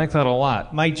 Yeah. I like that a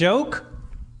lot. My joke?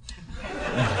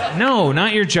 No,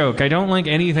 not your joke. I don't like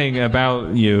anything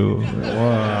about you.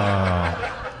 Whoa.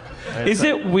 Is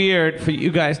it weird for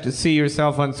you guys to see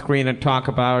yourself on screen and talk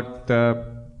about the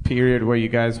period where you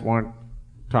guys weren't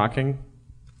talking?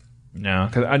 No,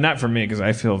 not for me, because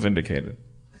I feel vindicated.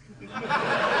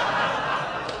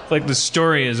 Like, the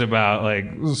story is about, like,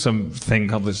 some thing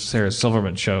called the Sarah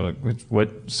Silverman Show. Like,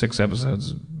 what, 6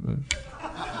 episodes?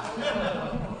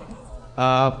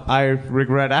 I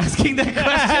regret asking that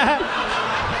question.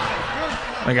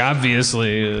 Like,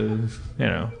 obviously,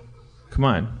 come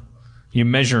on. You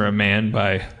measure a man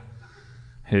by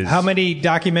his... How many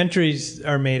documentaries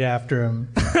are made after him?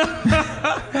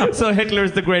 So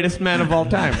Hitler's the greatest man of all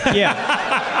time. Yeah.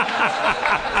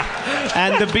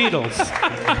 And the Beatles.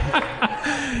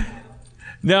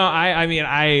 No,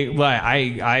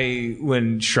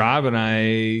 when Schraub and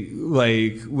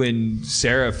when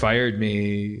Sarah fired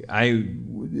me,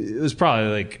 it was probably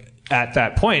like at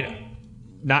that point,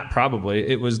 not probably,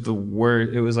 it was the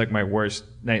worst, it was like my worst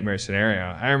nightmare scenario.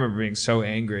 I remember being so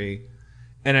angry,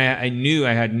 and I knew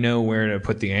I had nowhere to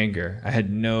put the anger. I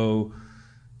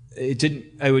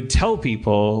would tell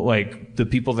people, like the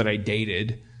people that I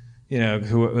dated, in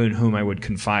whom I would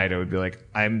confide, I would be like,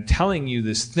 I'm telling you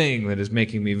this thing that is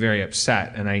making me very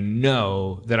upset, and I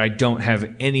know that I don't have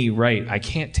any right. I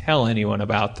can't tell anyone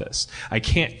about this. I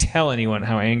can't tell anyone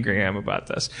how angry I am about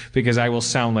this, because I will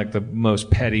sound like the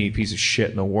most petty piece of shit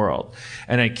in the world.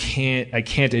 And I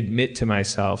can't admit to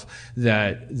myself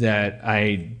that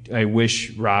I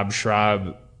wish Rob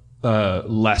Schraub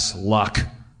less luck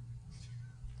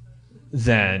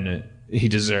than he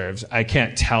deserves. I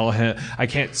can't tell him. I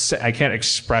can't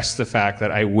express the fact that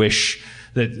I wish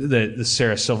that the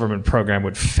Sarah Silverman program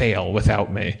would fail without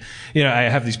me. I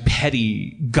have these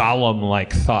petty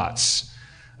Gollum-like thoughts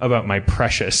about my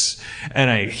precious, and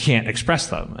I can't express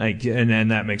them. And then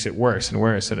that makes it worse and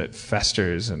worse, and it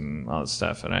festers and all that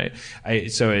stuff. And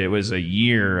so it was a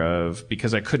year of,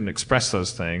 because I couldn't express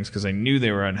those things because I knew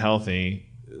they were unhealthy.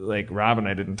 Like, Rob and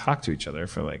I didn't talk to each other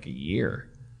for like a year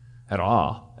at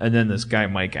all. And then this guy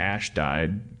Mike Ash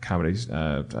died, comedy,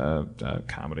 Channel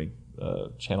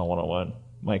 101.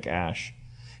 Mike Ash,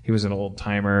 he was an old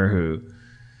timer who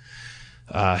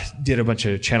did a bunch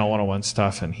of Channel 101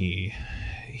 stuff, and he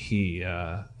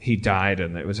died,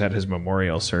 and it was at his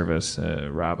memorial service.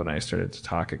 Rob and I started to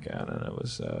talk again, and it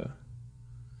was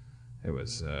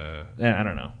I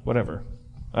don't know, whatever.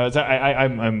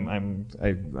 I'm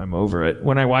over it.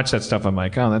 When I watch that stuff, I'm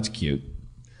like, oh, that's cute.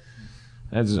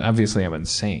 Obviously, I'm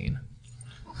insane.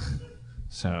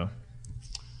 So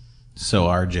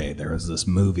RJ, there was this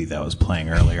movie that was playing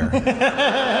earlier.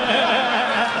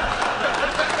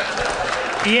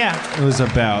 Yeah. It was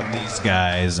about these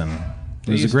guys, and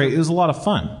it was a lot of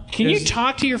fun. Can you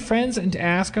talk to your friends and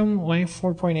ask them why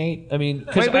 4.8? I mean,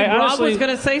 because wait, Rob was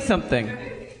going to say something.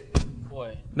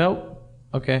 Boy. No?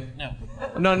 Okay. No.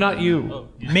 No, not you. Oh.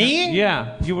 Me?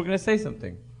 Yeah, you were going to say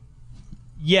something.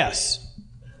 Yes.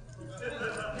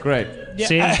 Great. Yeah,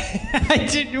 See? I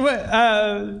did.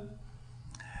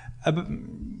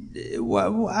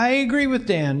 I agree with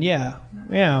Dan. Yeah.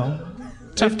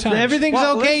 Tough times. Everything's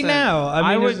okay listen, now.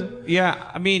 I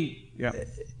mean,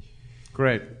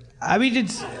 great. I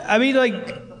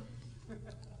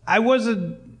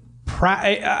wasn't.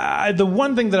 The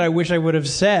one thing that I wish I would have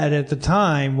said at the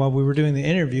time while we were doing the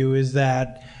interview is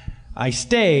that I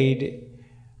stayed.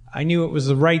 I knew it was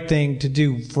the right thing to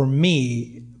do for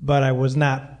me, but I was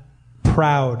not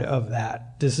proud of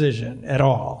that decision at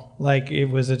all. Like, it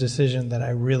was a decision that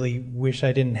I really wish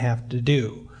I didn't have to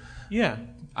do. Yeah.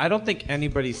 I don't think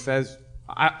anybody says...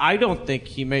 I don't think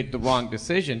he made the wrong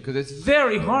decision, because it's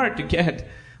very hard to get...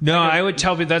 No, I would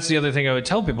tell people, that's the other thing I would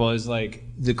tell people is, like,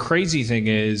 the crazy thing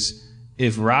is,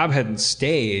 if Rob hadn't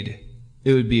stayed,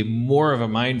 it would be more of a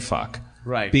mind fuck.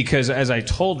 Right. Because as I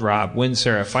told Rob when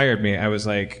Sarah fired me, I was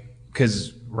like,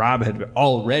 because Rob had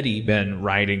already been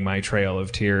riding my trail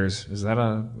of tears. Is that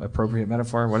a appropriate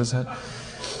metaphor? What is that?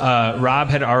 Rob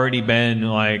had already been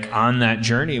like on that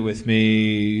journey with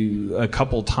me a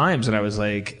couple times, and I was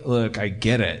like, look, I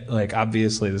get it. Like,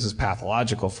 obviously this is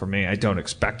pathological for me. I don't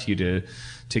expect you to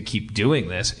keep doing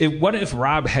this. What if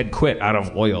Rob had quit out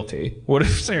of loyalty? What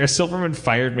if Sarah Silverman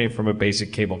fired me from a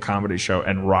basic cable comedy show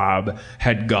and Rob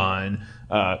had gone,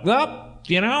 well,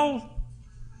 you know,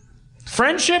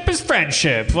 friendship is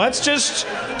friendship. Let's just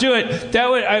do it.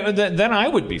 Then I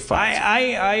would be fine.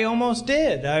 I almost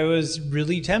did. I was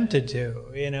really tempted to,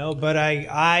 you know, but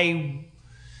I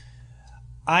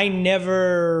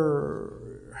never.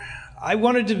 I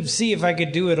wanted to see if I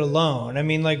could do it alone. I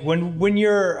mean, like when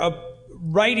you're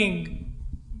writing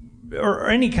or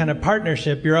any kind of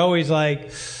partnership, you're always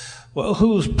like, well,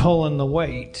 who's pulling the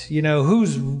weight? You know,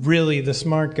 who's really the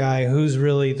smart guy? Who's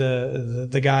really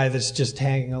the guy that's just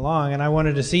tagging along? And I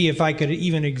wanted to see if I could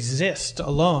even exist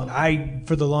alone. I,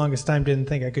 for the longest time, didn't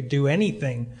think I could do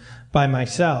anything by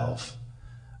myself,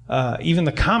 even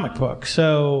the comic book.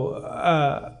 So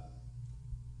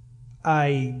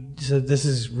I said, this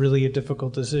is really a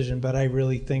difficult decision, but I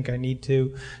really think I need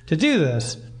to do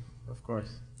this. Of course.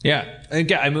 Yeah.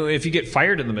 Again, I mean, if you get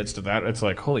fired in the midst of that, it's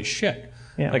like, holy shit.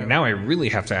 Yeah. Like, now I really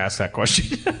have to ask that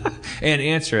question and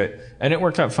answer it. And it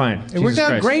worked out fine. It worked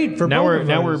out great for now both of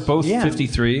us. we're both Yeah.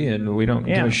 53 and we don't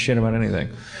give a shit about anything.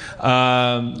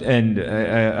 All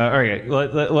right,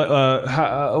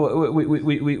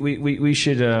 we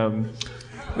should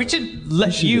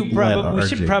let you probably. We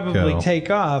should RJ probably go. take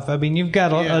off. I mean, you've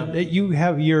got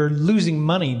you're losing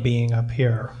money being up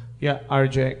here. Yeah,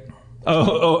 RJ.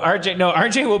 Oh, RJ. No,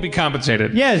 RJ will be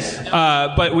compensated. Yes,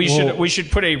 but we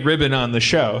should put a ribbon on the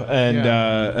show,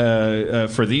 and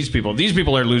for these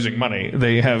people are losing money.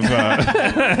 They have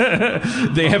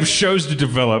they have shows to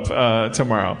develop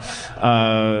tomorrow.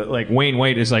 Like Wayne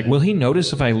White is like, will he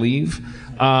notice if I leave?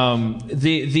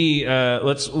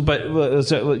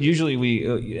 Usually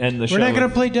we end the show. we're not going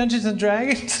to play Dungeons and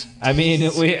Dragons. I mean,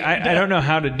 I don't know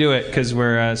how to do it because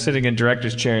we're sitting in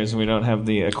director's chairs and we don't have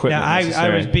the equipment. Yeah, I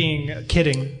necessary. was being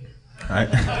kidding. I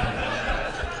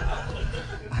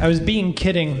was being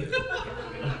kidding.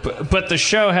 But the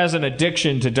show has an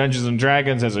addiction to Dungeons and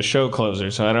Dragons as a show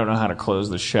closer, so I don't know how to close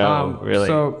the show. Really.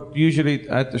 So usually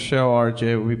at the show,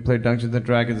 RJ, we play Dungeons and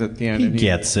Dragons at the end. He and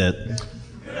gets it.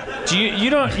 Do you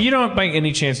don't by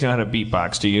any chance know how to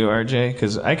beatbox? Do you, RJ?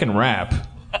 Because I can rap.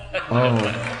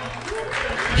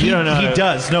 He don't know. He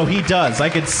does. No, he does. I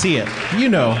could see it. You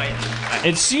know.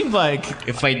 It seemed like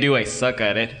if I do, I suck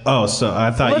at it. Oh, so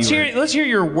I thought let's hear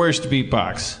your worst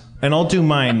beatbox. And I'll do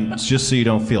mine just so you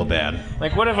don't feel bad.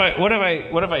 Like what if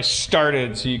I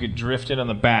started so you could drift in on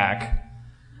the back?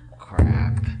 Crap.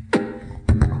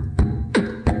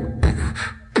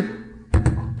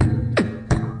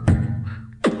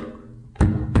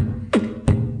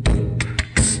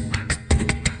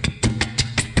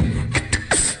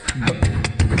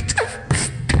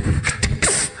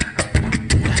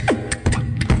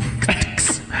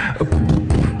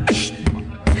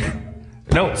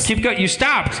 No, keep going. You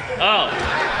stopped. Oh.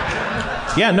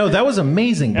 Yeah, no, that was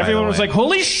amazing. Everyone was like,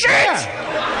 "Holy shit!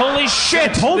 Holy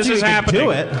shit! I told this you is could happening."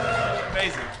 do it.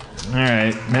 Amazing. All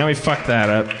right, now we fucked that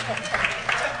up.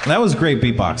 That was great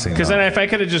beatboxing. Because then, if I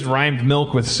could have just rhymed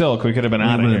milk with silk, we could have been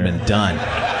out of would here. have been done.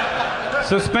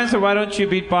 So Spencer, why don't you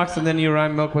beatbox and then you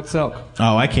rhyme milk with silk?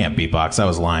 Oh, I can't beatbox. I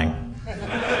was lying.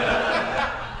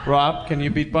 Rob, can you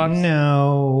beatbox?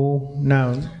 No.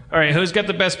 All right, who's got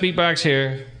the best beatbox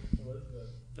here?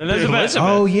 Elizabeth.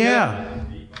 Oh yeah.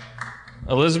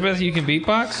 Elizabeth, you can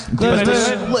beatbox?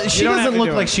 She doesn't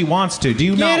look like she wants to. Do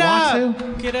you not want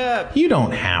to? Get up. You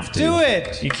don't have to. Do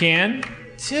it. You can?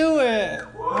 Do it.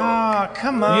 Oh,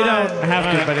 come on. You don't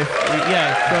have to, but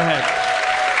yeah, go ahead.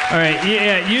 All right,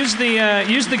 yeah.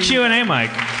 Use the Q&A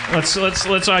mic.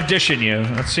 Let's audition you.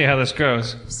 Let's see how this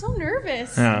goes. I'm so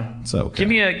nervous. Yeah. So give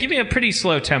me a pretty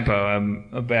slow tempo. I'm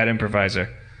a bad improviser.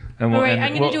 And All right,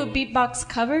 I'm going to do a beatbox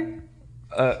cover.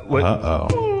 What? Uh-oh.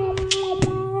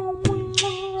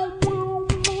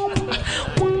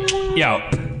 Yo.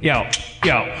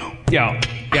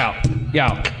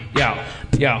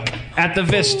 At the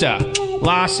Vista,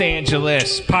 Los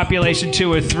Angeles, population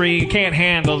 2 or 3, can't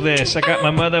handle this. I got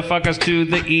my motherfuckers to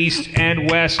the east and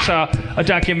west. Saw a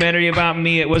documentary about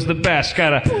me, it was the best.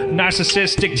 Got a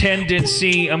narcissistic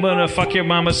tendency. I'm gonna fuck your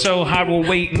mama so hard, we'll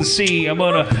wait and see. I'm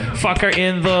gonna fuck her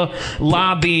in the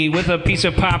lobby with a piece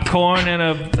of popcorn and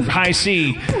a high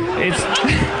C. It's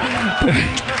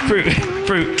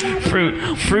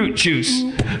fruit juice.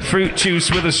 Fruit juice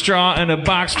with a straw and a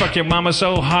box. Fuck your mama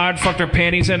so hard, fucked her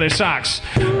panties and her socks.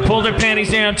 Pulled her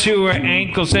panties down to her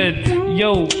ankles, said,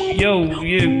 yo,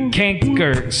 you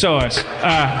canker sauce.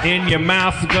 In your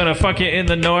mouth, gonna fuck you in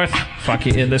the north, fuck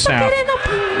you in the south.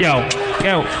 Yo,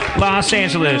 Los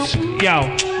Angeles,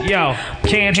 yo,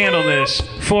 can't handle this.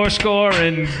 4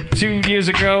 years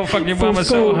ago, fuck your mama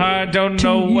so hard, don't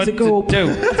know what to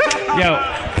do. Yo,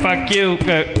 fuck you.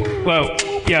 Whoa,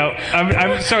 yo,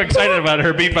 I'm so excited about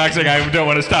her beatboxing, I don't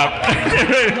want to stop. Thank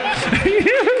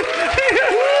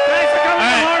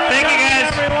you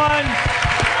guys. Everyone.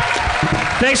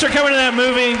 Thanks for coming to that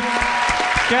movie.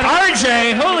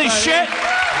 RJ, holy shit.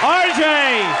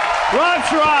 RJ, Rob,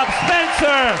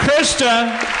 Spencer, Krista,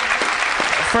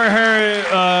 for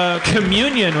her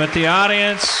communion with the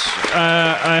audience.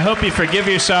 I hope you forgive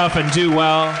yourself and do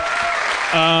well.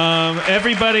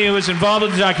 Everybody who was involved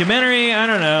with the documentary, I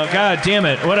don't know. God damn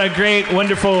it. What a great,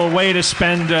 wonderful way to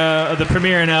spend the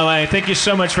premiere in LA. Thank you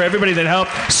so much for everybody that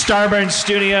helped. Starburn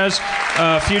Studios,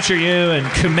 Future You, and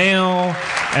Kumail,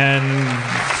 and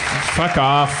fuck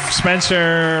off.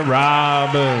 Spencer,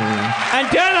 Rob. And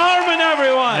Dan Harmon,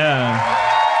 everyone. Yeah.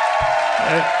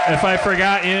 If I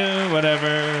forgot you,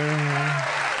 whatever.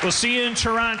 We'll see you in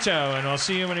Toronto, and I'll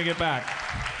see you when you get back.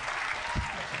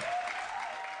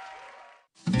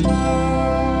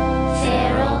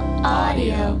 Feral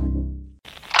Audio.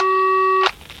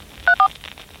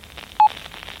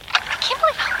 I can't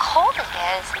believe how cold it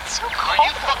is. It's so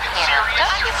cold in here.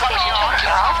 Don't you think you should turn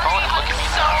your phone and look at me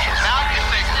now? Now you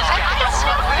think so. I think it's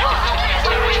so rude.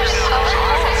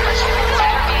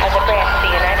 As a branch of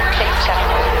the United States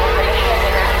government,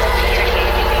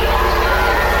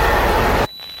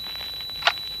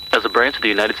 As a branch of the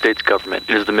United States government,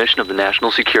 it is the mission of the National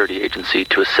Security Agency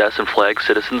to assess and flag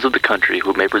citizens of the country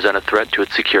who may present a threat to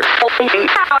its security.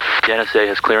 The NSA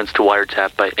has clearance to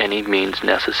wiretap by any means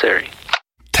necessary.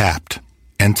 Tapped.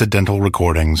 Incidental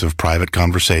recordings of private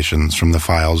conversations from the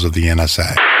files of the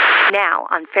NSA. now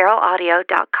on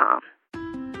feralaudio.com.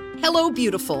 Hello,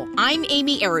 beautiful. I'm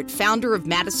Amy Errett, founder of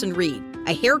Madison Reed,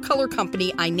 a hair color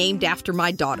company I named after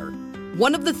my daughter.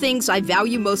 One of the things I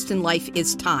value most in life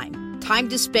is time. Time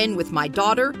to spend with my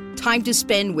daughter, time to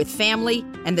spend with family,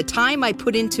 and the time I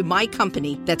put into my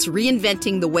company that's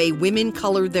reinventing the way women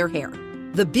color their hair.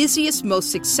 The busiest,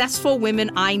 most successful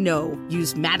women I know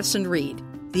use Madison Reed,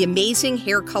 the amazing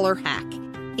hair color hack.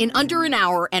 In under an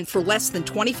hour and for less than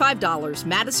 $25,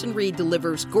 Madison Reed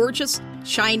delivers gorgeous,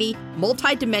 shiny,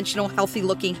 multi-dimensional,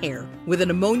 healthy-looking hair with an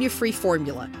ammonia-free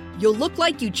formula. You'll look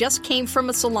like you just came from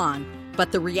a salon,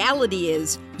 but the reality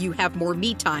is you have more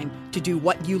me time to do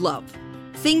what you love.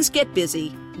 Things get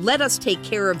busy. Let us take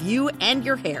care of you and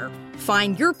your hair.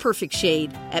 Find your perfect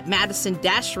shade at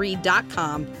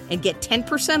madison-reed.com and get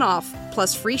 10% off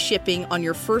plus free shipping on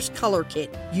your first color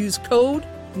kit. Use code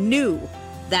NEW.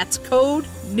 That's code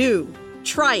NEW.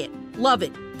 Try it. Love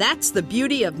it. That's the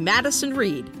beauty of Madison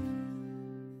Reed.